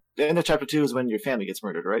 no. The end of chapter 2 is when your family gets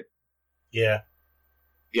murdered, right? Yeah.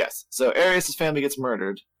 Yes. So Arius' family gets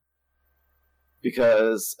murdered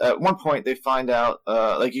because at one point they find out,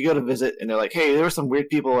 like you go to visit and they're like, "Hey, there were some weird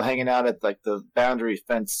people hanging out at like the boundary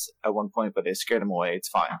fence at one point, but they scared them away. It's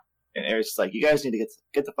fine." And Arius is like, "You guys need to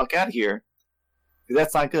get the fuck out of here, because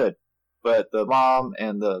that's not good." But the mom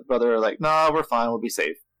and the brother are like, "No, we're fine. We'll be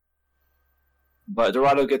safe." But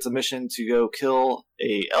Dorado gets a mission to go kill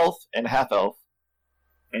a elf and a half elf,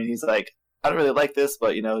 and he's like, "I don't really like this,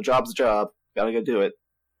 but job's a job. Gotta go do it."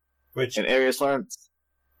 And Arius learns.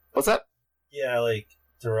 What's that? Yeah, like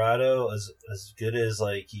Dorado, as good as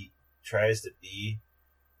like he tries to be,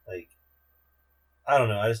 like I don't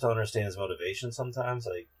know. I just don't understand his motivation sometimes.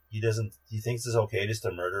 Like he thinks it's okay just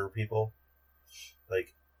to murder people.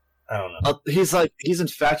 Like I don't know. He's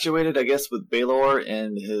infatuated, I guess, with Baylor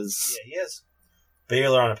and his. Yeah, he has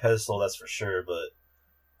Baylor on a pedestal, that's for sure. But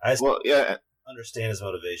I just understand his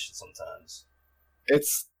motivation sometimes.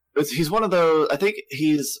 It's he's one of those. I think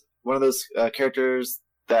he's one of those characters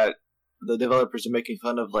that the developers are making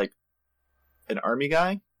fun of, like an army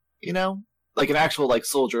guy, like an actual like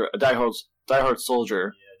soldier, a diehard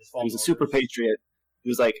soldier. Yeah, who's a super patriot.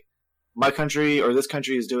 Who's like, my country or this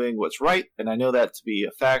country is doing what's right, and I know that to be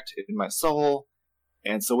a fact in my soul.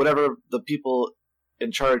 And so whatever the people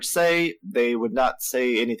in charge say, they would not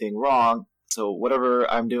say anything wrong. So whatever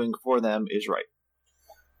I'm doing for them is right.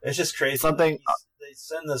 It's just crazy. They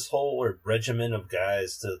send this whole regiment of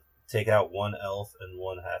guys to take out one elf and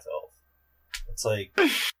one half elf. It's like,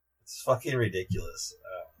 it's fucking ridiculous.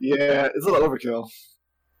 Yeah, it's a little overkill.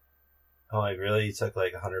 Oh, like, really? You took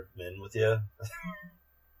like 100 men with you?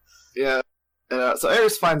 Yeah. So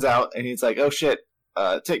Ares finds out, and he's like, oh shit,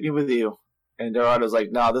 take me with you. And Dorado's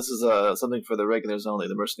like, nah, this is something for the regulars only.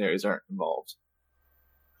 The mercenaries aren't involved.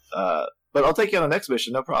 But I'll take you on the next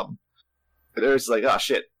mission, no problem. And Ares is like, oh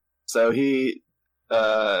shit. So he's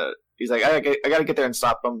like, I gotta get there and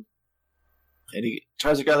stop him. And he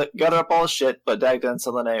tries to gather up all his shit, but Dagda and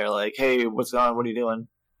Selene are like, hey, what's going on? What are you doing?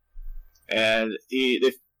 And he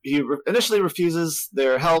initially refuses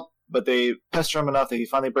their help, but they pester him enough that he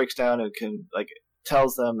finally breaks down and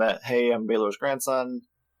tells them that, hey, I'm Baelor's grandson.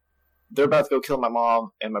 They're about to go kill my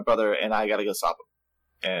mom and my brother, and I gotta go stop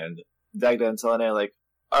them. And Dagda and Selene are like,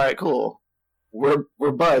 all right, cool. We're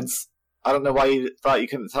buds. I don't know why you thought you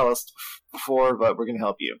couldn't tell us before, but we're gonna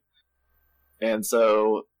help you. And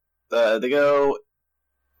so they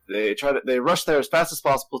rush there as fast as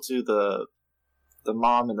possible to the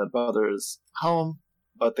mom and the brother's home,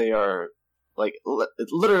 but they are like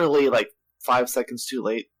literally like 5 seconds too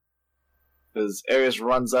late because Ares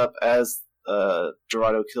runs up as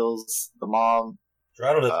Dorado kills the mom.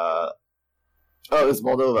 Dorado. It's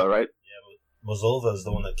Moldova, right? Yeah, Moldova is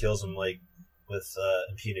the one that kills him like with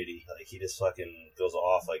impunity. Like he just fucking goes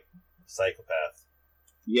off like psychopath.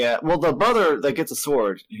 Yeah, well, the brother that gets a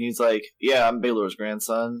sword, he's like, yeah, I'm Baelor's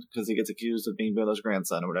grandson, because he gets accused of being Baelor's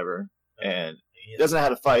grandson or whatever, and he doesn't know how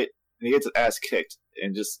to fight, and he gets his ass kicked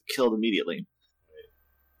and just killed immediately.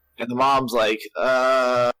 Right. And the mom's like,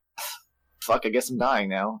 fuck, I guess I'm dying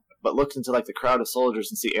now, but looks into like the crowd of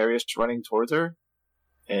soldiers and see Ares running towards her,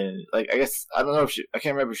 and like, I don't know if I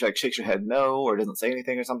can't remember if she like shakes her head no, or doesn't say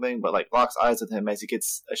anything or something, but like locks eyes with him as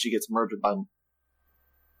she gets murdered by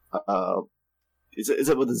Is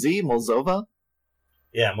it with a Z? Moldova?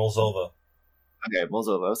 Yeah, Moldova. Okay,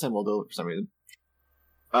 Moldova. I was saying Moldova for some reason.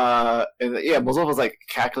 And yeah, Moldova's like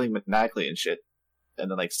cackling maniacally and shit,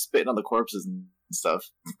 and then like spitting on the corpses and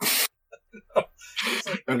stuff.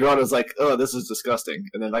 And Dorado's like, "Oh, this is disgusting,"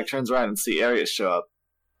 and then like turns around and see Ares show up,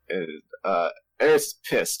 and Ares is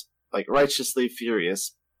pissed, like righteously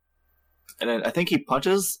furious, and then I think he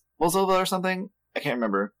punches Moldova or something. I can't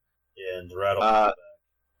remember. Yeah, and Dorado.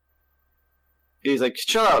 He's like,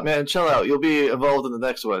 chill out, man, chill out. You'll be involved in the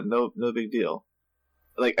next one. No big deal.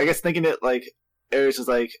 Like, I guess thinking it like Ares is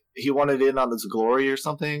like he wanted in on this glory or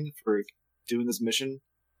something for doing this mission,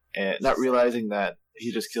 and not realizing that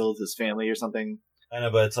he just killed his family or something. I know,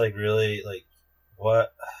 but it's like really like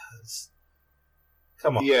what?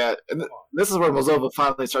 Come on. Yeah, and this is where Moldova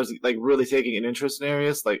finally starts like really taking an interest in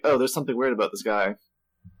Ares. Like, oh, there's something weird about this guy.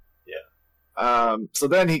 Yeah. So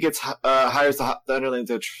then he gets hires the underlings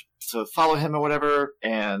to follow him or whatever,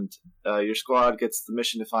 and your squad gets the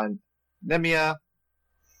mission to find Nemia.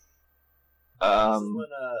 This is when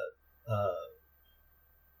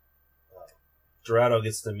Dorado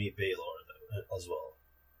gets to meet Baelor as well.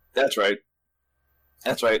 That's right.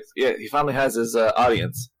 Yeah, he finally has his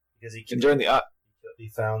audience. Because he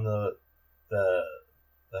found the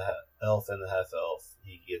elf and the half elf.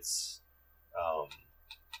 He gets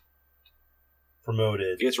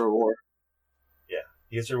promoted. He gets a reward. Yeah,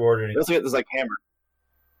 he gets rewarded. He also gets this like hammer.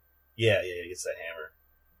 Yeah, he gets that hammer.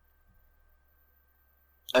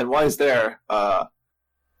 And while he's there,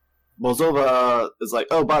 Moldova is like,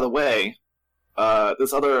 oh, by the way,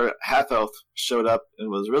 this other half-elf showed up and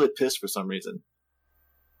was really pissed for some reason.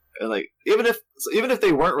 And like, even if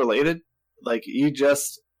they weren't related, like, you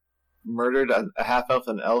just murdered a half-elf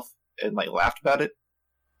and an elf and like laughed about it.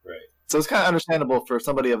 Right. So it's kind of understandable for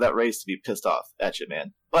somebody of that race to be pissed off at you,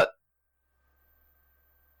 man. But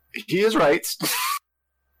he is right.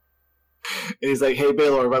 And he's like, hey,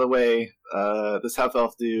 Baelor, by the way, this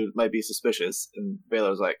half-elf dude might be suspicious. And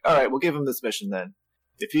Baelor's like, all right, we'll give him this mission then.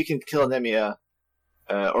 If he can kill Nemia,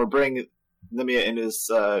 or bring Nemia and his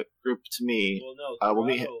group to me, we'll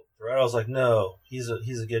meet him. Dorado's like, no, he's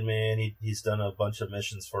a good man. He's done a bunch of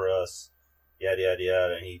missions for us, yada, yada,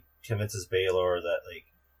 yada. And he convinces Baelor that, like,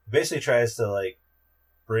 basically tries to, like,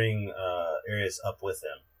 bring Ares up with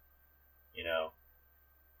him, you know?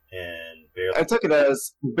 And I took it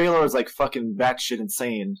as Baylor is like fucking batshit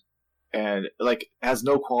insane, and like has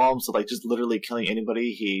no qualms of like just literally killing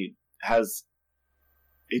anybody he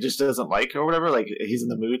just doesn't like or whatever. Like he's in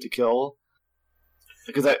the mood to kill.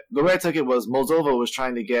 Because the way I took it was Moldova was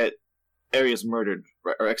trying to get Arius murdered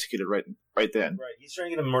or executed right then. Right, he's trying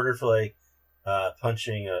to get him murdered for like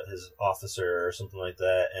punching his officer or something like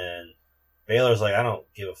that, and Baylor's like, I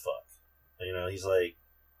don't give a fuck. You know, he's like,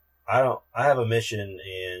 I have a mission,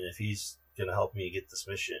 and if he's gonna help me get this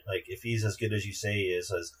mission, like if he's as good as you say he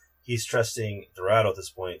is, as he's trusting Dorado at this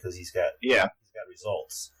point because he's got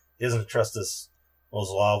results. He doesn't trust this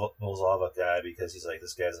Moldova guy because he's like,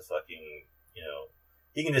 this guy's a fucking, you know,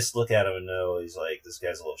 he can just look at him and know he's like, this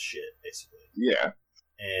guy's a little shit, basically. Yeah.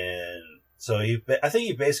 And so I think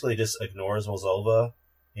he basically just ignores Moldova.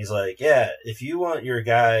 He's like, yeah, if you want your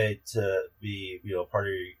guy to be, you know, part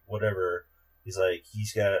of your whatever, he's like,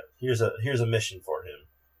 here's a mission for him.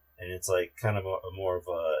 And it's like kind of a more of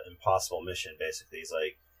a impossible mission, basically. He's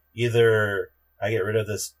like, either I get rid of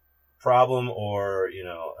this problem or, you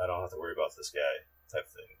know, I don't have to worry about this guy type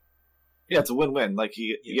of thing. Yeah, it's a win-win. Like,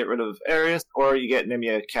 you get rid of Arius, or you get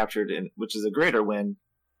Nemia captured, which is a greater win.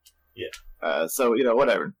 Yeah. So, you know,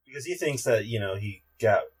 whatever. Because he thinks that, you know, he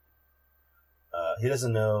doesn't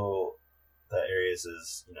know that Arius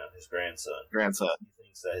is, you know, his grandson. He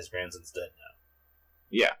thinks that his grandson's dead now.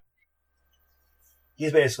 Yeah.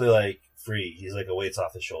 He's basically, like, free. He's like a weight's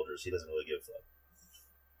off his shoulders. He doesn't really give a fuck.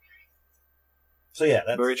 So, yeah,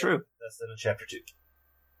 that's very true. That's then in chapter 2.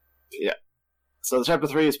 Yeah. So chapter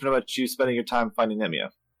 3 is pretty much you spending your time finding Nemia.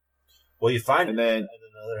 Well, you find and it, then and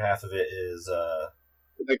then the other half of it is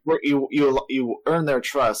like you earn their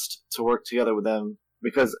trust to work together with them,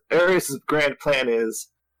 because Arius' grand plan is,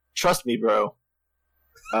 trust me, bro.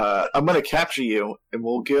 I'm gonna capture you, and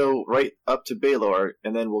we'll go right up to Baylor,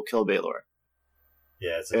 and then we'll kill Baylor.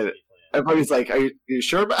 Yeah, it's a plan. Everybody's like, "Are you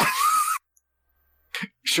sure about?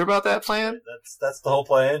 Sure about that plan?" That's the whole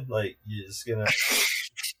plan. Like, you're just gonna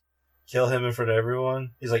kill him in front of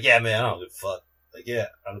everyone. He's like, yeah, man, I don't give a fuck. Like, yeah,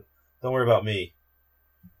 don't worry about me.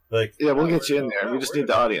 Like, yeah, we'll get you in there. We just need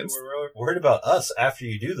the audience. We're worried about us after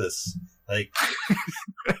you do this. Like, we're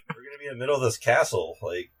gonna be in the middle of this castle.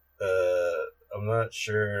 Like, I'm not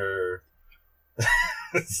sure.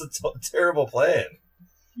 It's a terrible plan.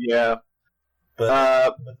 Yeah,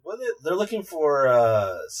 but they're looking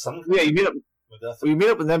for some. Yeah, you meet up. You meet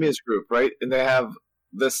up with Nemia's group, right? And they have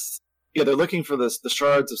this. Yeah, they're looking for the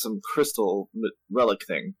shards of some crystal relic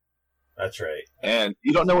thing. That's right. And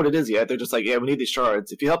you don't know what it is yet. They're just like, yeah, we need these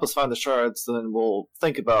shards. If you help us find the shards, then we'll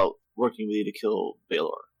think about working with you to kill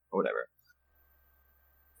Baylor or whatever.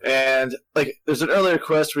 And like, there's an earlier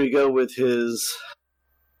quest where you go with his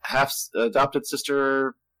half-adopted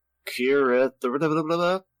sister, Kira,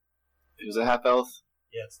 who's a half-elf.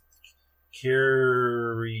 Yeah, it's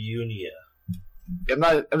Kiriunia. I'm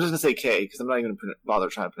just gonna say K because I'm not even gonna bother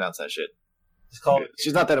trying to pronounce that shit.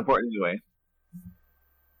 She's not that important anyway.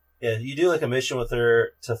 Yeah, you do like a mission with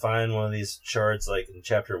her to find one of these shards, like in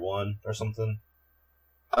chapter 1 or something.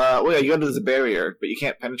 Well, yeah, you go to the barrier, but you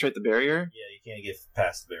can't penetrate the barrier. Yeah, you can't get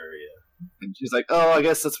past the barrier. And she's like, "Oh, I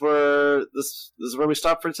guess that's where this is where we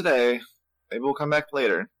stop for today. Maybe we'll come back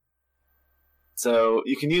later." So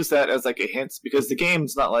you can use that as like a hint, because the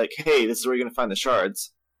game's not like, "Hey, this is where you're gonna find the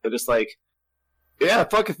shards." They're just like, yeah,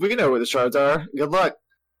 fuck if we know where the shards are. Good luck.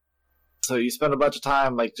 So you spend a bunch of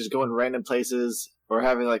time like just going random places or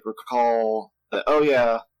having like recall that, oh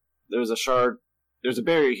yeah, there's a shard, there's a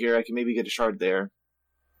barrier here, I can maybe get a shard there.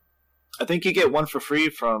 I think you get one for free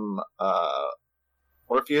from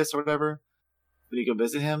Orpheus or whatever when you go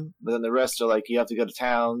visit him, but then the rest are like you have to go to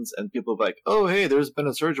towns and people are like, oh hey, there's been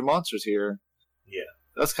a surge of monsters here. Yeah.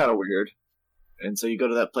 That's kind of weird. And so you go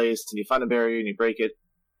to that place and you find a barrier and you break it.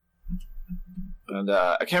 And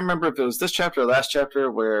I can't remember if it was this chapter or last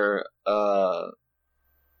chapter where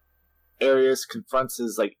Arius confronts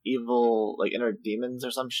his like evil like inner demons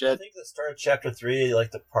or some shit. I think the start of chapter 3,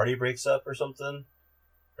 like the party breaks up or something,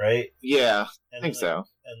 right? Yeah, I think so.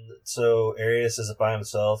 And so Arius is by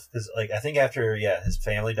himself because like I think after his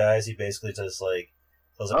family dies, he basically just like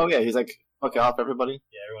tells everyone, he's like fuck off everybody.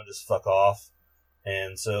 Yeah, everyone just fuck off.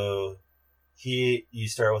 And so you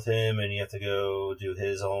start with him and you have to go do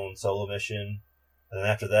his own solo mission. And then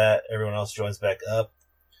after that, everyone else joins back up.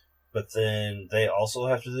 But then they also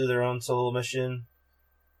have to do their own solo mission,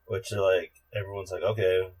 which are like, everyone's like,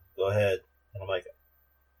 okay, go ahead. And I'm like,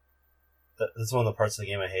 that's one of the parts of the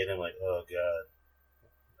game I hate. I'm like, oh god,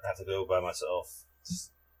 I have to go by myself.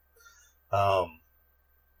 Well,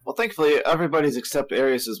 thankfully, everybody's except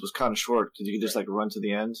Arius's was kind of short because you could just like run to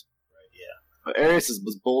the end. Right, yeah. But Arius's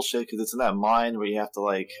was bullshit because it's in that mine where you have to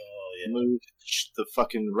like move the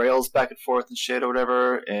fucking rails back and forth and shit or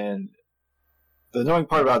whatever. And the annoying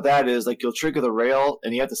part about that is like you'll trigger the rail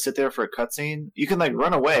and you have to sit there for a cutscene. You can like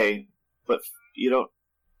run away, but you don't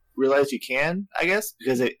realize you can, I guess,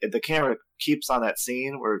 because the camera keeps on that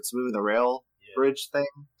scene where it's moving the rail bridge thing,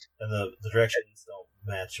 and the directions don't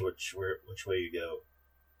match which way you go.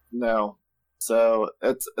 No, so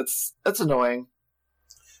it's annoying.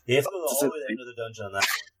 You have to go all the way to the end of the dungeon on that one.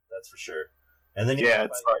 That's for sure. And then you fight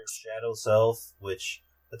your shadow self, which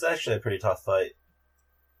that's actually a pretty tough fight.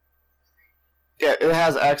 Yeah, it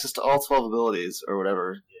has access to all 12 abilities or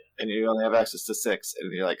whatever, and you only have access to 6,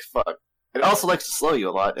 and you're like, fuck. It also likes to slow you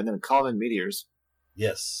a lot, and then call in meteors.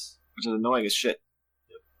 Yes. Which is annoying as shit.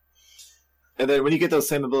 Yep. And then when you get those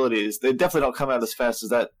same abilities, they definitely don't come out as fast as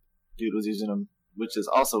that dude was using them, which is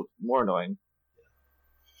also more annoying.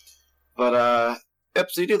 But, yep,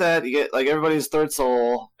 so you do that, you get, like, everybody's third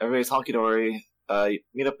soul, everybody's honky-dory, you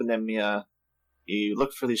meet up with Nemia, you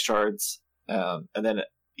look for these shards, and then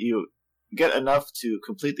you get enough to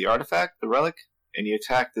complete the artifact, the relic, and you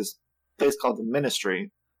attack this place called the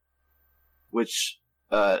Ministry, which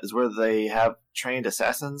is where they have trained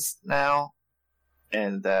assassins now,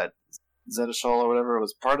 and that Zenithal or whatever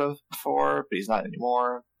was part of before, but he's not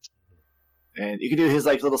anymore. And you can do his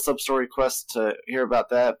like little sub-story quest to hear about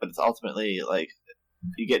that, but it's ultimately like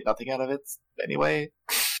you get nothing out of it anyway.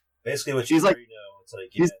 Basically, what you like, it's like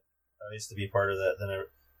I used to be part of that,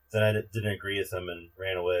 then I didn't agree with them and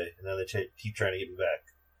ran away, and then they keep trying to get me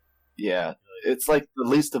back. Yeah, it's like the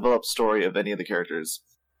least developed story of any of the characters.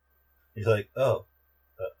 He's like, oh,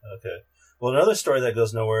 okay. Well, another story that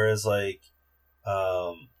goes nowhere is like,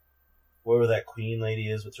 whatever that queen lady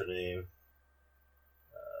is, what's her name?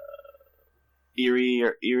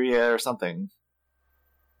 Iria or something.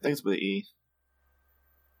 I think it's with an E.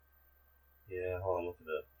 Yeah, hold on, look it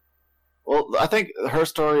up. Well, I think her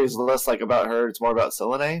story is less like about her. It's more about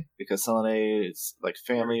Selene, because Selene's like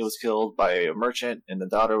family was killed by a merchant, and the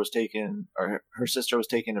daughter was taken, or her sister was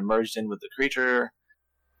taken and merged in with the creature.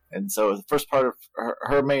 And so the first part of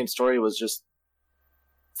her main story was just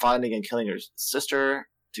finding and killing her sister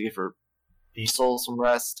to give her soul some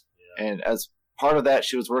rest. Yeah. And as part of that,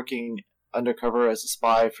 she was working undercover as a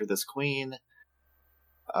spy for this queen.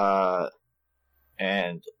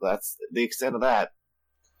 And that's the extent of that.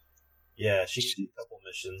 Yeah, she did a couple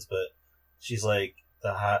missions, but she's like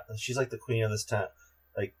the queen of this town.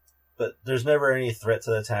 Like, but there's never any threat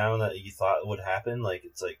to the town that you thought would happen. Like,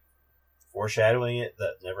 it's like foreshadowing it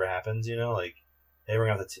that never happens. You know, like, hey, we're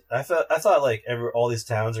gonna have to. I thought like all these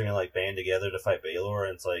towns are gonna like band together to fight Baylor,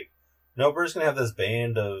 and it's like, no, we're just gonna have this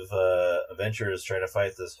band of adventurers try to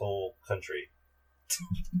fight this whole country.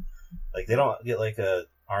 Like, they don't get like a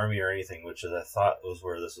army or anything, which is I thought was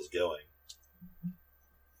where this was going.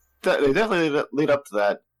 They definitely lead up to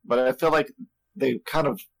that, but I feel like they kind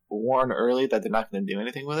of warn early that they're not going to do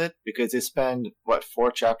anything with it, because they spend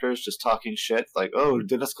 4 chapters just talking shit, like, oh,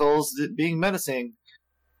 Didaskull's being menacing,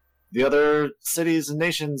 the other cities and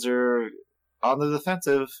nations are on the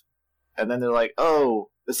defensive, and then they're like,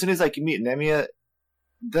 oh, as soon as like you meet Nemia,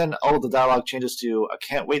 then all the dialogue changes to, I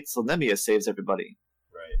can't wait till Nemia saves everybody.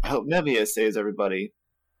 Right. I hope Nemia saves everybody.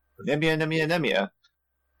 Nemia.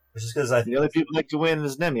 Which is because the other people like to win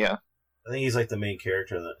is Nemia. I think he's like the main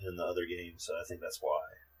character in the other game, so I think that's why.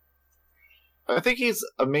 I think he's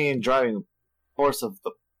a main driving force of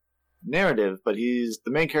the narrative, but the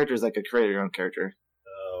main character is like a create your own character.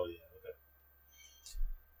 Oh yeah, okay.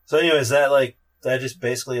 So anyways, that just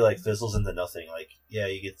basically like fizzles into nothing. Like, yeah,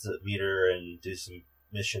 you get to meet her and do some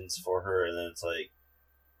missions for her, and then it's like,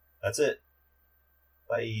 that's it.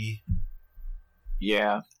 Bye.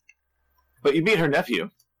 Yeah. But you meet her nephew.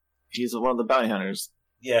 He's one of the bounty hunters.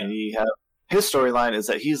 Yeah. And his storyline is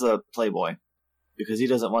that he's a playboy because he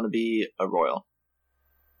doesn't want to be a royal.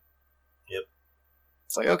 Yep.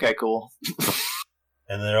 It's like, okay, cool.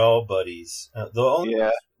 And they're all buddies. The only one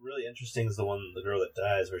that's really interesting is the girl that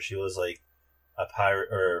dies, where she was like a pirate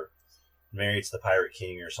or married to the Pirate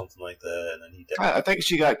King or something like that, and then he died. I think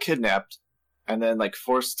she got kidnapped and then like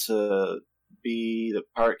forced to be the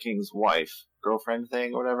Pirate King's wife, girlfriend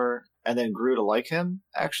thing or whatever, and then grew to like him,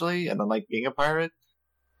 actually, and then like being a pirate.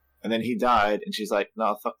 And then he died, and she's like,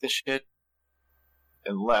 no, fuck this shit,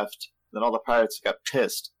 and left. Then all the pirates got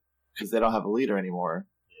pissed because they don't have a leader anymore.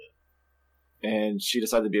 Yeah. And she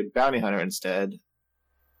decided to be a bounty hunter instead.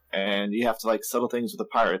 And you have to like settle things with the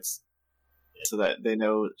pirates so that they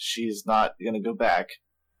know she's not going to go back.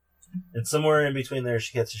 And somewhere in between there,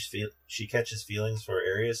 she catches feelings for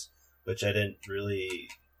Arius, which I didn't really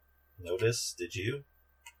notice. Did you?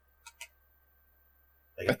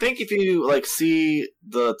 I think if you like see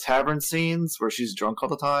the tavern scenes where she's drunk all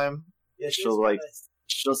the time, Yeah,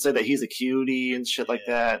 she'll say that he's a cutie and shit like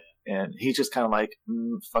that, and he's just kind of like,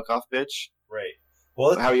 fuck off, bitch. Right.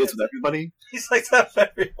 Well, how he is with everybody. He's like that with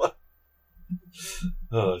everyone.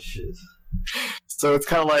 Oh shit. So it's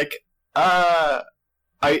kind of like, I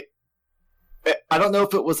don't know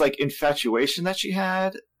if it was like infatuation that she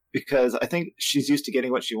had, because I think she's used to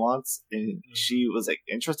getting what she wants, and she was like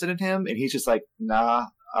interested in him, and he's just like, nah,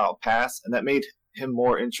 I'll pass, and that made him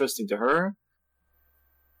more interesting to her,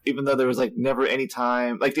 even though there was like never any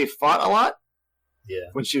time, like they fought a lot,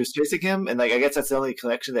 when she was chasing him, and like I guess that's the only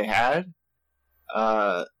connection they had,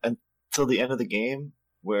 until the end of the game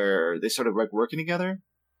where they started like working together.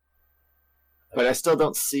 But I still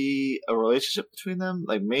don't see a relationship between them.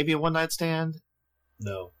 Like maybe a one night stand.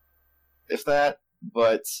 No, if that.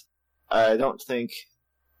 But I don't think,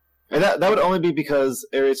 and that would only be because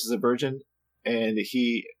Aries is a virgin, and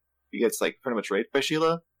he gets like pretty much raped by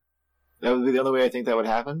Sheila. That would be the only way I think that would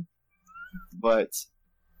happen. But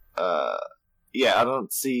yeah, I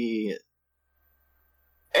don't see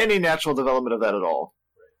any natural development of that at all.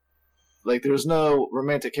 Like there's no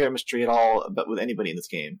romantic chemistry at all with anybody in this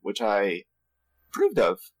game, which I approved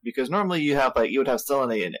of, because normally you would have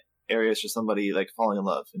Selene and Aries for somebody like falling in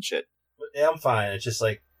love and shit. Yeah, I'm fine. It's just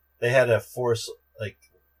like they had to force like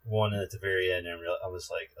one at the very end, and I was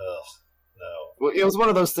like, ugh, no. Well, it was one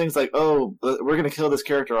of those things like, oh, we're gonna kill this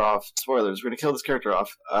character off. Spoilers. We're gonna kill this character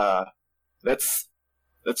off. Let's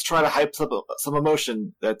try to hype some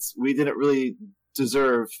emotion that we didn't really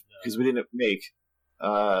deserve because we didn't make.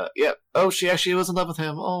 Yeah. Oh, she actually was in love with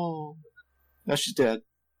him. Oh, now she's dead.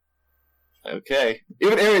 Okay.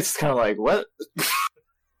 Even Aries is kind of like, what?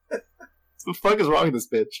 What the fuck is wrong with this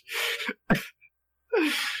bitch?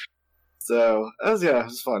 So, it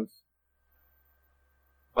was fun.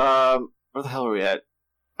 Where the hell are we at?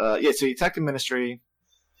 Yeah, so you attack the Ministry.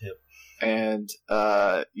 Yep. And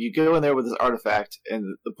you go in there with this artifact,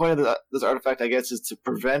 and the point of this artifact, I guess, is to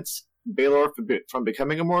prevent Baylor from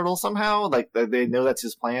becoming immortal somehow. Like, they know that's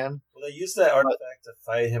his plan. Well, they used that artifact to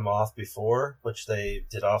fight him off before, which they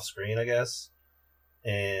did off screen, I guess.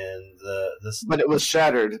 And but it was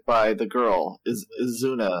shattered by the girl,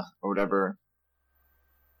 Izuna or whatever,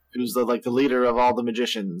 who's the leader of all the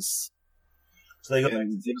magicians. So they go back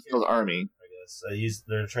to Zill's army. I guess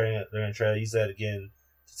they're gonna try to use that again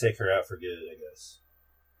to take her out for good, I guess.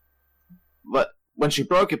 But when she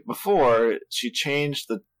broke it before, she changed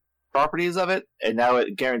the properties of it, and now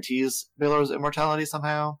it guarantees Baylor's immortality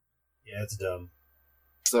somehow. Yeah, it's dumb.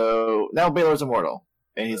 So now Baylor's immortal.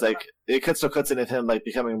 And he's like, it still cuts in of him like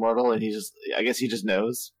becoming immortal, and I guess he just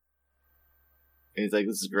knows. And he's like,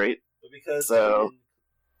 this is great. But because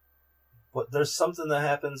but there's something that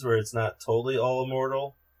happens where it's not totally all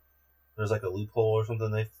immortal. There's like a loophole or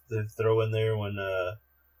something they throw in there when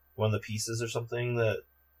one of the pieces or something that.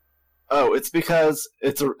 Oh, it's because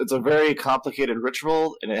it's a very complicated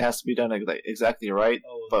ritual, and it has to be done exactly right.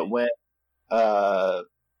 Oh, but when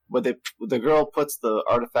the girl puts the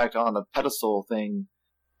artifact on the pedestal thing,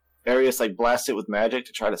 Arius blasts it with magic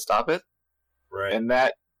to try to stop it. Right. And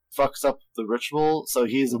that fucks up the ritual, so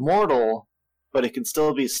he's immortal, but it can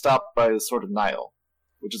still be stopped by the Sword of Nile,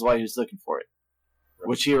 which is why he was looking for it. Right.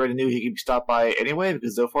 Which he already knew he could be stopped by anyway,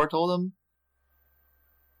 because Zophar told him.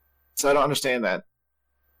 So I don't understand that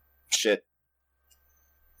shit.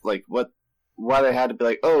 Like, why they had to be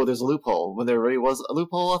like, oh, there's a loophole, when there already was a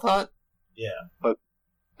loophole, I thought? Yeah. But,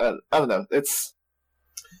 I don't know, it's...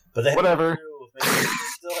 But they whatever.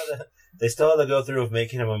 They still had to go through with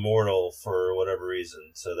making him immortal for whatever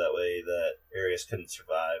reason, so that way that Arius couldn't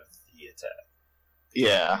survive the attack.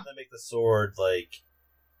 Yeah. And they make the sword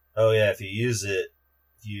oh yeah, if you use it,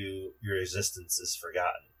 your existence is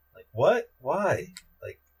forgotten. Like what? Why?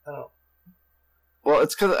 I don't. Well,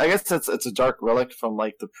 it's because I guess it's a dark relic from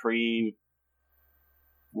the pre-world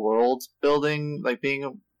building, being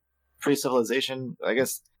a pre-civilization. I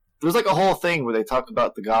guess there's a whole thing where they talk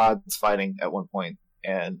about the gods fighting at one point,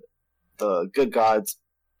 and the good gods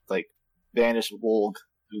banish Wolg,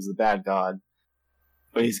 who's the bad god.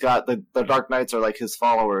 But he's got the Dark Knights are his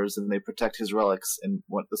followers, and they protect his relics, and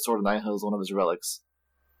the Sword of Nihil is one of his relics.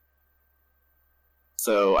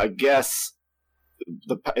 So I guess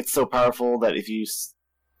it's so powerful that if you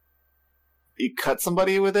cut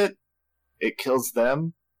somebody with it, it kills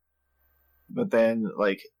them. But then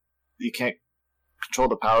you can't control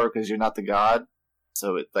the power because you're not the god,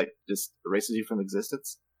 so it just erases you from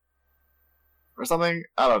existence or something.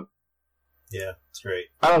 I don't. Yeah, it's great.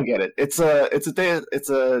 I don't get it. It's a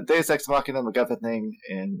Deus Ex Machina MacGuffin thing,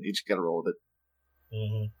 and you just gotta roll with it.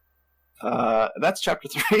 Mm-hmm. That's chapter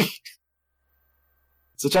 3.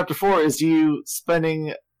 So chapter 4 is you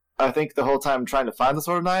spending I think, the whole time trying to find the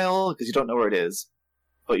Sword of Nihil because you don't know where it is.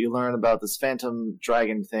 But you learn about this phantom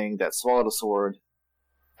dragon thing that swallowed a sword.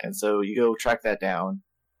 And so you go track that down.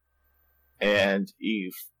 And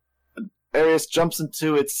Arius jumps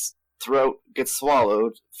into its throat, gets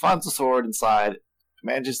swallowed, finds the sword inside,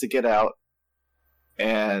 manages to get out,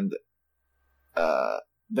 and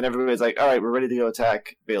then everybody's like, alright, we're ready to go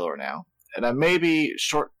attack Baelor now. And I may be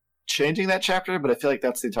short-changing that chapter, but I feel like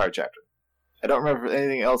that's the entire chapter. I don't remember if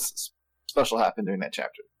anything else special happened during that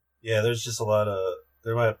chapter. Yeah, there's just a lot of...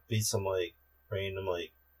 There might be some, like, random,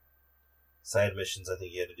 like, side missions I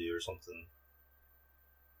think you had to do or something.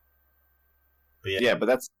 But yeah, but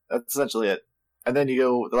that's essentially it. And then you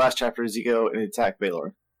go, the last chapter is you go and attack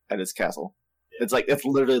Baelor at his castle. Yeah. It's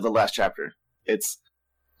literally the last chapter. You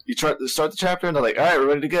start the chapter and they're like, alright, we're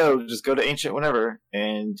ready to go. Just go to Ancient whenever.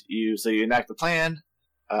 And you enact the plan.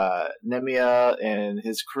 Nemia and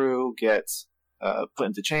his crew get put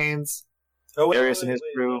into chains. Oh, wait, Arius and his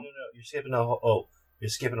crew. No. You're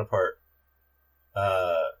skipping a part.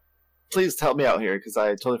 Please help me out here, because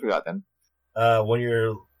I totally forgot then.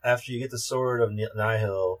 After you get the Sword of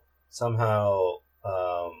Nihil, somehow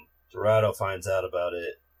Dorado finds out about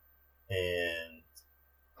it, and...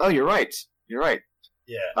 Oh, you're right.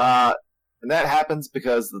 Yeah. And that happens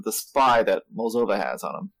because of the spy that Molzova has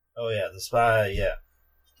on him. Oh, yeah, the spy, yeah.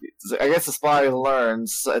 I guess the spy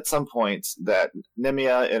learns at some point that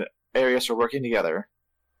Nemia and Arius are working together,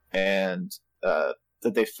 and that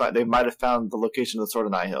they might have found the location of the Sword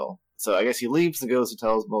of Nihil. So I guess he leaves and goes and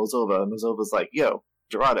tells Molzova, and Molzova's like, yo,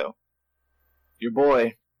 Dorado, your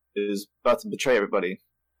boy is about to betray everybody.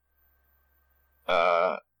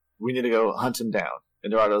 We need to go hunt him down.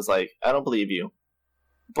 And Dorado's like, I don't believe you,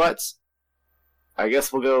 but I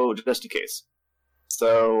guess we'll go just in case.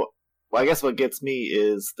 So, I guess what gets me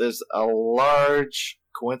is there's a large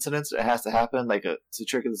coincidence that has to happen, to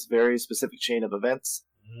trigger this very specific chain of events.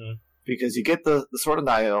 Mm-hmm. Because you get the Sword of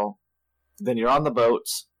Nihil, then you're on the boat,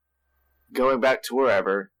 going back to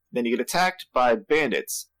wherever, then you get attacked by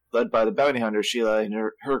bandits, led by the bounty hunter Sheila and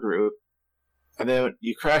her group, and then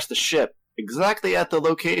you crash the ship exactly at the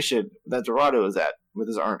location that Dorado is at with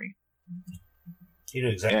his army. He knew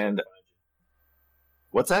exactly where to find you.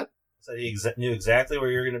 What's that? So he knew exactly where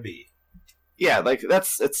you're going to be. Yeah,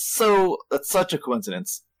 that's such a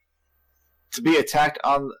coincidence. To be attacked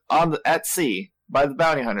at sea by the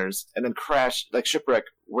bounty hunters and then crash, shipwreck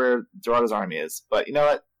where Dorado's army is. But you know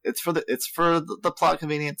what? It's for the plot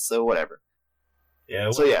convenience, so whatever.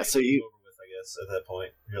 Yeah. So you over with, I guess at that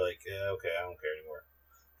point you're like, yeah, okay, I don't care anymore.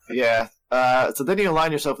 Yeah. So then you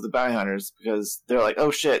align yourself with the bounty hunters because they're like,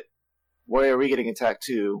 oh shit, why are we getting attacked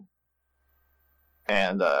too?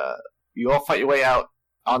 And you all fight your way out.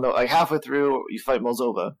 On the halfway through, you fight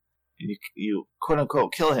Molzova, and you quote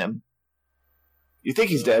unquote kill him. You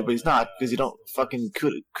think he's dead, but he's not, because you don't fucking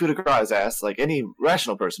coup de grace his ass like any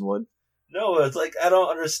rational person would. No, it's like, I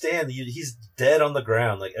don't understand. He's dead on the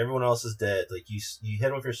ground. Like, everyone else is dead. Like, you hit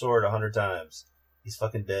him with your sword 100 times. He's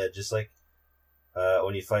fucking dead. Just like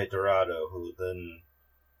when you fight Dorado, who then...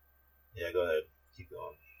 Yeah, go ahead. Keep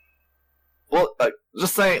going. Well,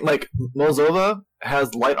 just saying, Molzova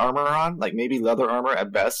has light armor on, maybe leather armor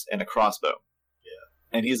at best, and a crossbow.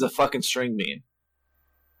 Yeah. And he's a fucking string bean.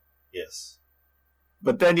 Yes.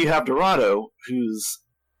 But then you have Dorado, who's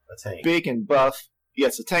a tank. Big and buff.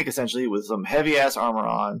 Yes, a tank, essentially, with some heavy-ass armor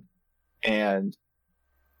on. And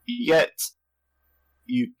yet,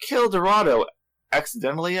 you kill Dorado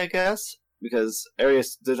accidentally, I guess, because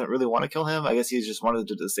Arius didn't really want to kill him. I guess he just wanted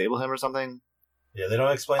to disable him or something. Yeah, they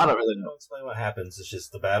don't explain. I don't really know. They don't explain what happens. It's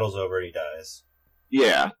just the battle's over and he dies.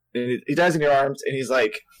 Yeah, and he dies in your arms, and he's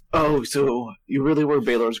like, "Oh, so you really were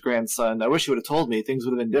Baelor's grandson? I wish you would have told me. Things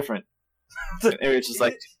would have been different." And Arius is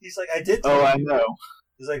like, "He's like, I did. Oh, I know."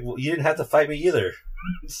 He's like, well, "You didn't have to fight me either."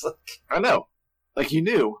 It's like, I know. You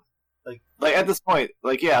knew. Like at this point,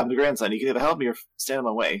 yeah, I'm the grandson. You can either help me or stand in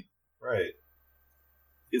my way. Right.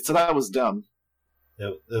 So that was dumb.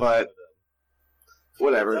 But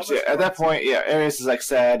whatever. So, at that point, yeah, Arius is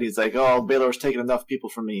sad. He's like, "Oh, Baelor's taken enough people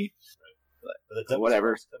from me." Right. But the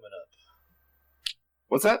whatever. Coming up.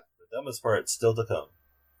 What's that? The dumbest part's still to come.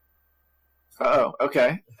 Oh,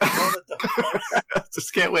 okay.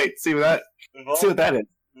 Just can't wait. See what that is.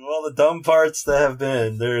 Of all the dumb parts that have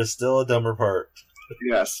been, there is still a dumber part.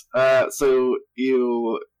 Yes. So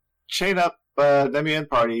you chain up Nemia and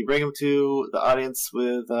party, bring him to the audience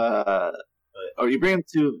with, or you bring him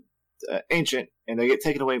to Ancient, and they get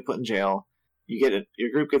taken away and put in jail.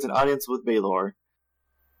 Your group gets an audience with Baelor,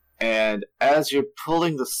 and as you're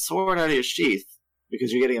pulling the sword out of your sheath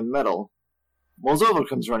because you're getting a medal, Molzova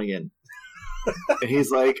comes running in. And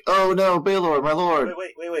he's like, "Oh no, Baylor, my lord!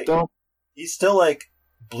 Wait! Don't." He's still like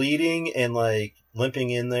bleeding and like limping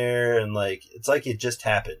in there, and like it's like it just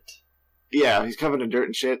happened. Yeah, he's covered in dirt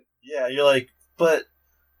and shit. Yeah, you're like, but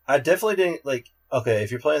I definitely didn't like. Okay,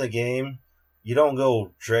 if you're playing the game, you don't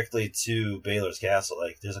go directly to Baylor's castle.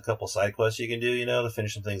 Like, there's a couple side quests you can do, to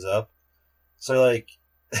finish some things up. So like,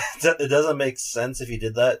 it doesn't make sense if you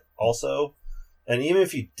did that also. And even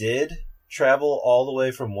if you did travel all the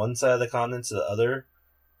way from one side of the continent to the other,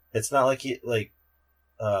 it's not like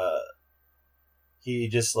he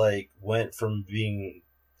just like went from being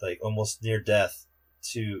like almost near death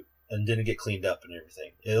to and didn't get cleaned up and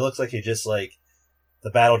everything. It looks like he just like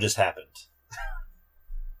the battle just happened.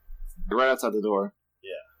 Right outside the door.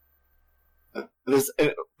 Yeah.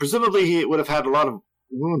 Presumably he would have had a lot of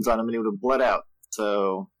wounds on him and he would have bled out.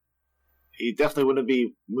 So he definitely wouldn't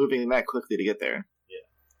be moving that quickly to get there.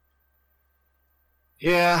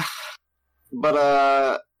 Yeah.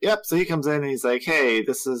 But yep, so he comes in and he's like, "Hey,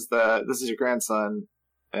 this is your grandson."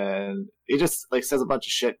 And he just like says a bunch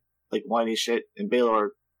of shit, like whiny shit, and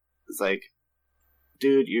Baylor is like,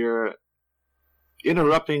 "Dude, you're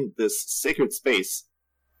interrupting this sacred space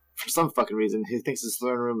for some fucking reason." He thinks his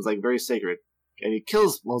throne room is like very sacred. And he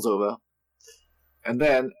kills Molzova and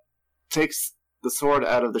then takes the sword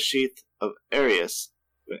out of the sheath of Arius.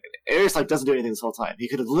 Arius like doesn't do anything this whole time. He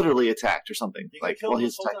could have literally attacked or something. Like while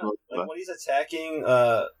he's attacking Molzova. Like when he's attacking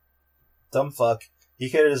dumb fuck, he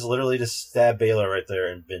could have just literally just stabbed Baylor right there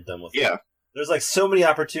and been done with it. Yeah. There's like so many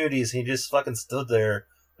opportunities, he just fucking stood there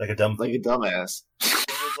like a dumbass. It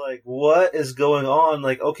was like, what is going on?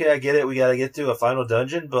 Like, okay, I get it, we gotta get to a final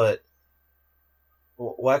dungeon, but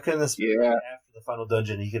why couldn't this be after the final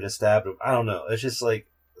dungeon? He could have stabbed him. I don't know. It's just like,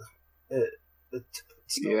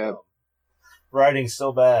 writing's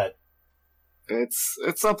so bad. It's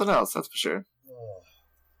something else, that's for sure.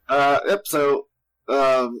 Yep. So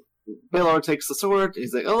Baylor takes the sword.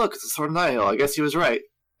 He's like, "Oh look, it's a sword of Nihil. I guess he was right."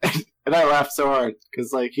 And I laughed so hard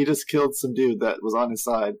because like he just killed some dude that was on his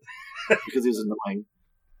side because he was annoying.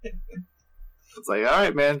 It's like, all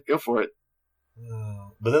right, man, go for it.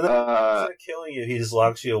 But then instead of killing you, he just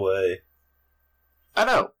locks you away. I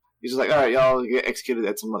know. He's just like, all right, y'all get executed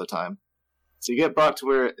at some other time. So you get brought to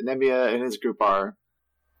where Nemia and his group are.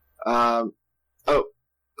 So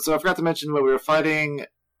I forgot to mention when we were fighting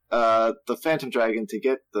the Phantom Dragon to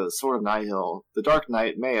get the Sword of Nihil, the Dark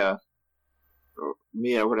Knight, Mia,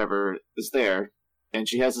 whatever, is there. And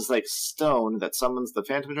she has this, like, stone that summons the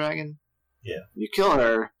Phantom Dragon. Yeah. You kill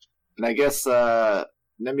her, and I guess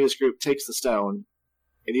Nemia's group takes the stone,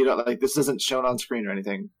 and you don't, like, this isn't shown on screen or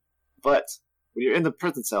anything. But when you're in the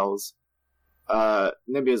prison cells,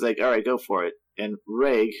 Nemia's like, all right, go for it. And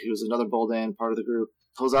Reg, who's another Boldan part of the group,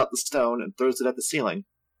 pulls out the stone and throws it at the ceiling,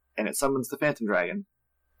 and it summons the Phantom Dragon.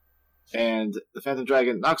 And the Phantom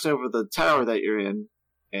Dragon knocks over the tower that you're in,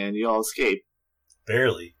 and you all escape.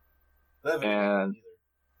 Barely. And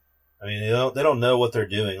I mean, they don't know what they're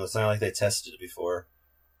doing. It's not like they tested it before.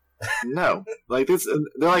 No, like this,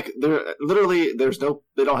 they're literally they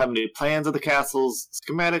don't have any plans of the castles,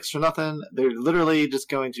 schematics or nothing. They're literally just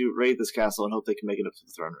going to raid this castle and hope they can make it up to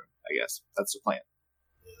the throne room. I guess that's the plan.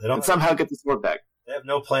 And somehow get the sword back. They have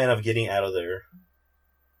no plan of getting out of there.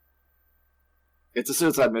 It's a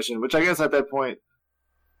suicide mission, which I guess at that point,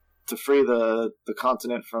 to free the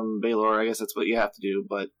continent from Baylor, I guess that's what you have to do.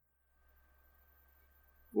 But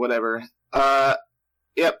whatever.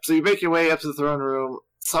 Yep. So you make your way up to the throne room.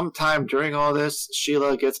 Sometime during all this,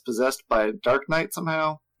 Sheila gets possessed by a Dark Knight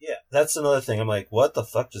somehow. Yeah, that's another thing. I'm like, what the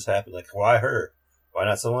fuck just happened? Like, why her? Why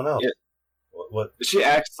not someone else? Yeah. What?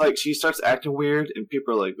 She starts acting weird, and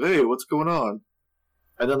people are like, "Hey, what's going on?"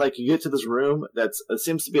 And then, like, you get to this room it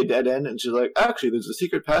seems to be a dead end, and she's like, "Actually, there's a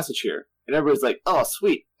secret passage here." And everybody's like, "Oh,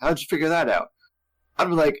 sweet! How'd you figure that out?" I'd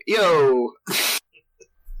be like, "Yo,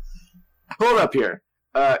 hold up here.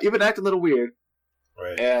 You've been acting a little weird."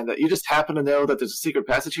 Right. And you just happen to know that there's a secret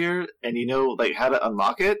passage here, and you know like how to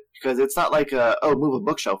unlock it, because it's not like move a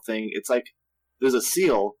bookshelf thing. It's like there's a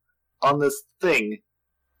seal on this thing,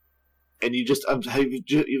 and you've just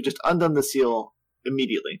undone the seal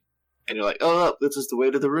immediately, and you're like, "Oh, look, this is the way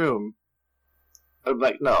to the room." I'm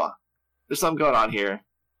like, "No, there's something going on here.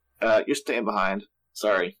 You're staying behind.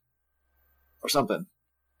 Sorry," or something.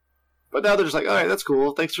 But now they're just like, "All right, that's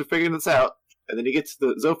cool. Thanks for figuring this out." And then he gets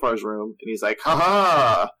to Zophar's room, and he's like, "Ha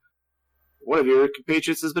ha! One of your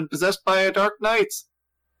compatriots has been possessed by a Dark Knight,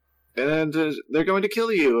 and they're going to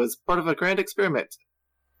kill you as part of a grand experiment."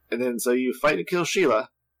 And then so you fight and kill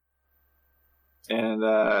Sheila, and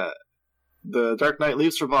the Dark Knight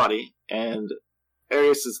leaves her body, and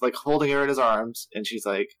Arius is like holding her in his arms, and she's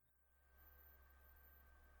like,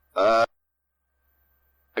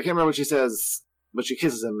 can't remember what she says, but she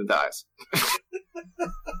kisses him and dies.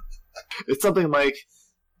 It's something like,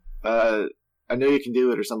 I know you can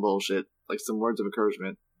do it, or some bullshit, like some words of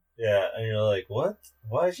encouragement. Yeah, and you're like, what?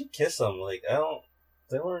 Why did she kiss him? Like,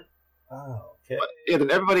 they weren't, oh, okay. But, yeah,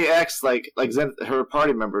 then everybody acts like her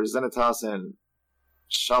party members, Zenitas and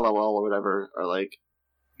Shalawal or whatever, are like,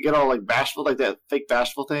 get all like bashful, like that fake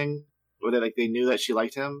bashful thing, where they knew that she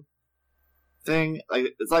liked him thing.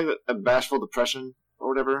 Like, it's like a bashful depression or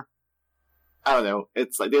whatever. I don't know.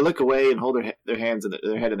 It's like they look away and hold their hands in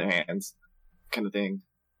their head in their hands, kind of thing.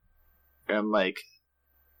 And I'm like,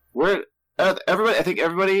 where everybody? I think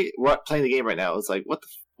everybody playing the game right now is like, what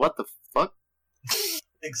the fuck?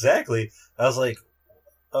 Exactly. I was like,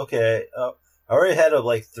 okay, I already had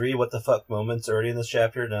like 3 what the fuck moments already in this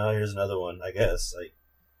chapter. Now here's another one. I guess like,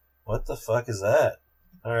 what the fuck is that?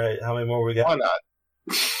 All right, how many more we got? Why not?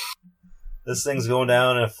 This thing's going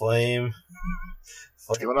down in a flame.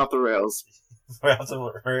 It went off the rails. Off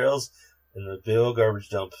the rails in the big old garbage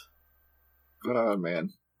dump. Oh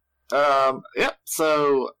man. Yep.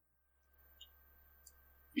 So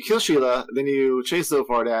you kill Sheila, then you chase so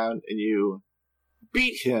far down, and you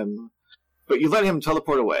beat him, but you let him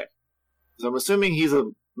teleport away. So I'm assuming he's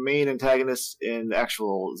a main antagonist in the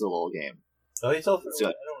actual Zill game. Oh, he teleported away?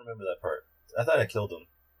 I don't remember that part. I thought I killed him.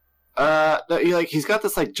 No, he's got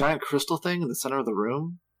this like giant crystal thing in the center of the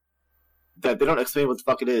room that they don't explain what the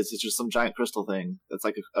fuck it is. It's just some giant crystal thing. That's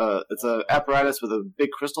like it's an apparatus with a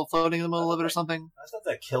big crystal floating in the middle of it or something. I thought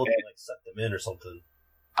that killed him, like sucked him in or something.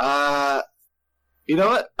 You know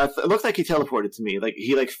what? It looked like he teleported to me. Like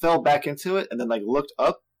he like fell back into it and then like looked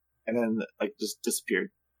up and then like just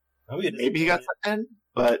disappeared. Maybe he got sucked in,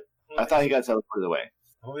 but I thought he got teleported away.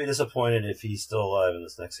 I'm gonna be disappointed if he's still alive in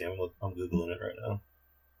this next game. I'm googling it right now.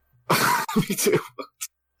 Me too.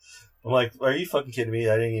 I'm like, are you fucking kidding me?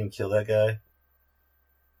 I didn't even kill that guy.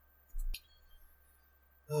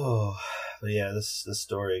 Oh, but yeah, this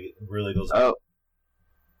story really goes. Oh,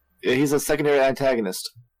 yeah, he's a secondary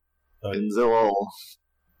antagonist in Zill.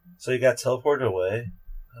 So he got teleported away.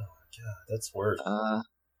 Oh my god, that's worse. Let's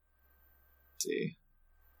see.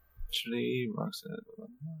 Trinity marks it.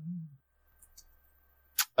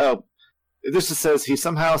 Oh, this just says he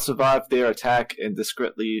somehow survived their attack and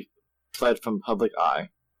discreetly fled from public eye.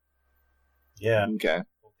 Yeah. Okay.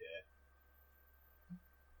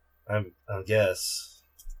 I guess.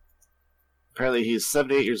 Apparently, he's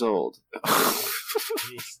 78 years old.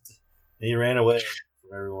 He ran away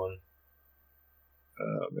from everyone.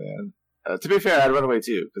 Oh man. To be fair, I'd run away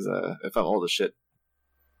too because if I'm old as shit,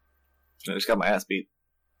 I just got my ass beat.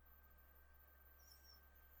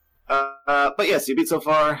 But yes, you beat so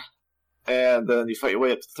far, and then you fight your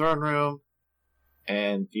way up to the throne room,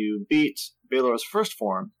 and you beat Baelor's first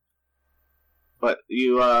form. But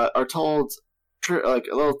you are told, like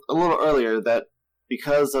a little earlier, that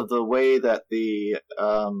because of the way that the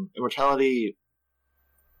immortality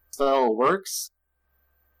spell works,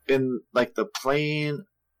 in like the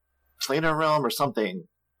planar realm or something,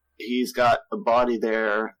 he's got a body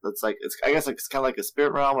there that's like I guess like it's kind of like a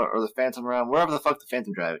spirit realm or the phantom realm, wherever the fuck the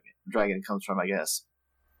phantom dragon comes from, I guess.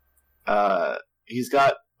 He's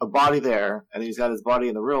got a body there, and he's got his body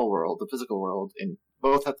in the real world, the physical world, and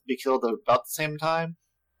both have to be killed at about the same time.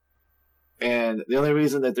 And the only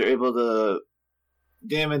reason that they're able to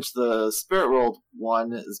damage the spirit world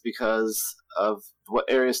one is because of what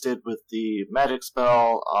Arius did with the magic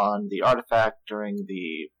spell on the artifact during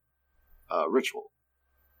the ritual.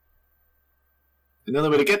 And the only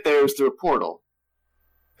way to get there is through a portal.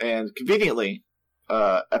 And conveniently,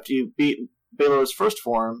 after you beat Baelor's first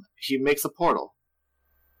form, he makes a portal.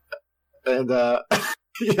 And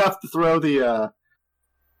you have to throw the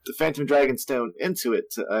Phantom Dragon Stone into it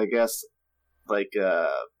to, I guess, like,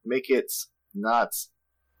 make it not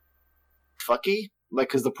fucky. Like,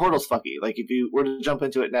 because the portal's fucky. Like, if you were to jump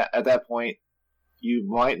into it at that point, you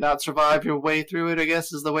might not survive your way through it, I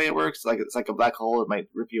guess, is the way it works. Like, it's like a black hole. It might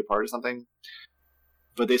rip you apart or something.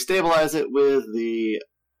 But they stabilize it with the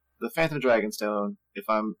Phantom Dragon Stone, if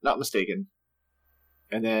I'm not mistaken.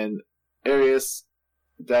 And then Arius,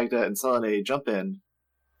 Dagda, and Selene jump in.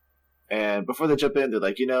 And before they jump in, they're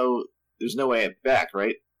like, there's no way back,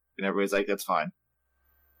 right? And everybody's like, that's fine.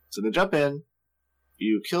 So they jump in.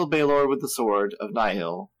 You kill Baelor with the sword of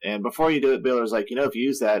Nihil. And before you do it, Baelor's like, if you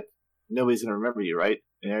use that, nobody's going to remember you, right?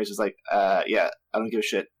 And Arius is like, yeah, I don't give a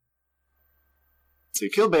shit. So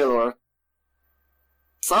you kill Baelor.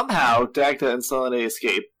 Somehow, Dagda and Selene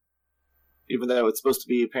escape. Even though it's supposed to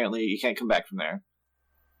be, apparently, you can't come back from there.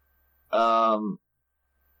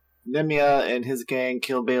 Nemia and his gang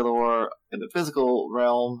kill Baelor in the physical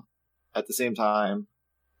realm at the same time.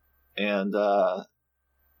 And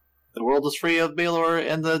the world is free of Baelor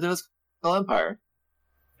and the Dinosaur Empire.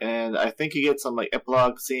 And I think you get some like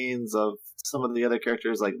epilogue scenes of some of the other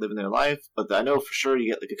characters like living their life, but I know for sure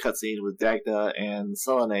you get like a cutscene with Dagda and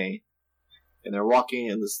Selene, and they're walking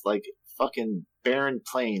in this like fucking barren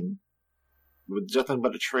plain with nothing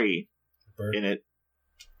but a tree in it.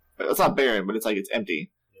 It's not barren, but it's like it's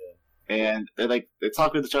empty. Yeah. And they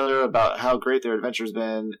talk with each other about how great their adventure's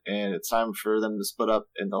been, and it's time for them to split up,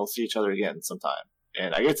 and they'll see each other again sometime.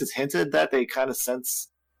 And I guess it's hinted that they kind of sense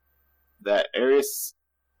that Ares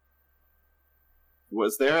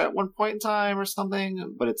was there at one point in time or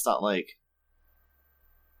something, but it's not like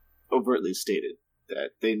overtly stated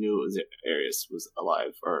that they knew Ares was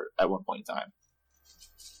alive or at one point in time.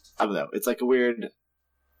 I don't know. It's like a weird.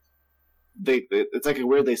 It's like a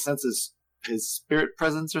weird. They sense his spirit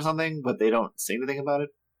presence or something, but they don't say anything about it.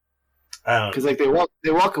 I don't know. Because like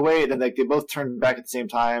they walk away and then like they both turn back at the same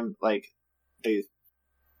time. Like they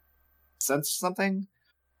sense something,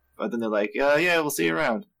 but then they're like, yeah, we'll see you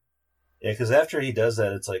around. Yeah, because after he does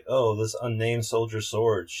that, it's like, oh, this unnamed soldier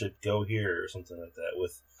sword should go here or something like that.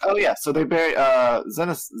 Oh yeah, so they bury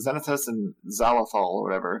Xanathus and Zalathal or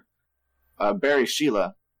whatever. Bury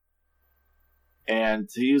Sheila, and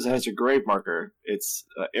to use it as your grave marker, it's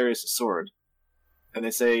Ares' sword, and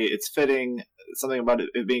they say it's fitting. Something about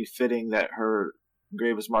it being fitting that her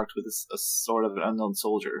grave was marked with a sword of an unknown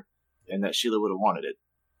soldier, and that Sheila would have wanted it.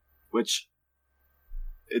 Which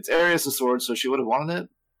it's Ares' sword, so she would have wanted it.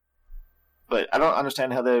 But I don't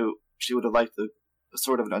understand how she would have liked the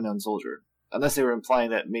sword of an unknown soldier. Unless they were implying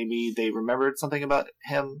that maybe they remembered something about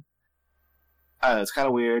him. I don't know, it's kind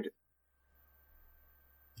of weird.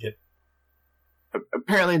 Yep.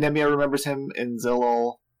 Apparently Nemia remembers him in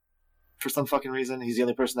Zill for some fucking reason. He's the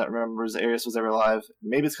only person that remembers Ares was ever alive.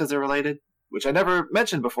 Maybe it's because they're related, which I never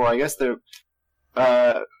mentioned before. I guess they're...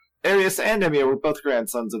 Ares and Nemia were both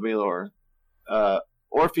grandsons of Baelor.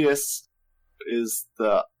 Orpheus is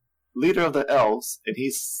the leader of the elves, and he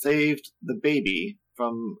saved the baby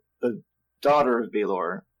from the daughter of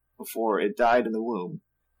Baelor before it died in the womb,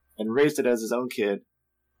 and raised it as his own kid.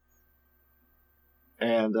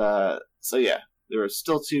 And so yeah, there were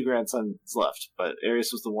still 2 grandsons left, but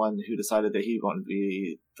Ares was the one who decided that he wanted to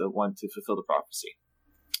be the one to fulfill the prophecy,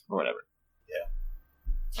 or whatever. Yeah.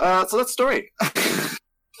 So that's the story.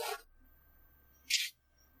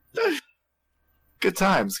 Good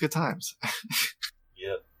times.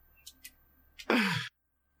 Yep.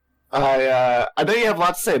 I know you have a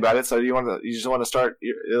lot to say about it, so you just want to start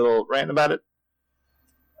your little rant about it?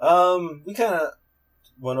 We kind of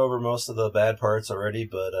went over most of the bad parts already,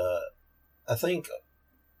 but I think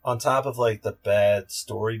on top of like the bad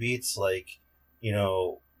story beats, like, you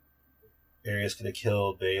know, Ares could have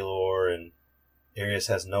killed Baelor, and Ares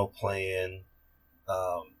has no plan.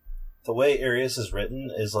 The way Ares is written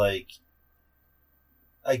is like,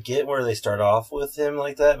 I get where they start off with him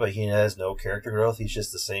like that, but he has no character growth. He's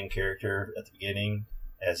just the same character at the beginning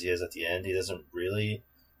as he is at the end. He doesn't really...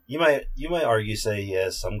 You might argue, say he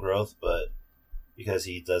has some growth, but because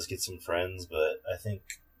he does get some friends, but I think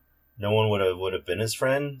no one would have been his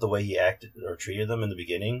friend the way he acted or treated them in the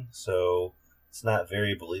beginning, so it's not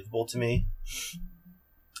very believable to me.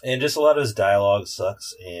 And just a lot of his dialogue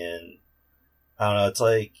sucks, and I don't know, it's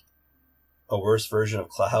like a worse version of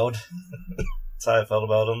Cloud. That's how I felt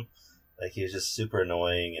about him. Like, he was just super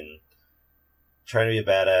annoying and trying to be a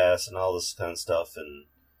badass and all this kind of stuff, and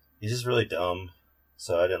he's just really dumb,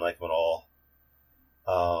 so I didn't like him at all.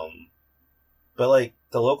 But like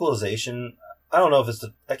the localization, I don't know if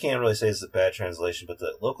I can't really say it's a bad translation, but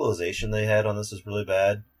the localization they had on this is really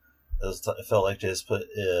bad. It felt like they just put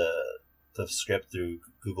the script through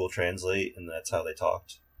Google Translate, and that's how they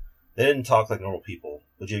talked. They didn't talk like normal people.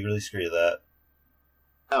 Would you really agree with that?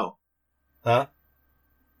 No. Huh?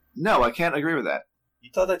 No, I can't agree with that. You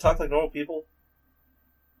thought they talked like normal people?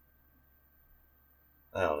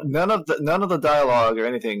 I don't know. None of the dialogue or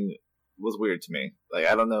anything was weird to me. Like,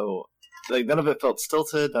 I don't know. Like, none of it felt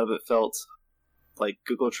stilted. None of it felt like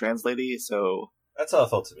Google Translate-y. So that's how it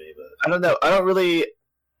felt to me. But I don't know. I don't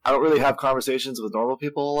really have conversations with normal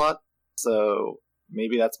people a lot. So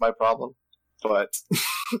maybe that's my problem. But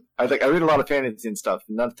I read a lot of fantasy and stuff.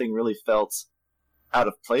 Nothing really felt out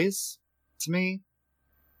of place to me.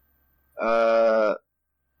 But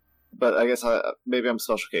I guess maybe I'm a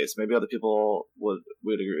special case. Maybe other people would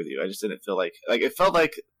agree with you. I just didn't feel like it felt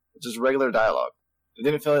like just regular dialogue. It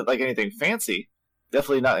didn't feel like anything fancy.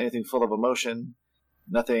 Definitely not anything full of emotion.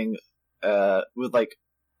 Nothing with like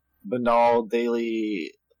banal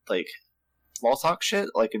daily like small talk shit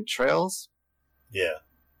like in Trails. Yeah.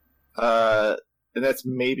 and that's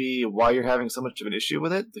maybe why you're having so much of an issue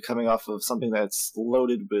with it. They're coming off of something that's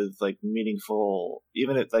loaded with like meaningful,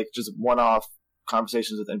 even if like just one-off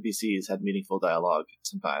conversations with NPCs had meaningful dialogue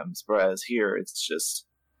sometimes. Whereas here, it's just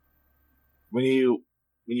when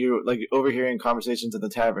you're like overhearing conversations in the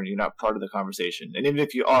tavern, you're not part of the conversation, and even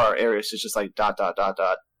if you are, Arius is just like ...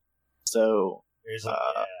 So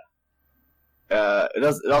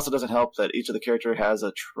it also doesn't help that each of the character has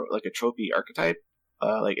a trophy archetype.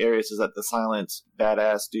 Like Arius is like the silent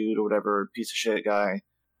badass dude or whatever piece of shit guy.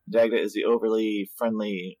 Dagda is the overly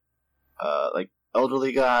friendly, like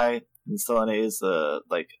elderly guy, and Selene is the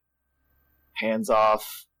like hands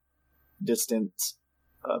off, distant,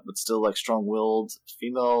 but still like strong willed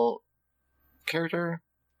female character.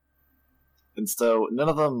 And so none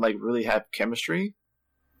of them like really have chemistry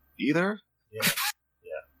either. Yeah.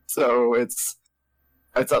 So it's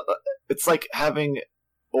like having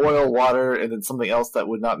oil, water, and then something else that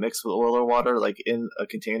would not mix with oil or water, like in a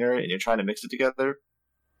container, and you're trying to mix it together.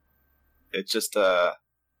 It just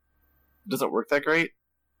doesn't work that great.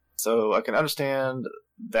 So I can understand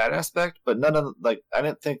that aspect, but none of I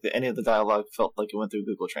didn't think that any of the dialogue felt like it went through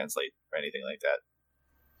Google Translate or anything like that.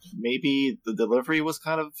 Maybe the delivery was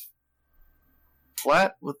kind of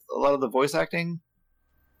flat with a lot of the voice acting,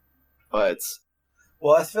 but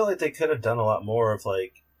well, I feel like they could have done a lot more of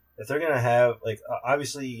like, if they're gonna have like,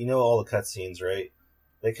 obviously you know all the cutscenes, right?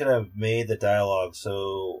 They could have made the dialogue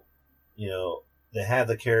so, you know, they have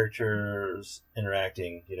the characters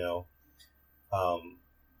interacting, you know,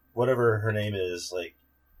 whatever her name is, like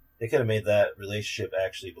they could have made that relationship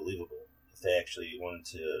actually believable if they actually wanted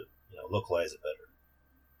to, you know, localize it better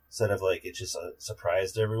instead of like it just a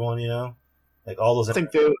surprise to everyone, you know, like all those. I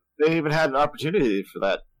think they even had an opportunity for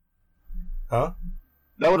that. Huh?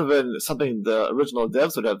 That would have been something the original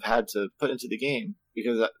devs would have had to put into the game,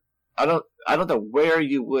 because I don't know where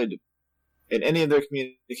you would, in any of their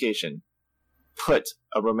communication, put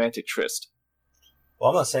a romantic tryst. Well,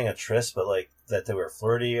 I'm not saying a tryst, but like that they were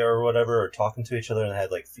flirty or whatever, or talking to each other and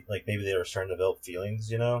had like maybe they were starting to develop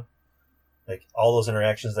feelings, you know, like all those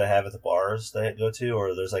interactions they have at the bars they go to,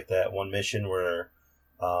 or there's like that one mission where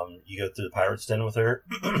you go through the pirate's den with her.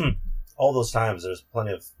 All those times, there's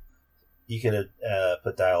plenty of. You could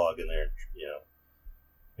put dialogue in there, you know,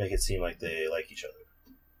 make it seem like they like each other.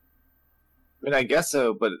 I mean, I guess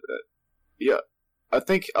so, but yeah, I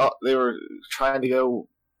think they were trying to go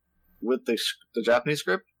with the Japanese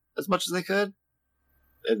script as much as they could,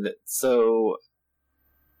 and so.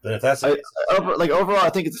 But if that's the case, overall,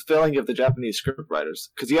 I think it's a failing of the Japanese script writers,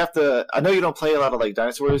 because you have to. I know you don't play a lot of like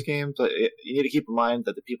Dynasty Warriors games, but you need to keep in mind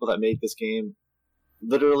that the people that make this game,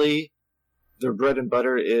 literally, their bread and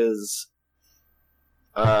butter is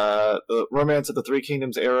the Romance of the Three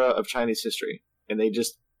Kingdoms era of Chinese history, and they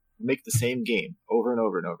just make the same game over and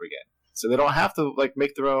over and over again. So they don't have to like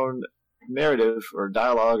make their own narrative or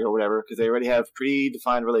dialogue or whatever, because they already have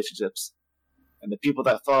predefined relationships, and the people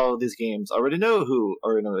that follow these games already know who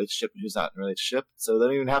are in a relationship and who's not in a relationship. So they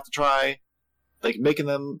don't even have to try like making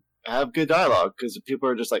them have good dialogue, because people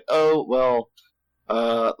are just like, oh well,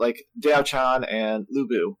 like Diao Chan and Lu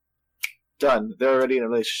Bu, done. They're already in a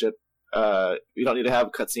relationship. You don't need to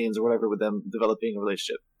have cutscenes or whatever with them developing a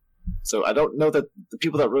relationship. So I don't know that the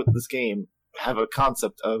people that wrote this game have a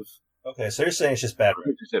concept of. Okay, so you're saying it's just bad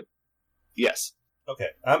relationship. Yes. Okay,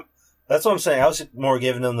 that's what I'm saying. I was more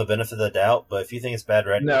giving them the benefit of the doubt, but if you think it's bad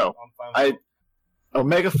writing, no, I'm fine with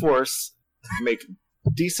Omega Force make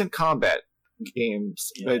decent combat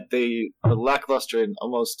games, but they are lackluster in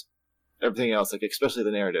almost everything else, like especially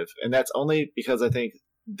the narrative, and that's only because I think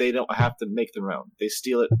they don't have to make their own. They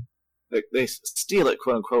steal it. They steal it,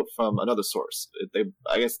 quote unquote, from another source.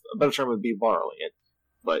 I guess a better term would be borrowing it.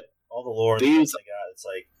 But all the lore they got, it's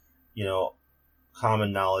like, you know,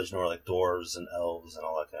 common knowledge, nor like dwarves and elves and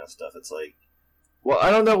all that kind of stuff. It's like, well,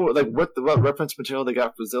 I don't know like what reference material they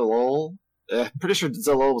got for Zill. I'm pretty sure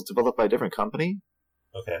Zill was developed by a different company.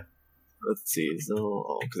 Okay. Let's see,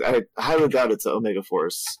 Zill, because I highly doubt it's an Omega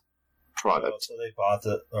Force product. Oh, so they bought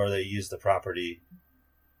they used the property,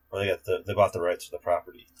 or they bought the rights for the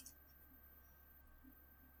property.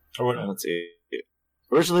 Or whatever. Let's see.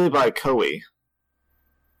 Originally by Koei.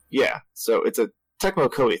 Yeah, so it's a Tecmo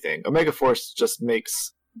Koei thing. Omega Force just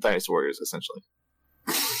makes Dynasty Warriors, essentially.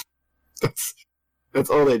 That's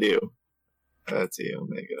all they do. Let's see,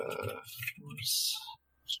 Omega Force.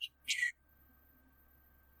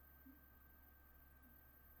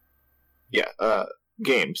 Yeah,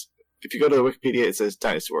 games. If you go to the Wikipedia, it says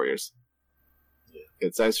Dynasty Warriors. Yeah.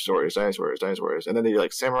 It's Dynasty Warriors. And then they do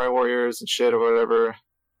like Samurai Warriors and shit or whatever.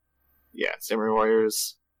 Yeah, Samurai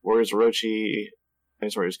Warriors, Warriors Orochi,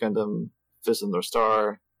 Dynasty Warriors Gundam, Fist of the North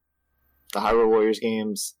Star. the Hyrule Warriors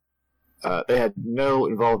games. They had no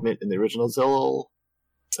involvement in the original Zill,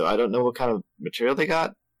 so I don't know what kind of material they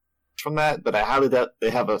got from that, but I highly doubt they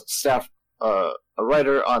have a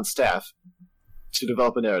writer on staff to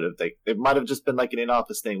develop a narrative. It might have just been like an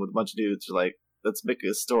in-office thing with a bunch of dudes who like, let's make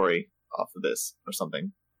a story off of this or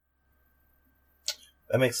something.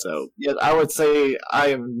 That makes sense. So, yeah, I would say I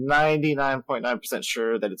am 99.9%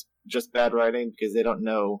 sure that it's just bad writing because they don't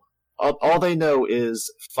know. All they know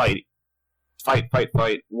is fight,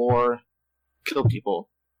 war, kill people.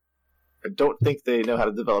 I don't think they know how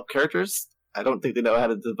to develop characters. I don't think they know how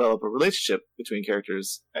to develop a relationship between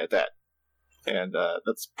characters at that. And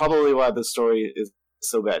that's probably why the story is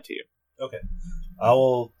so bad to you. Okay. I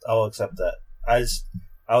will accept that.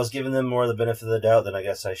 I was giving them more of the benefit of the doubt than I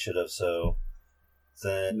guess I should have, so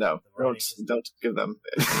then no, don't give them.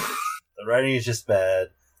 The writing is just bad.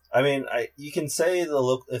 I mean, you can say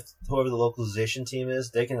if whoever the localization team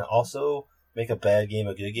is, they can also make a bad game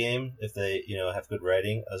a good game if they have good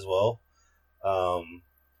writing as well.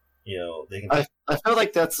 They can. I feel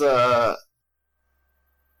like that's a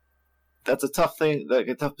tough thing, like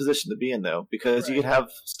a tough position to be in though, because you can have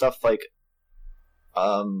stuff like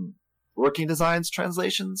working designs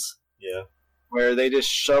translations. Yeah. Where they just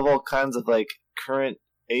shove all kinds of like current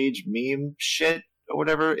age meme shit or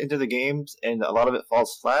whatever into the games, and a lot of it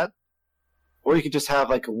falls flat. Or you could just have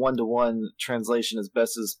like a 1-to-1 translation as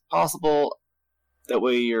best as possible. That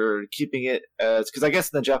way you're keeping it as, because I guess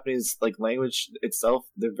in the Japanese like language itself,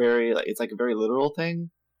 they're very like, it's like a very literal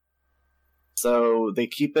thing. So they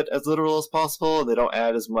keep it as literal as possible, and they don't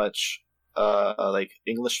add as much like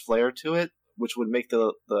English flair to it, which would make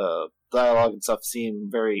the dialogue and stuff seem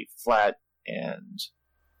very flat and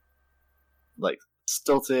like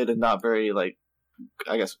stilted and not very like,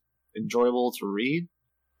 I guess, enjoyable to read.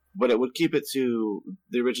 But it would keep it to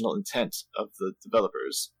the original intent of the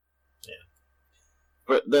developers. Yeah.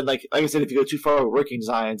 But then, like I said, if you go too far with working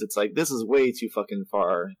designs, it's like, this is way too fucking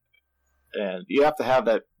far. And you have to have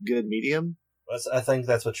that good medium. I think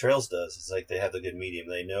that's what Trails does. It's like they have the good medium.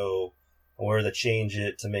 They know where to change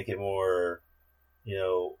it to make it more,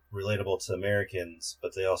 relatable to Americans,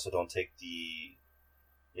 but they also don't take the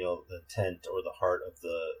intent or the heart of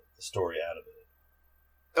the story out of it.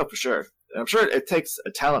 Oh, for sure. And I'm sure it takes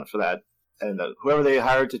a talent for that. And whoever they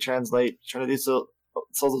hired to translate Trinity Souls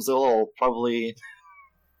of Zill probably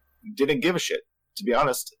didn't give a shit, to be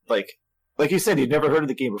honest. Like you said, you'd never heard of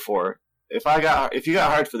the game before. If you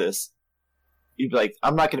got hired for this, you'd be like,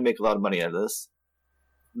 I'm not going to make a lot of money out of this.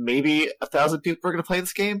 Maybe 1,000 people are going to play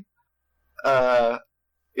this game. I'll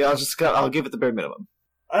give it the bare minimum.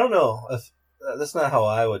 I don't know if that's not how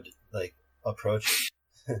I would like approach.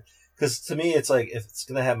 Because to me, it's like, if it's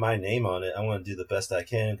gonna have my name on it, I want to do the best I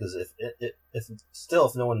can. Because if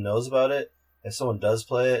no one knows about it, if someone does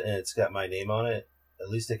play it and it's got my name on it, at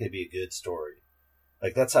least it could be a good story.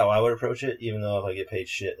 Like, that's how I would approach it. Even though if I get paid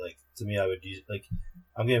shit, like, to me, I would use, like,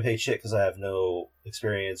 I'm getting paid shit because I have no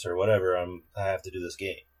experience or whatever. I have to do this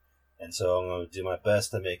game, and so I'm gonna do my best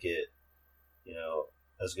to make it,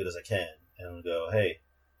 as good as I can. And I'm gonna go, hey,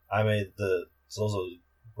 I made the Souls of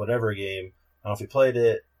whatever game. I don't know if you played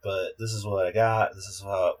it, but this is what I got. This is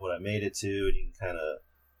what I made it to, and you can kind of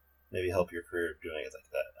maybe help your career doing it like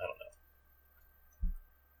that. I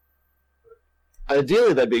don't know.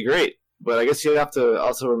 Ideally, that'd be great, but I guess you have to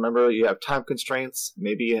also remember you have time constraints.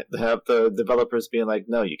 Maybe have the developers being like,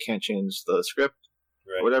 no, you can't change the script,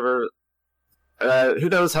 right. Whatever. Who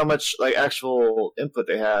knows how much like actual input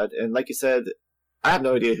they had, and like you said, I have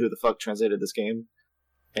no idea who the fuck translated this game.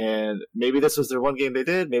 And maybe this was their one game they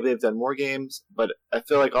did. Maybe they've done more games. But I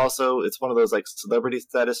feel like also it's one of those like celebrity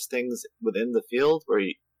status things within the field where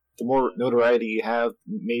the more notoriety you have,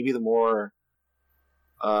 maybe the more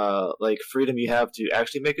like freedom you have to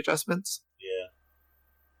actually make adjustments. Yeah.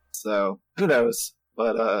 So who knows?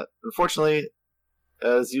 But unfortunately,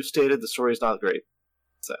 as you stated, the story is not great.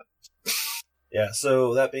 So. Yeah.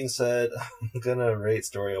 So that being said, I'm gonna rate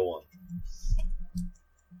story a 1.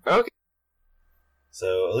 Okay.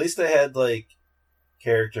 So at least they had like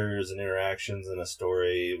characters and interactions and a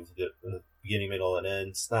story with a beginning, middle, and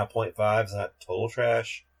end. It's not 0.5. It's not total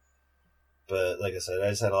trash. But like I said, I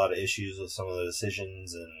just had a lot of issues with some of the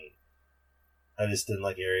decisions, and I just didn't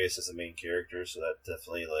like Arius as the main character, so that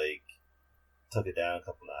definitely like took it down a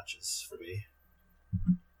couple notches for me.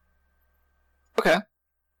 Okay.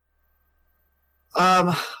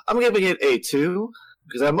 I'm giving it a 2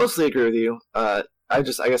 because I mostly agree with you. I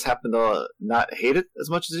guess happen to not hate it as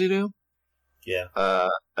much as you do. Yeah. I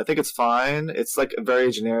think it's fine. It's like a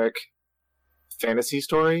very generic fantasy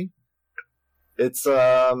story. It's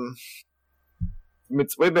way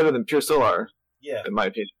better than Pure Solar. Yeah. In my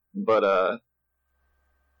opinion. but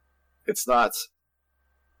it's not.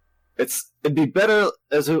 It'd be better,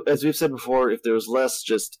 as we've said before, if there was less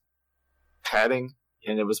just padding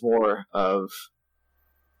and it was more of,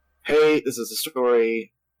 hey, this is a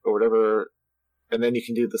story or whatever, and then you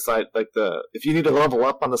can do the side, like if you need to level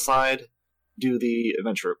up on the side, do the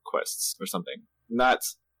adventure quests or something. Not,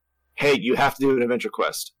 hey, you have to do an adventure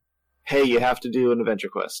quest. Hey, you have to do an adventure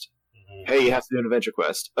quest. Mm-hmm. Hey, you have to do an adventure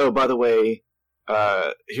quest. Oh, by the way,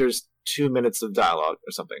 here's 2 minutes of dialogue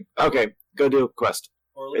or something. Okay, go do a quest.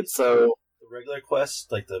 Or at least the regular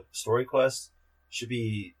quest, like the story quest, should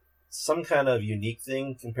be some kind of unique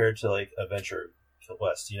thing compared to like adventure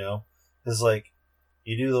quest, you know? Because like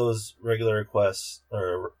you do those regular quests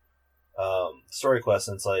or story quests,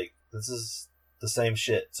 and it's like this is the same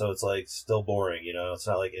shit, so it's like still boring, you know? It's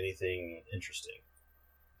not like anything interesting.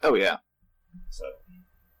 Oh yeah. So.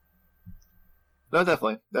 No,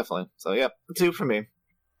 definitely. So yeah, 2 for me.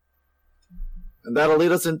 And that'll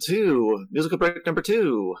lead us into musical break number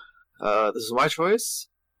 2. This is my choice.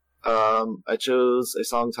 I chose a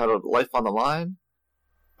song titled "Life on the Line,"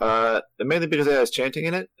 mainly because it has chanting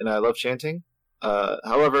in it, and I love chanting.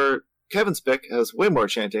 However, Kevin's pick has way more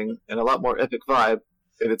chanting and a lot more epic vibe,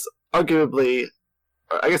 and it's arguably,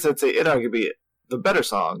 or I guess I'd say inarguably, the better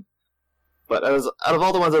song. But out of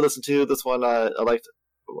all the ones I listened to, this one I liked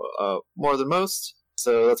more than most,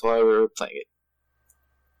 so that's why we're playing it.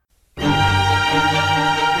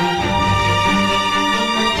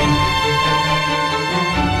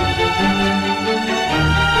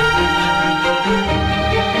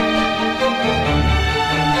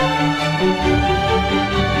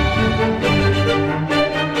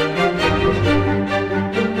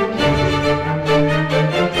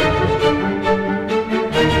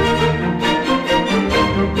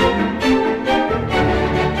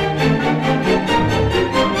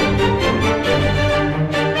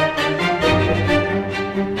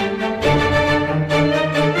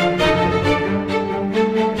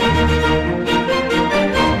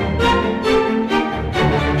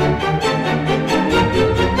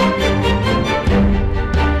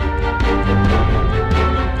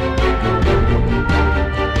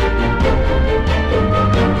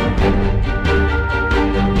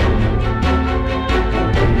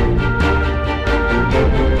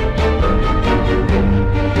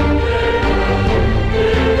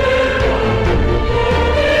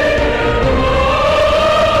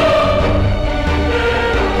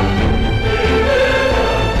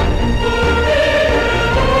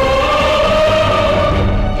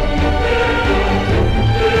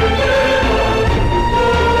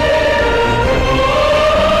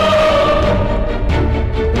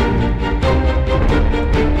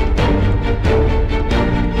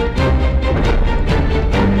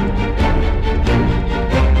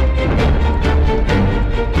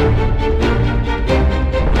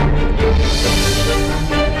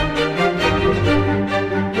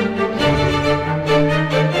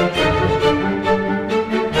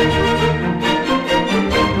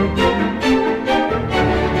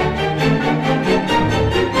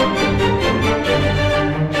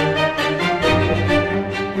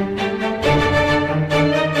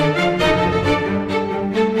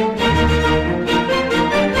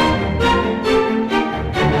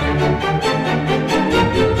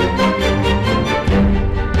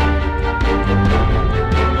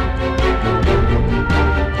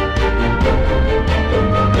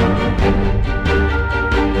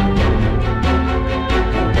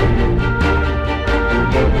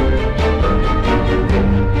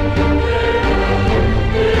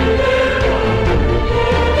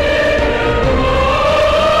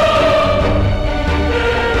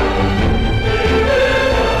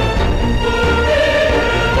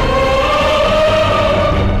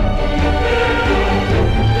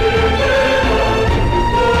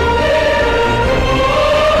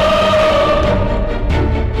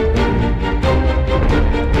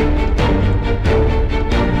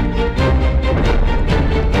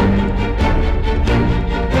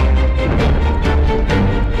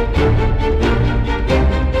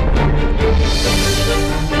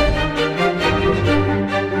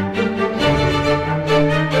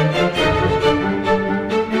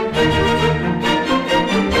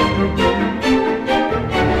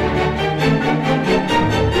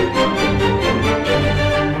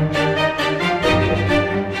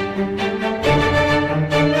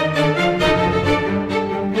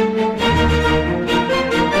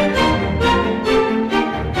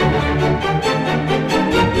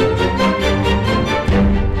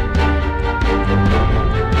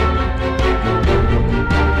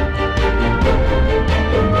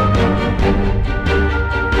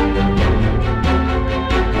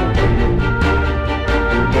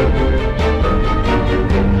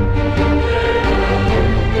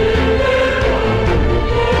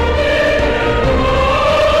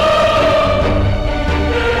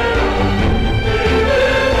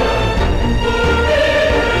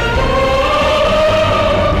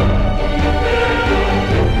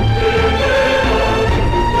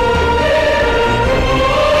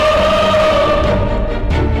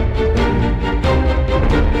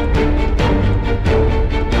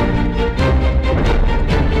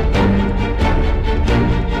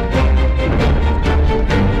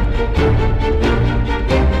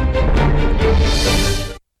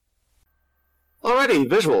 Alrighty,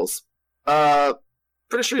 visuals.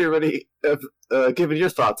 Pretty sure you already have given your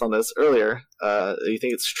thoughts on this earlier. You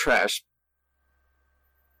think it's trash.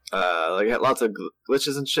 Like, it had lots of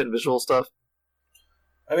glitches and shit, visual stuff.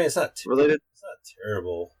 I mean, it's not related. It's not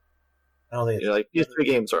terrible. I don't think. You're like, PS3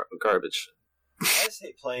 games are garbage. I just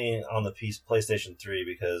hate playing on the PlayStation 3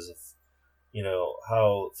 because of,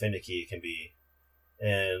 how finicky it can be,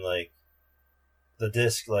 and like the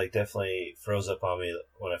disc definitely froze up on me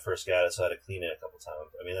when I first got it, so I had to clean it a couple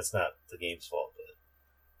times. I mean, that's not the game's fault, but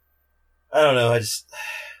I don't know.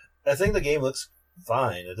 I think the game looks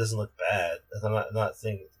fine. It doesn't look bad. I'm not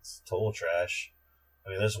thinking it's total trash. I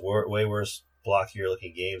mean, there's way worse blockier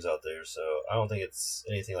looking games out there, so I don't think it's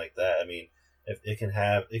anything like that. I mean, if it could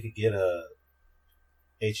get a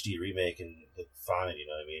HD remake and look fine, you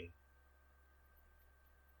know what I mean?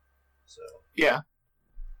 So yeah,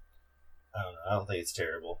 I don't know. I don't think it's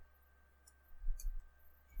terrible.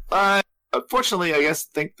 Unfortunately, I guess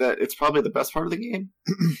think that it's probably the best part of the game.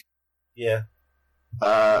 Yeah.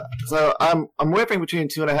 So I'm wavering between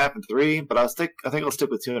 2.5 and 3, but I think I'll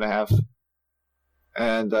stick with 2.5,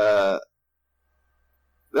 and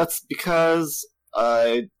that's because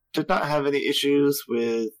I did not have any issues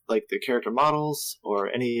with like the character models or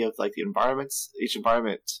any of like the environments. Each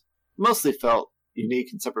environment mostly felt unique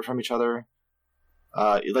and separate from each other.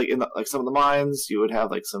 Like in some of the mines, you would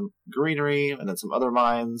have like some greenery, and then some other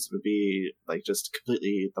mines would be like just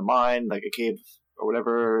completely the mine, like a cave or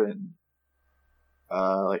whatever, and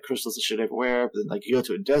like crystals and shit everywhere. But then like you go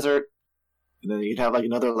to a desert, and then you'd have like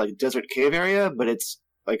another like desert cave area, but it's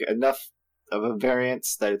like enough of a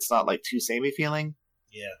variance that it's not like too samey feeling.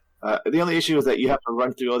 Yeah. The only issue is that you have to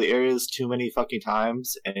run through all the areas too many fucking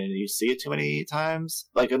times, and you see it too many times.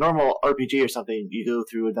 Like a normal RPG or something, you go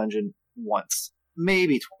through a dungeon once,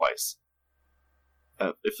 maybe twice.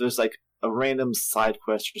 If there's like a random side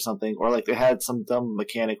quest or something, or like they had some dumb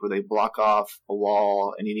mechanic where they block off a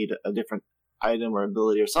wall and you need a different item or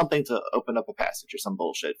ability or something to open up a passage or some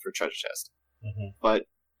bullshit for a treasure chest. Mm-hmm. But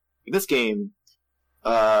in this game,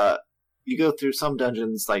 you go through some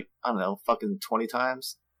dungeons like, I don't know, fucking 20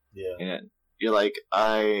 times. Yeah. And you're like,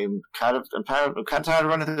 I'm kind of tired of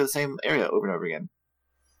running through the same area over and over again.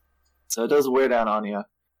 So it does wear down on you.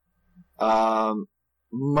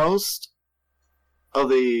 Most of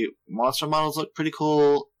the monster models look pretty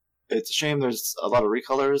cool. It's a shame there's a lot of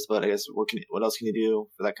recolors, but I guess what else can you do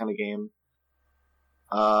for that kind of game?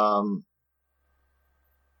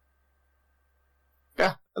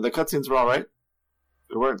 Yeah, the cutscenes were alright.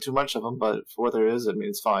 There weren't too much of them, but for what there is, I mean,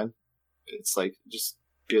 it's fine. It's like just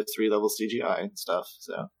PS3 level CGI and stuff.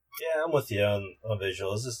 So yeah, I'm with you on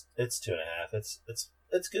visual. It's 2.5. It's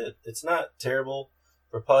good. It's not terrible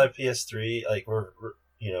for probably PS3. Like we're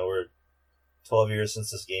 12 years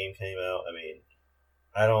since this game came out. I mean,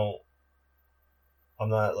 I'm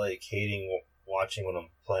not like hating watching when I'm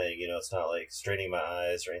playing. It's not like straining my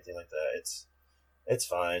eyes or anything like that. It's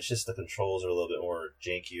fine. It's just the controls are a little bit more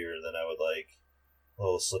jankier than I would like. A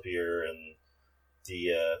little slippier, and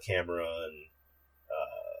the camera and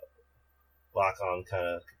lock-on kind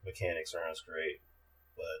of mechanics aren't as great,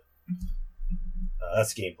 but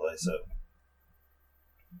that's gameplay. So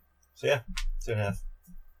yeah, 2.5.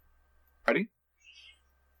 Ready?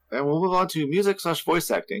 And we'll move on to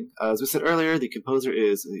music/voice acting. As we said earlier, the composer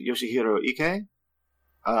is Yoshihiro Ike.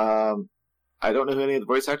 I don't know who any of the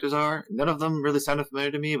voice actors are. None of them really sounded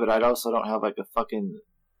familiar to me, but I also don't have like a fucking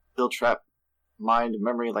Bill Trap mind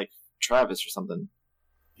memory like Travis or something.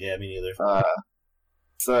 Yeah, me neither.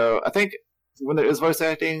 So I think when there is voice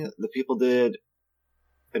acting, the people did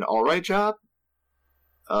an alright job.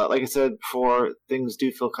 Like I said before, things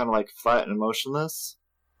do feel kind of like flat and emotionless.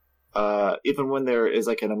 Even when there is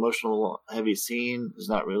like an emotional heavy scene, there's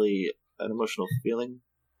not really an emotional feeling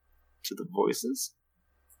to the voices.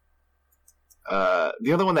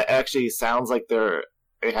 The other one that actually sounds like they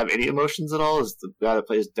have any emotions at all is the guy that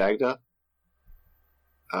plays Dagda.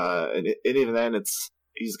 And even then,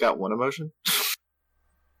 he's got one emotion.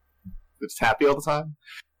 It's happy all the time.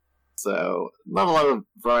 So, not a lot of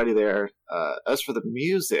variety there. As for the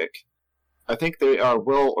music, I think they are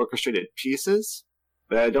well orchestrated pieces,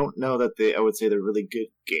 but I don't know that I would say they're really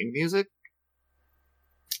good game music.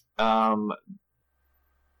 And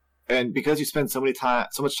because you spend so much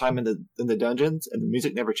time in the dungeons, and the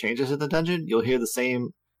music never changes in the dungeon, you'll hear the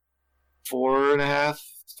same 4.5,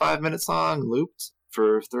 5-minute song looped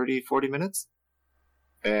for 30, 40 minutes.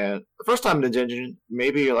 And the first time in the dungeon,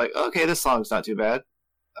 maybe you're like, okay, this song's not too bad.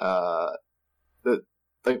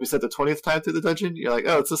 Like we said, the 20th time through the dungeon, you're like,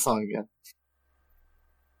 oh, it's this song again.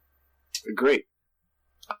 Great.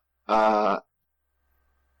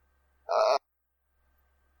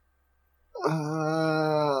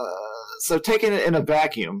 So taking it in a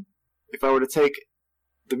vacuum, if I were to take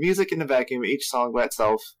the music in a vacuum, each song by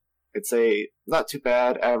itself, I'd say not too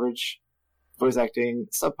bad, average. Voice acting,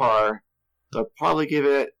 subpar. I'd probably give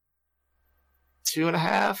it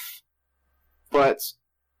 2.5. But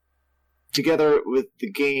together with the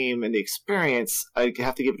game and the experience, I'd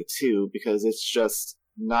have to give it a 2 because it's just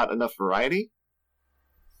not enough variety.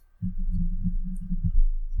 I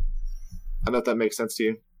don't know if that makes sense to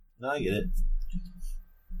you. No, I get it.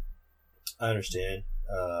 I understand.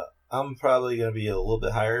 I'm probably going to be a little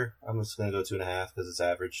bit higher. I'm just going to go 2.5 because it's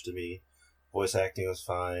average to me. Voice acting was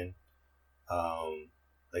fine. The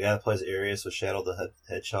guy that plays Arius with Shadow the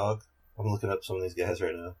Hedgehog. I'm looking up some of these guys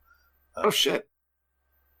right now. Oh shit!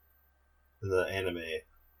 In the anime,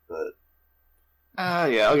 but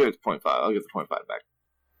yeah, I'll give it 0.5. I'll give the 0.5 back.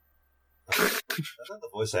 I thought the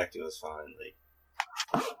voice acting was fine.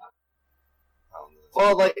 Like,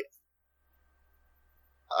 well, like,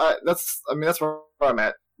 that's where I'm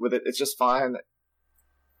at with it. It's just fine.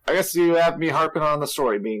 I guess you have me harping on the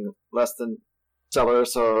story being less than stellar,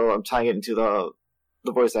 so I'm tying it into the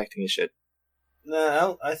voice acting and shit.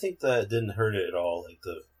 Nah, I think that didn't hurt it at all. Like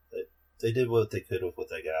they did what they could with what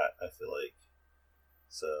they got. I feel like,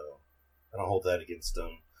 so I don't hold that against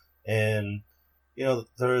them. And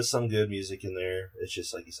there is some good music in there. It's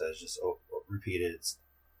just like you said, it's just repeated.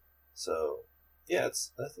 So yeah, I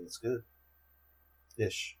think it's good.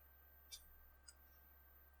 Ish.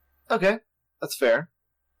 Okay, that's fair.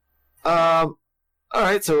 All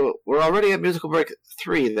right, so we're already at musical break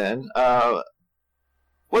 3. Then,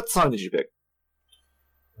 what song did you pick?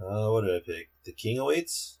 What did I pick? The King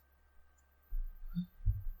Awaits.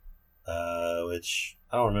 Which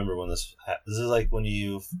I don't remember when this. This is like when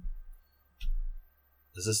you.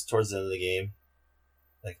 Is this towards the end of the game?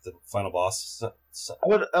 Like the final boss?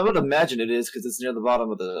 I would imagine it is because it's near the bottom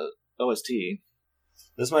of the OST.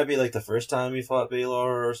 This might be like the first time you fought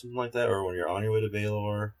Baelor or something like that, or when you're on your way to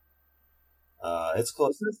Baelor. It's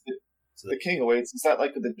close. The King Awaits. Is that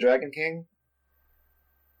like with the Dragon King?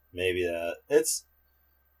 Maybe that.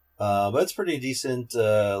 But it's pretty decent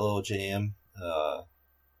little jam.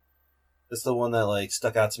 It's the one that like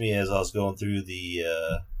stuck out to me as I was going through the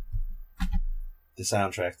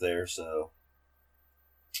soundtrack there, so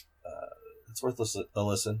it's worth a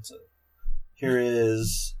listen. So here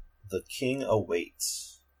is The King Awaits.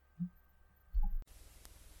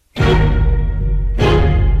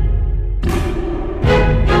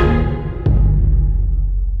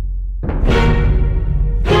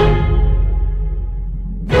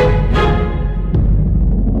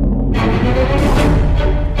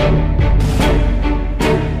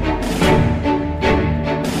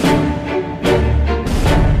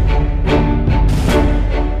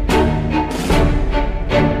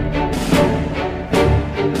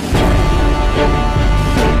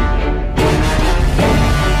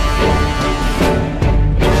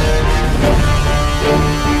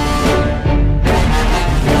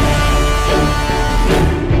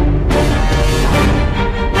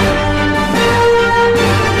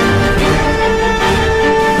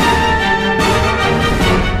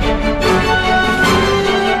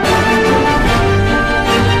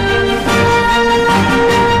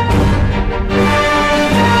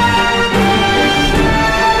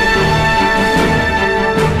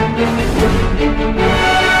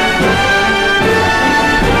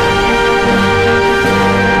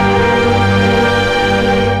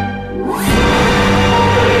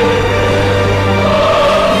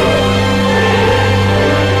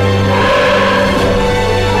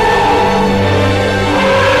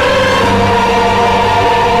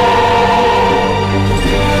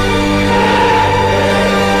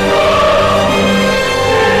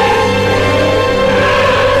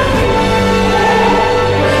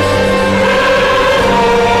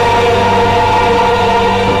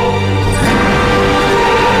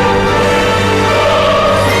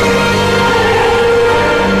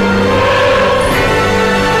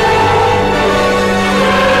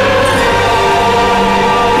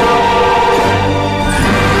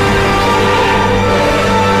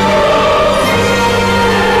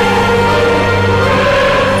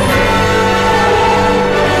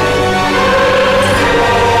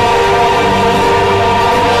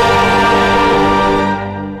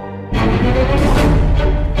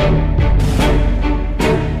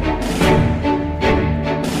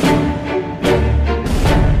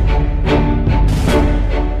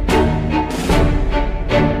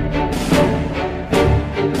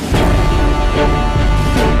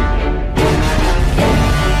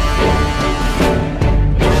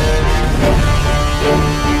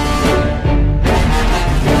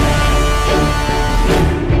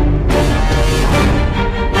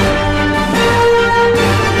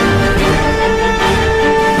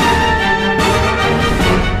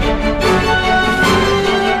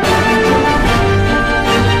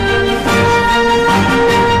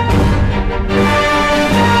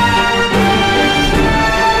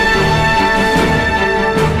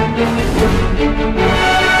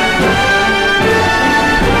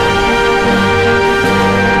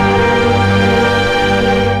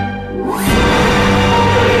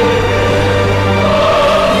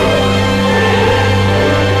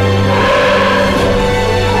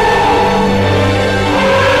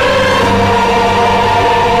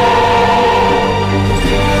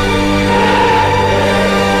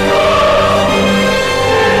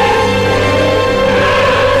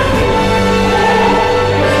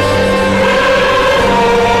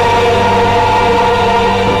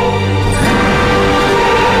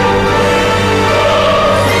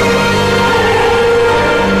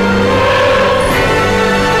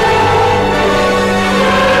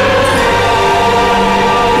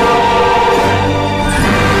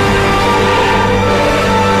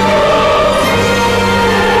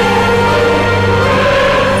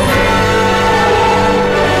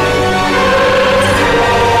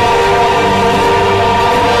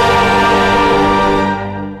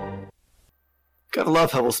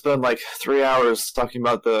 love how we'll spend like 3 hours talking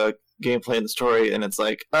about the gameplay and the story, and it's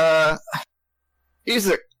like,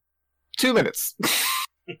 music, 2 minutes.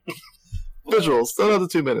 Visuals, another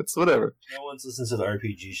 2 minutes, whatever. No one's listening to the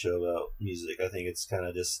RPG show about music. I think it's kind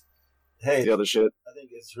of just, hey, the other shit. I think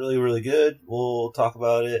it's really, really good. We'll talk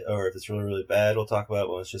about it. Or if it's really, really bad, we'll talk about it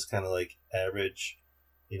when it's just kind of like average.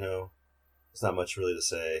 You know, there's not much really to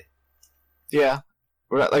say. Yeah,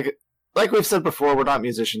 we're not, like we've said before, we're not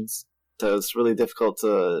musicians, so it's really difficult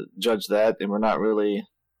to judge that, and we're not really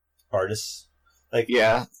artists. Like,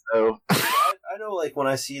 yeah, so I know, like when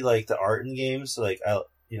I see like the art in games, like I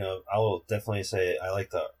will definitely say I like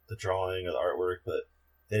the drawing or the artwork, but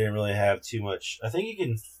they didn't really have too much. I think you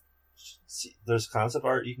can see there's concept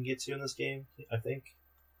art you can get to in this game. I think.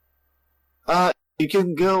 You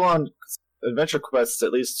can go on adventure quests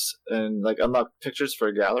at least and like unlock pictures for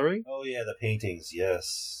a gallery. Oh yeah, the paintings.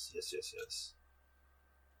 Yes.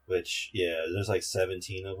 Which there's like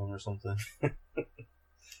 17 of them or something.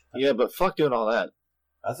 Yeah, but fuck doing all that.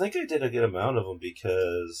 I think I did a good amount of them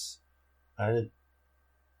because I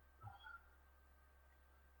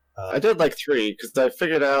did like 3 because I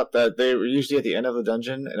figured out that they were usually at the end of the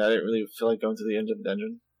dungeon, and I didn't really feel like going to the end of the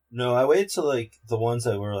dungeon. No, I waited till like the ones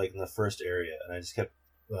that were like in the first area, and I just kept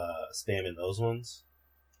spamming those ones.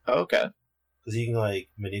 Oh, okay. Because you can like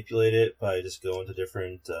manipulate it by just going to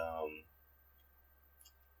different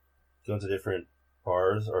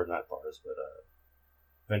bars, or not bars, but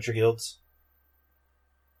venture guilds.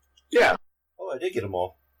 Yeah. Oh, I did get them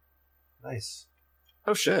all. Nice.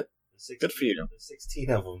 Oh shit. Good for you. There's 16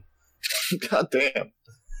 of them. God damn.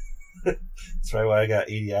 That's probably why I got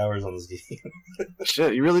 80 hours on this game.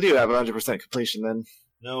 Shit, you really do have 100% completion then.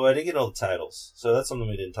 No, I didn't get all the titles. So that's something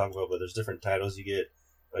we didn't talk about, but there's different titles you get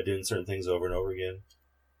by doing certain things over and over again.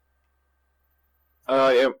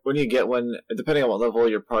 Yeah, when you get one, depending on what level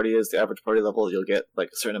your party is, the average party level, you'll get like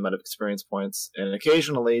a certain amount of experience points. And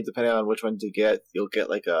occasionally, depending on which one you get, you'll get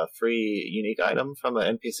like a free unique item from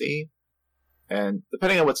an NPC. And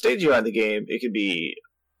depending on what stage you're at in the game, it could be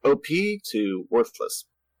OP to worthless.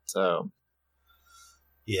 So,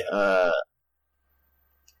 yeah.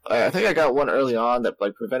 I think I got one early on that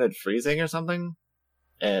like prevented freezing or something,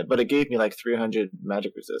 but it gave me like 300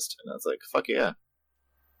 magic resist, and I was like, "Fuck yeah!"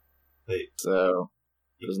 Wait, so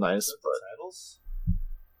it was nice. But titles?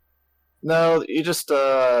 No, you just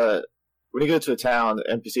when you go to a town, the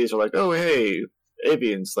NPCs are like, "Oh hey,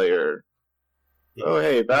 Avian Slayer." Yeah. Oh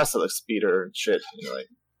hey, Basilisk Speeder and shit. And you're like,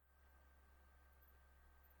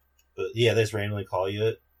 but yeah, they just randomly call you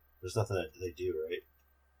it. There's nothing that they do, right?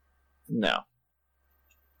 No.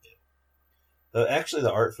 Actually,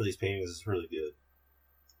 the art for these paintings is really good.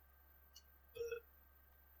 But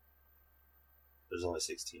there's only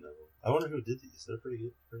 16 of them. I wonder who did these. They're pretty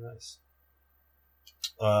good. Pretty nice.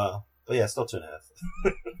 But yeah, still 2.5.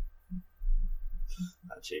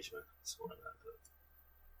 I changed my score on that.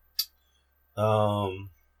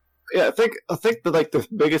 Yeah, I think that like the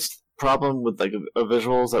biggest problem with like a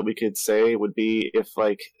visuals that we could say would be if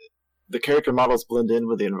like the character models blend in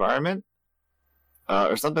with the environment,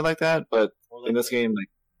 or something like that. But like in this game, like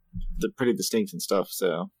they're pretty distinct and stuff.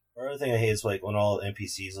 So another thing I hate is like when all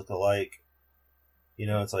NPCs look alike. You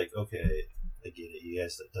know, it's like, okay, I get it. You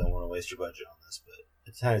guys don't want to waste your budget on this, but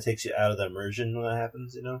it kind of takes you out of the immersion when that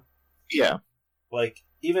happens. You know? Yeah. Like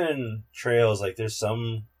even in Trails, like there's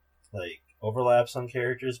some like overlaps on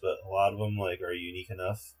characters, but a lot of them like are unique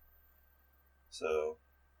enough. So,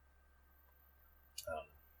 I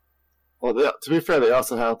don't know. Well, to be fair, they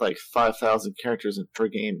also have like 5,000 characters per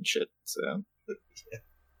game and shit. So, yeah.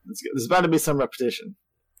 There's about to be some repetition.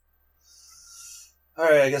 All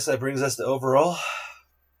right, I guess that brings us to overall.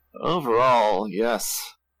 Overall,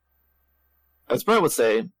 yes. As Brett would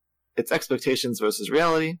say, it's expectations versus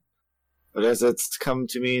reality. But as it's come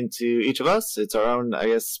to mean to each of us, it's our own, I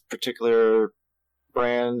guess, particular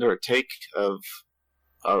brand or take of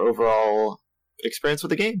our overall experience with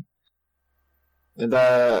the game. And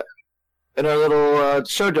in our little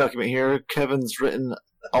show document here, Kevin's written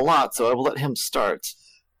a lot, so I will let him start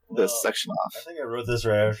this section off. I think I wrote this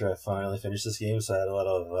right after I finally finished this game, so I had a lot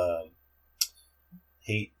of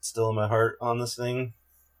hate still in my heart on this thing.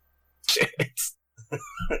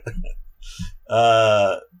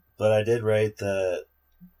 But I did write that,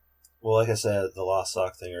 well, like I said, the Lost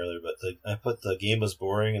Sock thing earlier, but I put the game was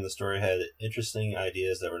boring and the story had interesting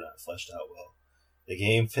ideas that were not fleshed out well. The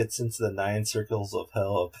game fits into the 9 circles of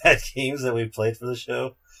hell of bad games that we played for the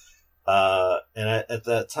show. And at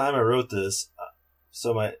that time I wrote this,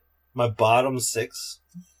 so my bottom 6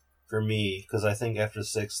 for me, because I think after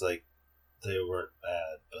 6, like, they weren't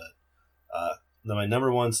bad, but my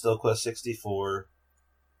number 1, Still Quest 64,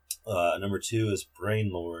 Number 2 is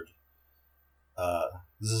Brain Lord.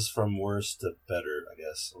 This is from worst to better, I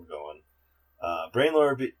guess. We're going. Brain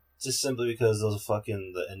Lord, just simply because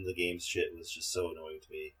the end of the game shit was just so annoying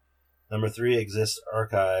to me. Number 3, Exist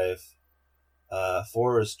Archive.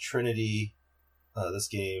 4 is Trinity. This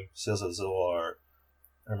game, Sales of Zolar.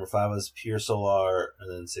 Number 5 was Pure Solar, and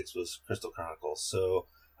then 6 was Crystal Chronicles. So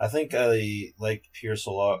I think I like Pure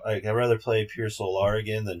Solar. I'd rather play Pure Solar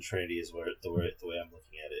again than Trinity is the way I'm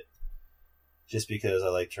looking at it. Just because I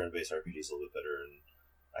like turn-based RPGs a little bit better, and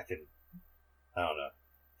I don't know.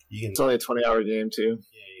 It's only a 20-hour game too.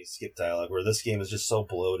 Yeah, you skip dialogue. Where this game is just so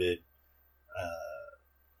bloated.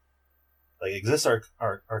 Like Exist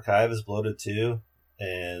Archive is bloated too,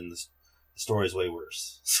 and the story is way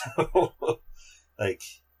worse. So, like,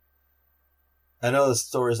 I know the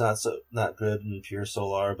story is not good in Pure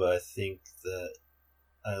Solar, but I think that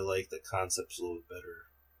I like the concepts a little bit better.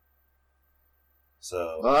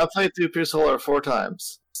 So, well, I played through Pure Solar 4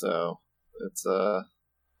 times, so it's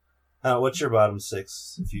what's your bottom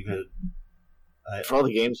 6? If you could, for all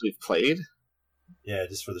the games we've played. Yeah,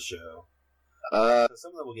 just for the show.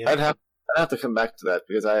 Some of them I'd have to come back to that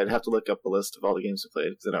because I'd have to look up a list of all the games we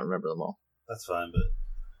played because I don't remember them all. That's fine, but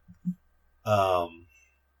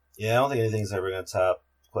yeah, I don't think anything's ever going to top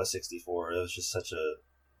Quest 64. It was just such a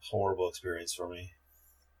horrible experience for me.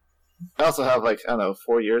 I also have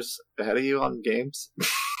 4 years ahead of you on games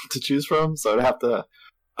to choose from, so I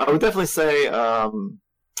would definitely say Arcanum,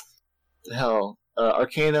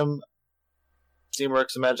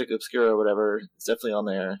 Steamworks, and Magic Obscura, whatever, it's definitely on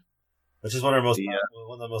there. Which is one of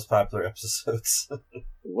the most popular episodes.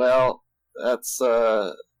 Well, that's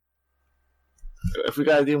if we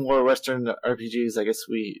gotta do more Western RPGs, I guess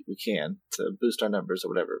we can to boost our numbers or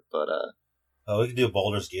whatever. But we could do a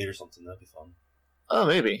Baldur's Gate or something. That'd be fun. Oh,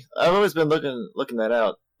 maybe. I've always been looking that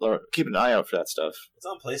out or keeping an eye out for that stuff. It's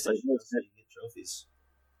on PlayStation, so you can get trophies.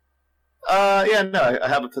 Yeah, no, I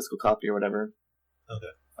have a physical copy or whatever.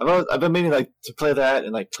 Okay. I've been meaning to play that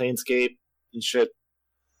and Planescape and shit.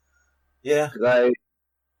 Yeah. 'Cause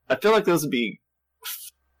I feel like those would be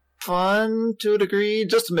fun to a degree,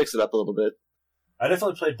 just to mix it up a little bit. I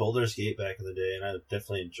definitely played Baldur's Gate back in the day, and I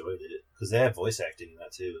definitely enjoyed it because they have voice acting in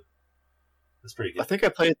that too. That's pretty good. I think I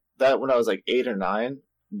played that when I was 8 or 9,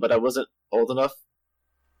 but I wasn't old enough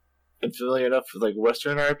and familiar enough with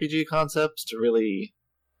Western RPG concepts to really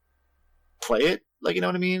play it. You know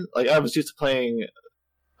what I mean? I was used to playing,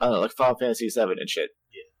 I don't know, Final Fantasy VII and shit.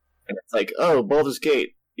 Yeah. And it's oh, Baldur's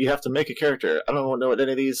Gate. You have to make a character. I don't know what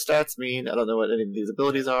any of these stats mean. I don't know what any of these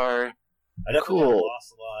abilities are. I definitely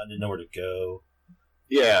lost a lot. I didn't know where to go.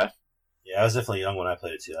 Yeah. Yeah, I was definitely young when I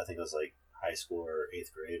played it too. I think it was high school or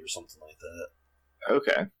 8th grade or something like that.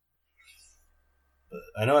 Okay. But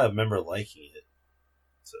I know I remember liking it.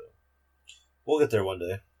 So we'll get there one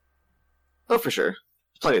day. Oh, for sure.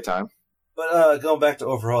 Plenty of time. But going back to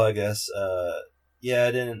overall, I guess, yeah,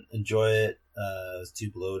 I didn't enjoy it. It was too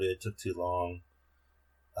bloated, took too long.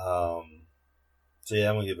 So yeah,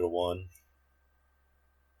 I'm gonna give it a 1.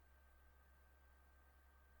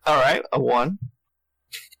 Alright, a 1.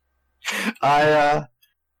 I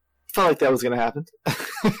felt like that was gonna happen.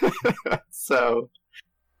 So,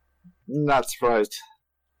 not surprised.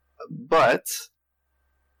 But,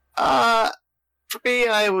 for me,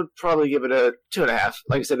 I would probably give it a 2.5.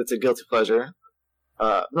 Like I said, it's a guilty pleasure.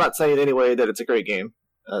 I'm not saying anyway that it's a great game,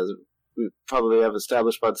 as we probably have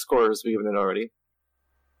established by the scores we've given it already.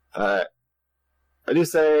 I do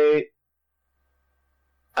say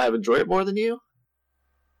I've enjoyed it more than you.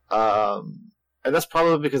 And that's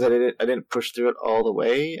probably because I didn't push through it all the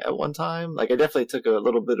way at one time. I definitely took a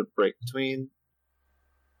little bit of break between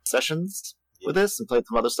sessions with this and played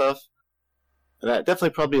some other stuff. And that definitely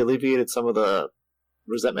probably alleviated some of the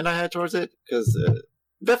resentment I had towards it, because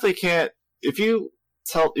definitely can't. If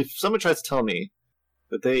someone tries to tell me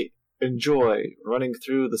that they enjoy running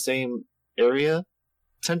through the same area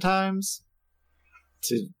 10 times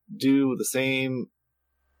to do the same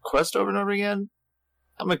quest over and over again,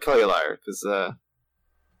 I'm gonna call you a liar, because I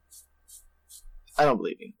don't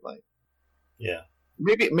believe you. Yeah,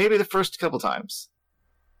 maybe the first couple times,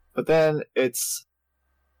 but then it's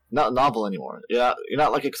not novel anymore. Yeah, you're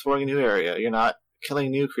not exploring a new area. You're not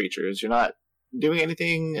killing new creatures. You're not doing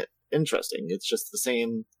anything interesting. It's just the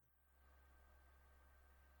same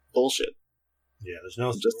bullshit. Yeah, there's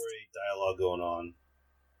no story dialogue going on.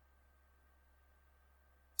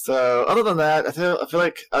 So other than that, I feel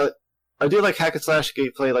like I do like hack and slash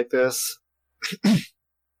gameplay like this. The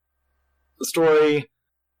story,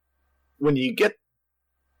 when you get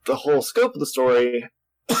the whole scope of the story,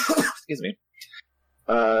 excuse me,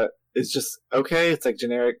 it's just okay. It's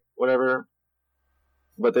generic, whatever.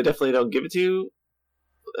 but they definitely don't give it to you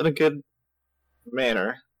in a good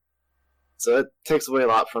manner. So it takes away a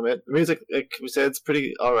lot from it. The music, like we said, it's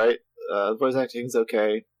pretty alright. Voice acting's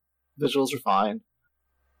okay. Visuals are fine.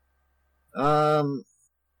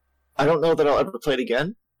 I don't know that I'll ever play it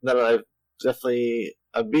again. That I've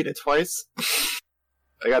beaten it twice.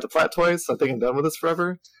 I got the plat twice. I think I'm done with this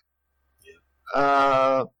forever.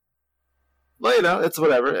 Well, it's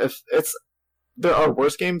whatever. There are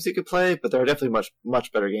worse games you could play, but there are definitely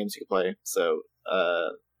much better games you could play. So,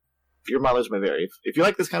 your mileage may vary. If you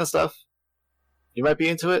like this kind of stuff, you might be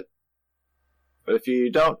into it. But if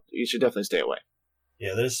you don't, you should definitely stay away.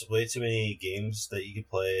 Yeah, there's way too many games that you can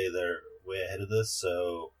play that are way ahead of this.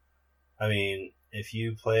 So, I mean, if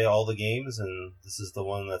you play all the games and this is the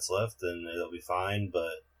one that's left, then it'll be fine.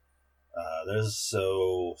 But there's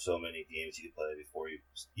so many games you can play before you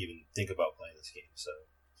even think about playing this game. So,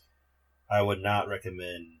 I would not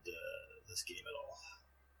recommend this game at all.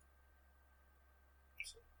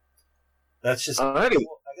 So, that's just. Alrighty.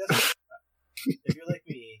 Well, I guess if you're like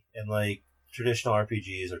me and like traditional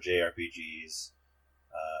RPGs or JRPGs,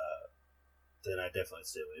 then I definitely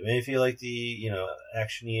stay away. Maybe if you like the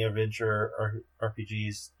actiony adventure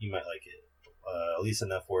RPGs, you might like it. At least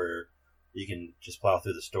enough where you can just plow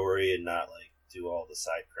through the story and not like do all the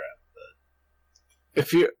side crap. But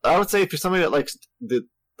I would say if you're somebody that likes the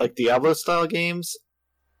Diablo style games,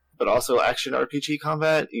 but also action RPG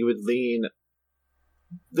combat, you would lean.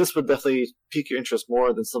 This would definitely pique your interest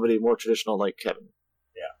more than somebody more traditional like Kevin.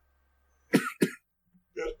 Yeah.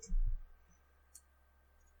 Yep.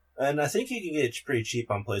 And I think you can get it pretty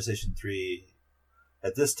cheap on PlayStation 3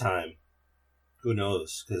 at this time. Who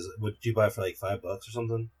knows? Because what did you buy for like $5 or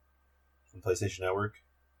something from PlayStation Network?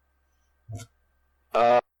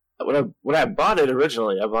 When I bought it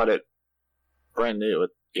originally, I bought it brand new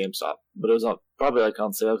at GameStop, but it was probably like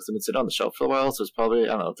on sale because it's been sitting on the shelf for a while, so it's probably,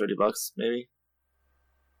 I don't know, $30 maybe.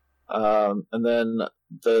 And then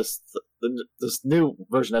this new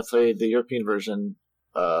version I played, the European version,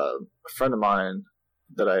 a friend of mine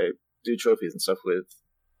that I do trophies and stuff with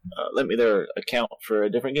lent me their account for a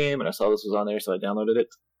different game, and I saw this was on there, so I downloaded it.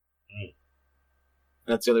 Mm.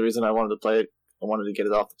 That's the only reason I wanted to play it. I wanted to get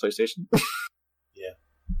it off the PlayStation. Yeah,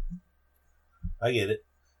 I get it.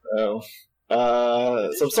 So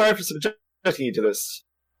I'm sorry for subjecting you to this,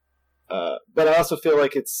 but I also feel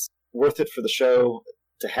like it's worth it for the show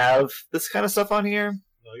to have this kind of stuff on here.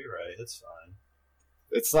 No, you're right. It's fine.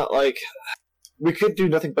 It's not like we could do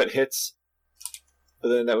nothing but hits, but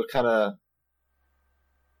then that would kind of,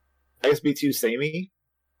 I guess, be too samey.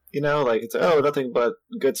 Like it's nothing but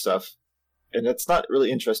good stuff, and it's not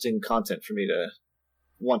really interesting content for me to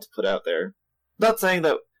want to put out there. Not saying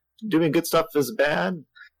that doing good stuff is bad,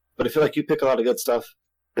 but I feel like you pick a lot of good stuff,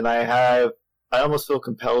 and I almost feel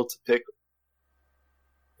compelled to pick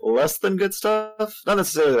less than good stuff. Not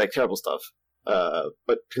necessarily like terrible stuff,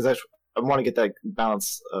 but because I want to get that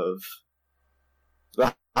balance of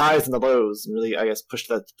the highs and the lows, and really, I guess, push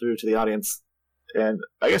that through to the audience, and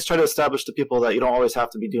I guess try to establish to people that you don't always have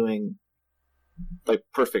to be doing like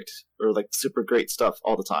perfect or like super great stuff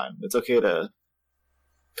all the time. It's okay to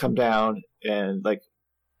come down and like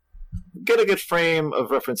get a good frame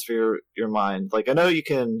of reference for your mind. Like I know you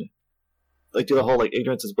can like do the whole like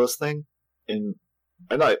ignorance is bliss thing, and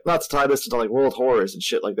I know not to tie this into like world horrors and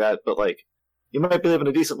shit like that, but like you might be living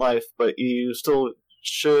a decent life, but you still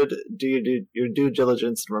should do your due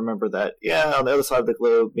diligence and remember that on the other side of the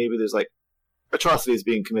globe maybe there's like atrocities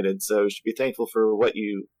being committed, so you should be thankful for what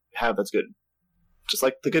you have that's good, just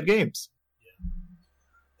like the good games. Yeah.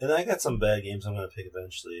 And I got some bad games I'm going to pick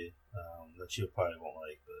eventually that you probably won't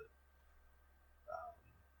like, but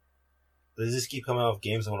they just keep coming out with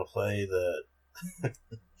games I want to play that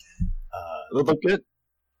They look good.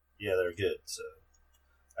 Yeah, they're good. So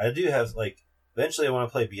I do have like eventually I want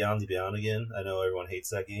to play Beyond the Beyond again. I know everyone hates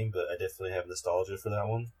that game, but I definitely have nostalgia for that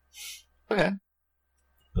one. Okay,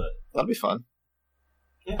 but that'll be fun.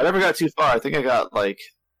 Yeah. I never got too far. I think I got like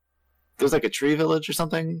there's like a tree village or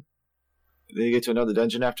something. Then you get to another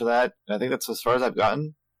dungeon after that. And I think that's as far as I've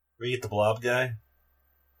gotten. Where you get the blob guy?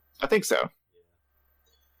 I think so.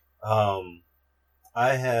 Yeah.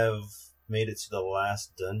 I have made it to the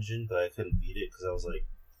last dungeon, but I couldn't beat it because I was like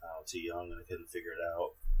too young and I couldn't figure it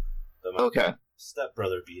out. But my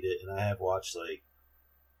stepbrother beat it, and I have watched like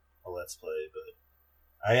a Let's Play, but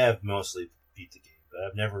I have mostly beat the game, but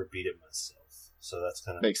I've never beat it myself. So that's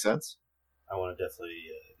kind of makes sense. I want to definitely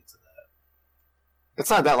get to that.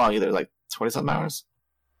 It's not that long either, like 20-something hours.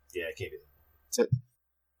 Yeah, it can't be that long. That's it.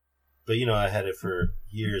 But I had it for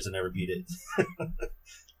years and never beat it.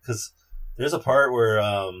 Because there's a part where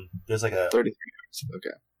there's like a 33 hours.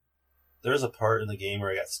 Okay. there's a part in the game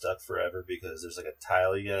where I got stuck forever because there's like a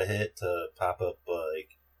tile you gotta hit to pop up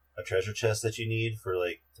like a treasure chest that you need for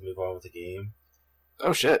like to move on with the game.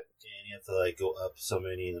 Oh shit! And you have to like go up so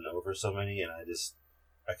many and then over so many, and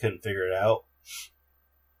I couldn't figure it out.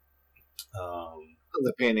 That's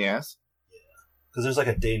a pain in the ass. Because there's like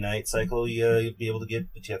a day-night cycle you gotta be able to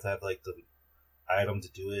get, but you have to have like the item to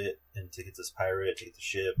do it and to get this pirate, to get the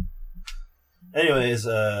ship. Anyways,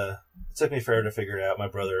 it took me forever to figure it out. My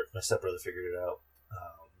stepbrother figured it out.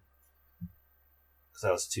 Because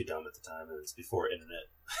I was too dumb at the time, and it's before internet.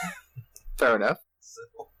 Fair enough. So,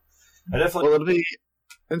 I definitely... Well, it'll be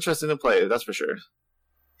interesting to play, that's for sure.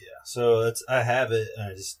 Yeah, so I have it,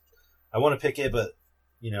 and I want to pick it, but,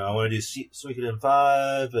 I want to do Suikoden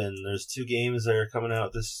 5, and there's 2 games that are coming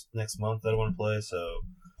out this next month that I want to play, so,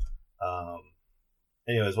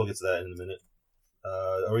 anyways, we'll get to that in a minute.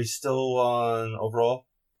 Are we still on overall?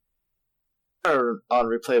 We're on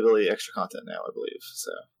replayability extra content now, I believe,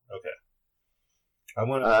 so. Okay. I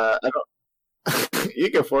don't...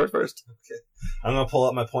 You go for it first. Okay. I'm going to pull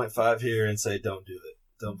up my 0.5 here and say don't do it.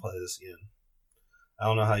 Don't play this again. I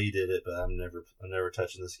don't know how you did it, but I'm never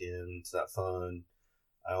touching this again. It's not fun.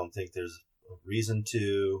 I don't think there's a reason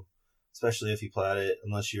to, especially if you plat it,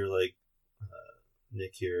 unless you're like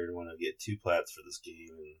Nick here and want to get 2 plats for this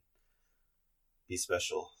game and be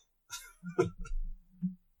special.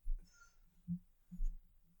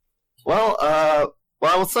 Well, I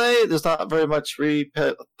will say there's not very much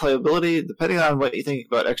replayability. Depending on what you think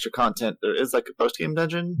about extra content, there is like a post-game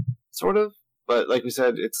dungeon, sort of. But like we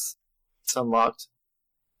said, it's unlocked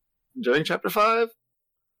during Chapter 5.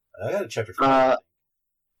 I got a Chapter 4.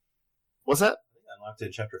 What's that? I think I unlocked it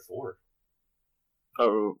in Chapter 4.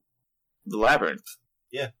 Oh, the Labyrinth.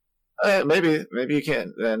 Yeah. Maybe you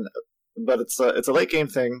can then, but it's a late game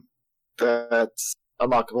thing that's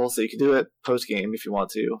unlockable, so you can do it post game if you want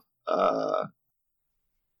to.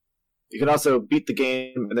 You can also beat the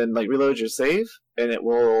game and then like reload your save, and it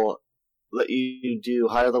will let you do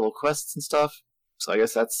higher level quests and stuff. So I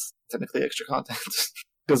guess that's technically extra content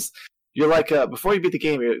because you're like before you beat the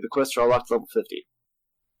game, the quests are all locked to level 50,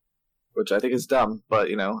 which I think is dumb. But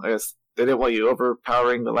I guess they didn't want you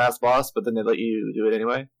overpowering the last boss, but then they let you do it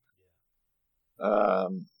anyway.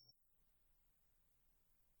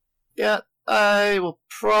 Yeah, I will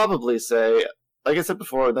probably say, like I said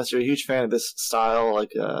before, unless you're a huge fan of this style,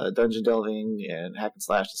 like dungeon delving and hack and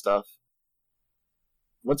slash and stuff,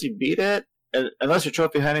 once you beat it, and unless you're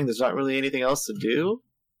trophy hunting, there's not really anything else to do.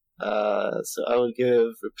 So I would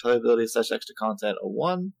give replayability / extra content a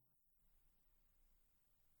 1.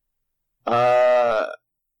 That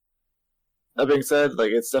being said,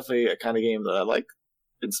 like it's definitely a kind of game that I like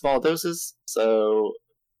in small doses. So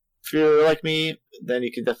if you're like me, then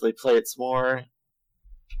you can definitely play it some more.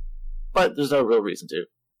 But there's no real reason to.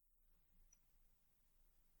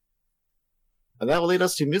 And that will lead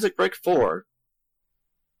us to Music Break 4,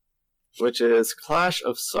 which is Clash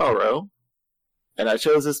of Sorrow. And I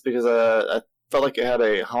chose this because I felt like it had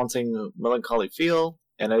a haunting, melancholy feel,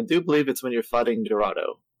 and I do believe it's when you're fighting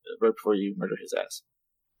Dorado, right before you murder his ass.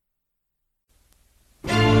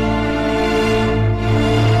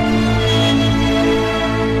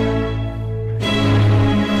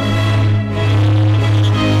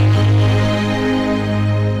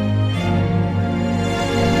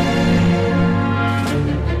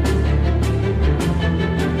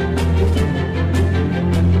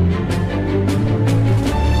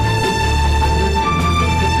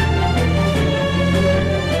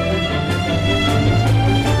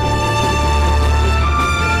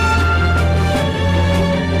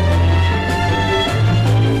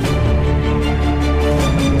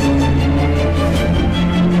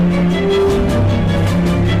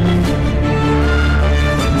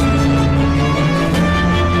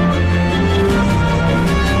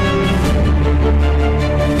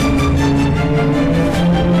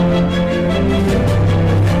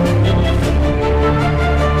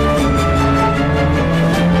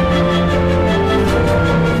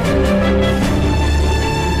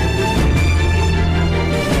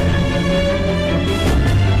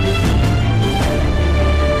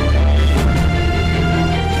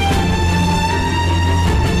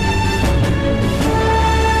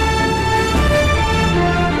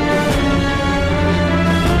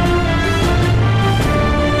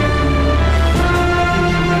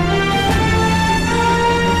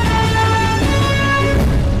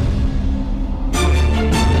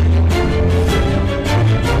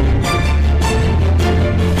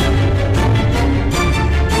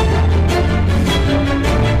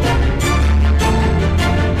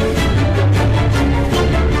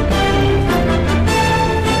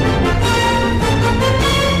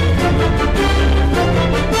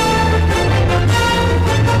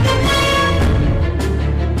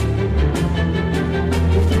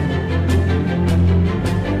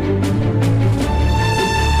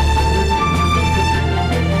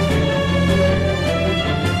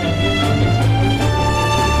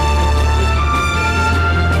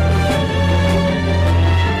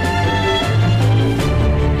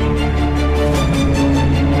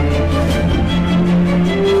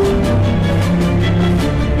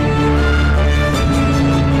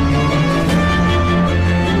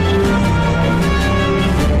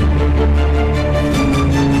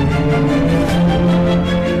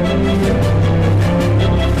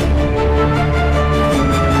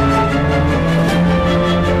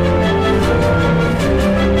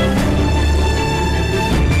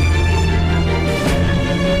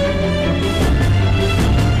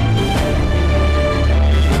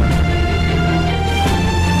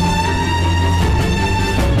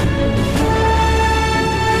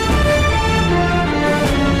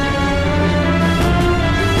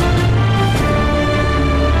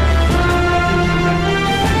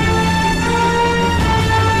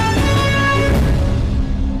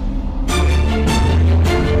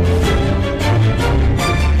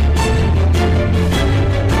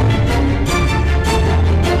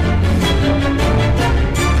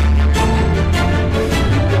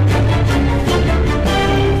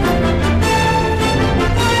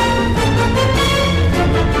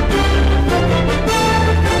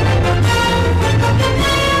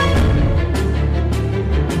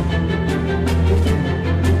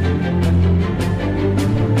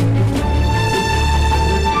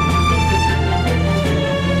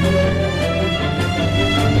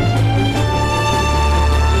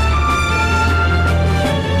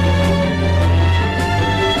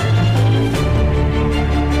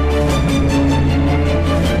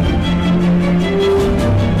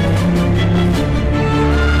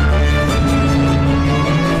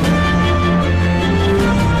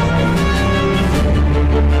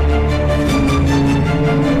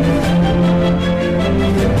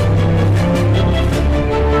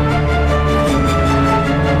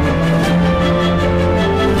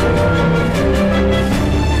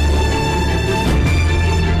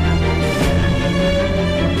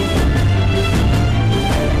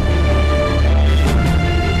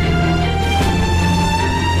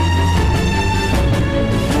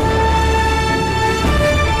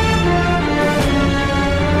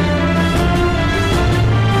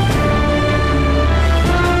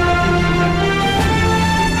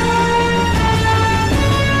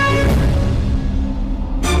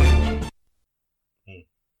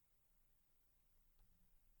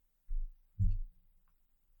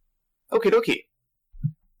 okie dokie.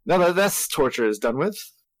 Now that this torture is done with,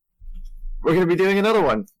 we're going to be doing another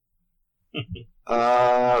one.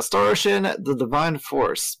 Star Ocean: The Divine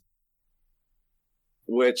Force,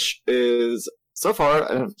 which is so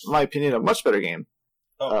far, in my opinion, a much better game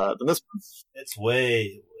than this one.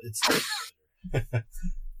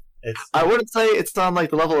 It's I wouldn't say it's on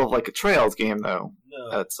like the level of like a Trails game though.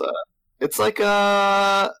 No. It's like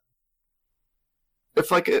if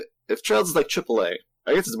Trails is like AAA,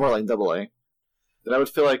 I guess it's more like AA. Then I would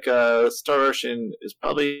feel like Star Ocean is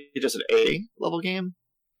probably just an A level game.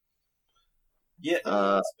 Yeah, it's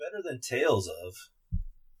better than Tales of.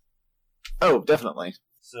 Oh, definitely.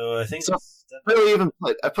 So I think So, really even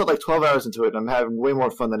I put like 12 hours into it, and I'm having way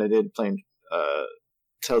more fun than I did playing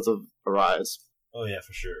Tales of Arise. Oh yeah,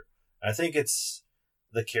 for sure. I think it's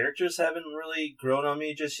the characters haven't really grown on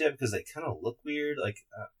me just yet because they kind of look weird. Like,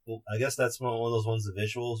 I guess that's one of those ones. The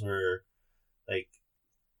visuals where, like,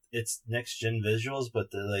 it's next gen visuals, but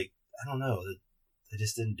they're like, I don't know, they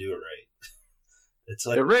just didn't do it right. It's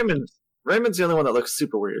like Raymond's the only one that looks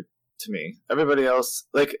super weird to me. Everybody else,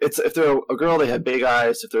 like, it's if they're a girl, they have big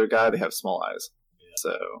eyes. If they're a guy, they have small eyes. Yeah.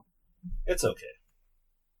 So it's okay.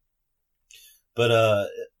 But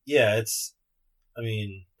yeah, I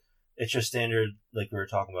mean, it's your standard, like we were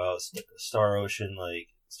talking about, Star Ocean, like,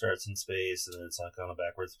 starts in space, and then it's like on a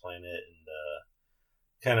backwards planet, and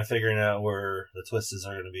kind of figuring out where the twists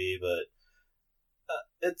are going to be, but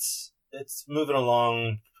it's moving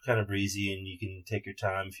along kind of breezy, and you can take your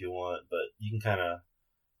time if you want, but you can kind of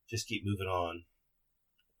just keep moving on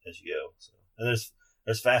as you go. So, and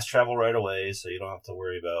there's fast travel right away, so you don't have to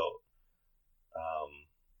worry about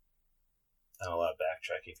not a lot of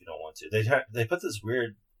backtracking if you don't want to. They put this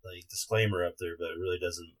weird like disclaimer up there, but it really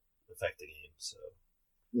doesn't affect the game. So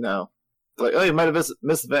no, like, oh, you might have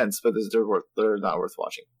missed events, but they're not worth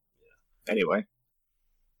watching. Yeah. Anyway,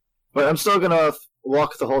 but I'm still gonna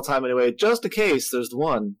walk the whole time anyway, just in case there's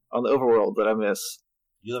one on the overworld that I miss.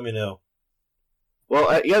 You let me know.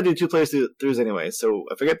 Well, you gotta do 2 playthroughs anyway, so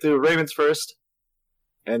if I get through Ravens first,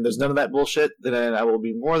 and there's none of that bullshit, then I will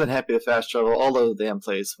be more than happy to fast travel all those damn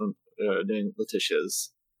plays when doing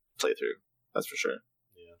Letitia's playthrough. That's for sure.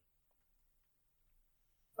 Yeah.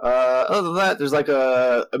 Other than that, there's like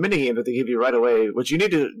a mini game that they give you right away, which you need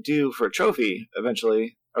to do for a trophy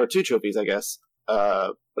eventually, or 2 trophies, I guess.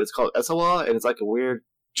 But it's called Esawa, and it's like a weird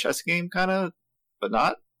chess game, kind of, but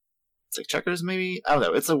not. It's like checkers, maybe? I don't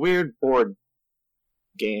know. It's a weird board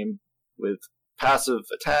game with passive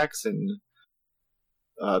attacks and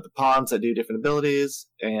the pawns that do different abilities.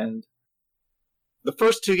 And the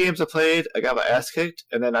first 2 games I played, I got my ass kicked,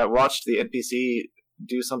 and then I watched the NPC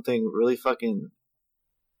do something really fucking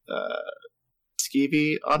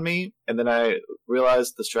skeevy on me, and then I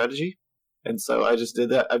realized the strategy, and so I just did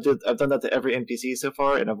that. I've done that to every NPC so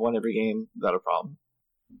far, and I've won every game without a problem.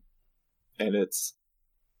 And it's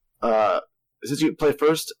since you play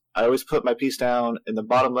first, I always put my piece down in the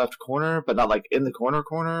bottom left corner, but not like in the corner.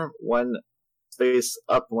 1 space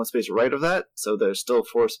up and 1 space right of that, so there's still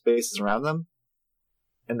 4 spaces around them.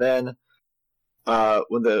 And then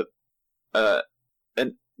when the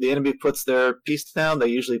enemy puts their piece down, they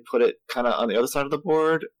usually put it kind of on the other side of the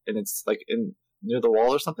board, and it's like in near the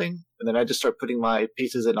wall or something. And then I just start putting my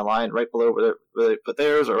pieces in a line right below where they put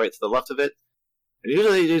theirs, or right to the left of it. And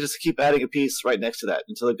usually you just keep adding a piece right next to that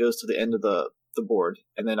until it goes to the end of the board,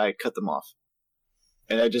 and then I cut them off.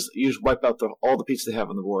 And I just wipe out all the pieces they have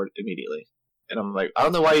on the board immediately. And I'm like, I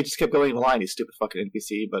don't know why you just kept going in line, you stupid fucking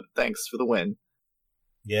NPC, but thanks for the win.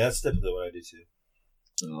 Yeah, that's typically what I do too.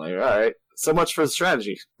 I'm like, alright, so much for the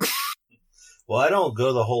strategy. Well, I don't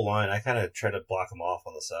go the whole line. I kind of try to block them off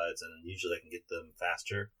on the sides, and usually I can get them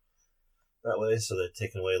faster that way, so they're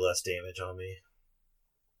taking away less damage on me.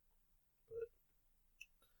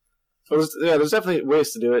 There's definitely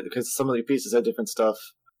ways to do it, because some of the pieces have different stuff.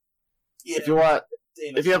 Yeah, if you have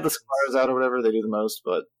the scars out or whatever, they do the most,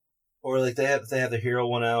 but... Or like they have the hero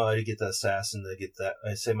one out, I get the assassin, they get that.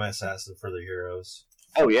 I say my assassin for the heroes.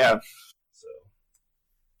 Oh, yeah.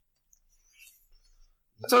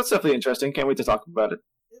 So it's definitely interesting. Can't wait to talk about it.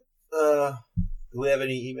 Do we have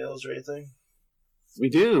any emails or anything? We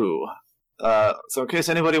do. So in case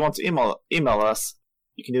anybody wants to email us,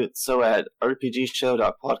 you can do it so at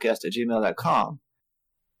rpgshow.podcast@gmail.com.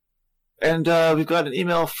 And we've got an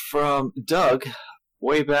email from Doug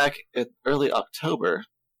way back in early October.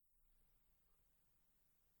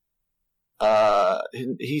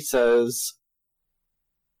 He says,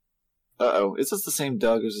 is this the same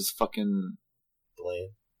Doug or is this fucking...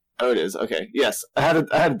 Blaine? Oh, it is. Okay. Yes. I had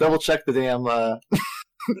to double check the damn the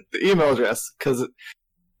email address, because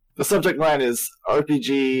the subject line is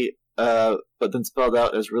RPG but then spelled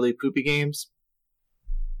out as really poopy games.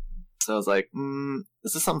 So I was like,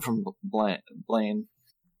 this is something from Blaine.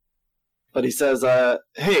 But he says,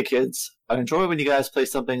 hey kids, I enjoy when you guys play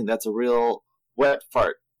something that's a real wet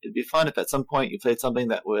fart. It'd be fun if at some point you played something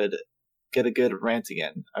that would get a good rant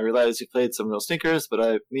again. I realize you played some real stinkers, but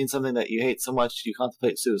I mean something that you hate so much you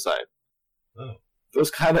contemplate suicide. Oh. Those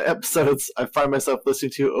kind of episodes I find myself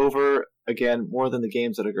listening to over again more than the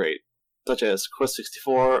games that are great, such as Quest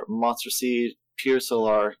 64, Monster Seed, Pure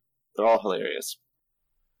Solar. They're all hilarious.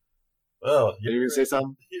 Oh, you going to say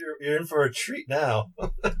something? You're in for a treat now.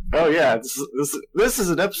 Oh yeah, this is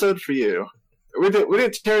an episode for you. We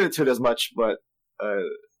didn't tear into it as much, but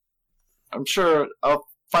I'm sure I'll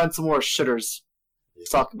find some more shitters to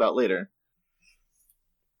talk about later.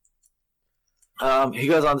 He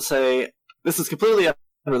goes on to say, this is completely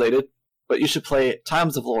unrelated, but you should play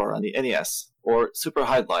Times of Lore on the NES or Super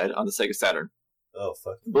High Glide on the Sega Saturn. Oh,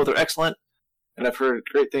 fuck. Both are excellent, and I've heard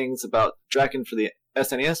great things about Draken for the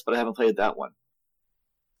SNES, but I haven't played that one.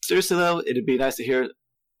 Seriously though, it'd be nice to hear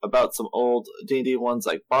about some old D&D ones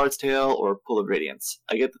like Bard's Tale or Pool of Radiance.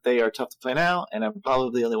 I get that they are tough to play now, and I'm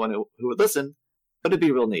probably the only one who would listen, but it'd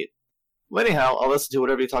be real neat. Well, anyhow, I'll listen to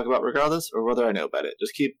whatever you talk about regardless, or whether I know about it.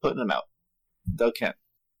 Just keep putting them out. Doug Kent.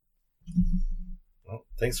 Well,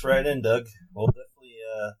 thanks for writing in, Doug. We'll definitely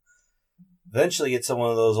eventually get some one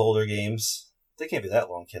of those older games. They can't be that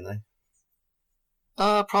long, can they?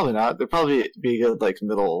 Probably not. There'd probably be a good, like,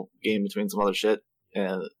 middle game between some other shit.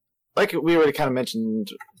 And, like we already kind of mentioned,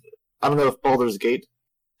 I don't know if Baldur's Gate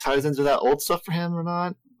ties into that old stuff for him or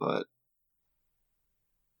not, but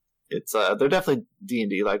it's, they're definitely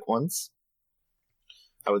D&D-like ones,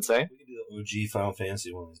 I would say. We can do the OG Final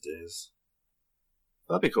Fantasy one of these days.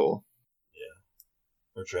 That'd be cool.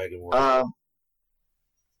 Yeah. Or Dragon War.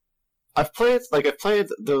 I've played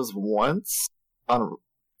those once on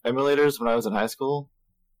emulators when I was in high school,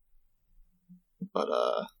 but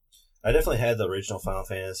I definitely had the original Final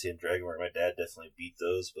Fantasy and Dragon War. My dad definitely beat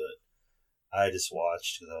those, but I just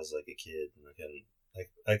watched because I was like a kid, and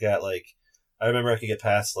I got like, I remember I could get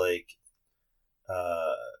past like,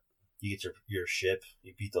 you get your ship,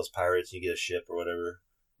 you beat those pirates, and you get a ship or whatever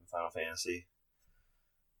in Final Fantasy,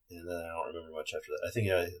 and then I don't remember much after that. I think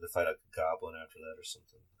I had to fight a goblin after that or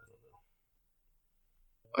something. I don't know.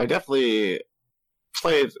 I definitely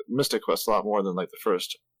played Mystic Quest a lot more than like the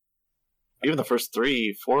first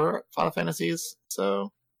 3-4 Final Fantasies,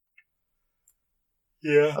 so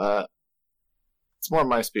yeah, it's more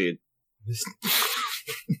my speed.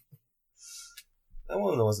 That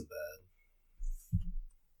one wasn't bad.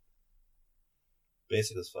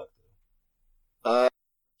 Basic as fuck though.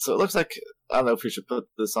 So it looks like, I don't know if we should put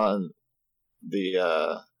this on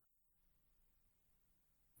the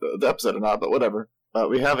episode or not, but whatever.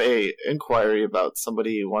 We have a inquiry about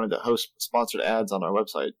somebody wanting to host sponsored ads on our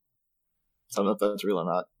website. So I don't know if that's real or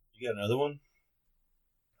not. You got another one?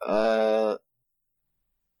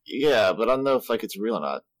 Yeah, but I don't know if like it's real or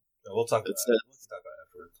not. No, we'll talk about it. We'll talk about it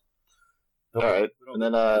afterwards. All right, and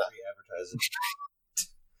then re-advertise it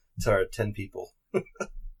to our 10 people.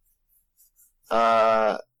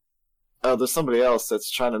 there's somebody else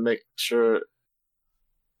that's trying to make sure.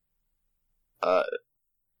 I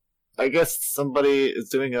guess somebody is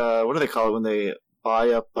doing what do they call it when they buy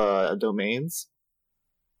up domains,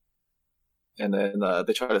 and then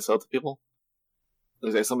they try to sell it to people.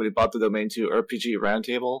 There's like somebody bought the domain to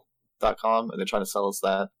rpgroundtable.com, and they're trying to sell us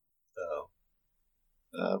that. Oh.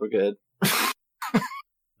 We're good. No,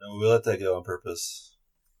 we let that go on purpose.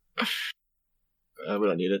 We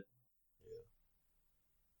don't need it.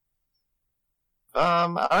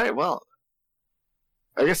 All right. Well,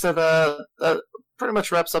 I guess that pretty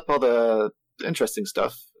much wraps up all the interesting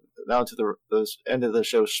stuff. Now to the end of the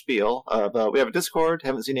show spiel. But we have a Discord.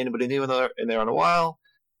 Haven't seen anybody new in there in a while.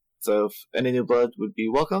 So if any new blood would be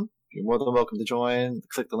welcome, you're more than welcome to join.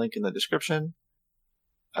 Click the link in the description.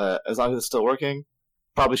 As long as it's still working.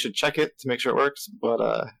 Probably should check it to make sure it works, but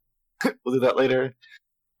we'll do that later.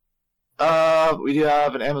 We do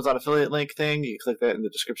have an Amazon affiliate link thing. You can click that in the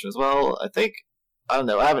description as well. I don't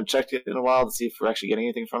know. I haven't checked it in a while to see if we're actually getting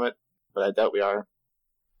anything from it, but I doubt we are.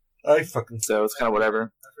 So it's kind of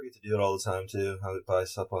whatever. I forget to do it all the time too. I would buy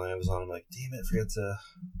stuff on Amazon. I'm like, damn it, forget to.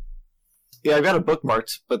 Yeah, I've got it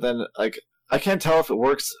bookmarked, but then like I can't tell if it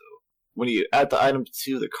works when you add the item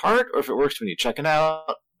to the cart or if it works when you check it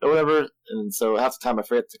out or whatever. And so half the time I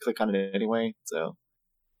forget to click on it anyway. So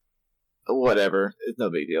whatever, it's no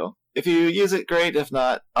big deal. If you use it, great. If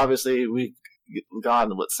not, obviously we've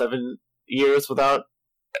gone 7 years without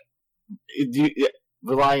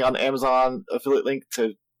relying on the Amazon affiliate link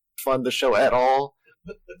to fund the show at all.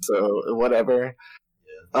 So whatever.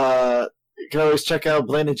 You can always check out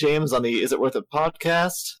Blaine and James on the Is It Worth It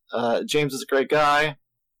podcast. James is a great guy,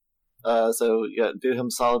 so yeah, do him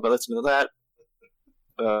solid by listening to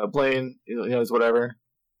that. Blaine, he's whatever.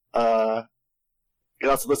 You can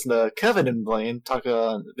also listen to Kevin and Blaine talk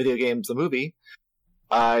on video games, the movie.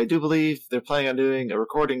 I do believe they're planning on doing a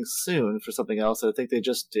recording soon for something else. I think they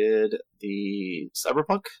just did the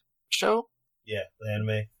Cyberpunk show. Yeah, the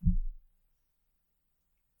anime.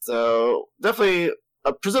 So definitely,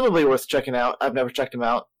 presumably worth checking out. I've never checked them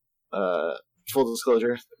out. Full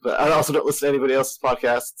disclosure, but I also don't listen to anybody else's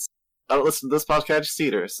podcasts. I don't listen to this podcast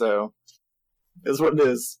either, so it's what it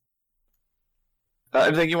is.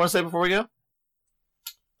 Anything you want to say before we go?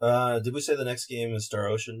 Did we say the next game is Star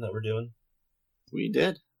Ocean that we're doing? We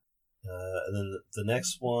did. And then the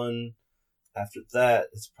next one after that,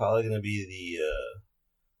 it's probably going to be the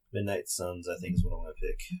Midnight Suns, I think is what I'm going to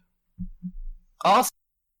pick. Awesome.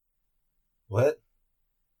 What?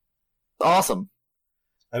 Awesome.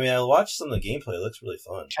 I mean, I watched some of the gameplay. It looks really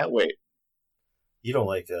fun. Can't wait. You don't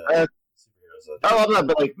like superheroes? I'm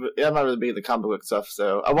not really big into comic book stuff,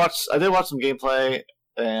 so I did watch some gameplay,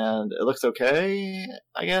 and it looks okay,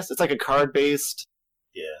 I guess. It's like a card-based,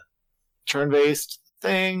 turn-based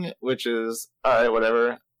thing, which is, alright,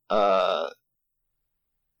 whatever.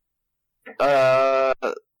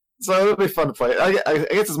 So it'll be fun to play. I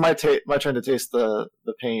guess it's my turn to taste the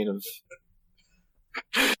pain of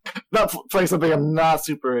not playing something I'm not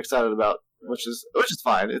super excited about, which is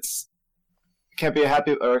fine. Can't be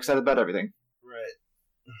happy or excited about everything. Right.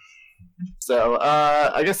 So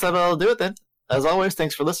I guess that'll do it then. As always,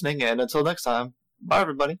 thanks for listening, and until next time, bye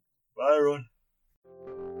everybody. Bye everyone.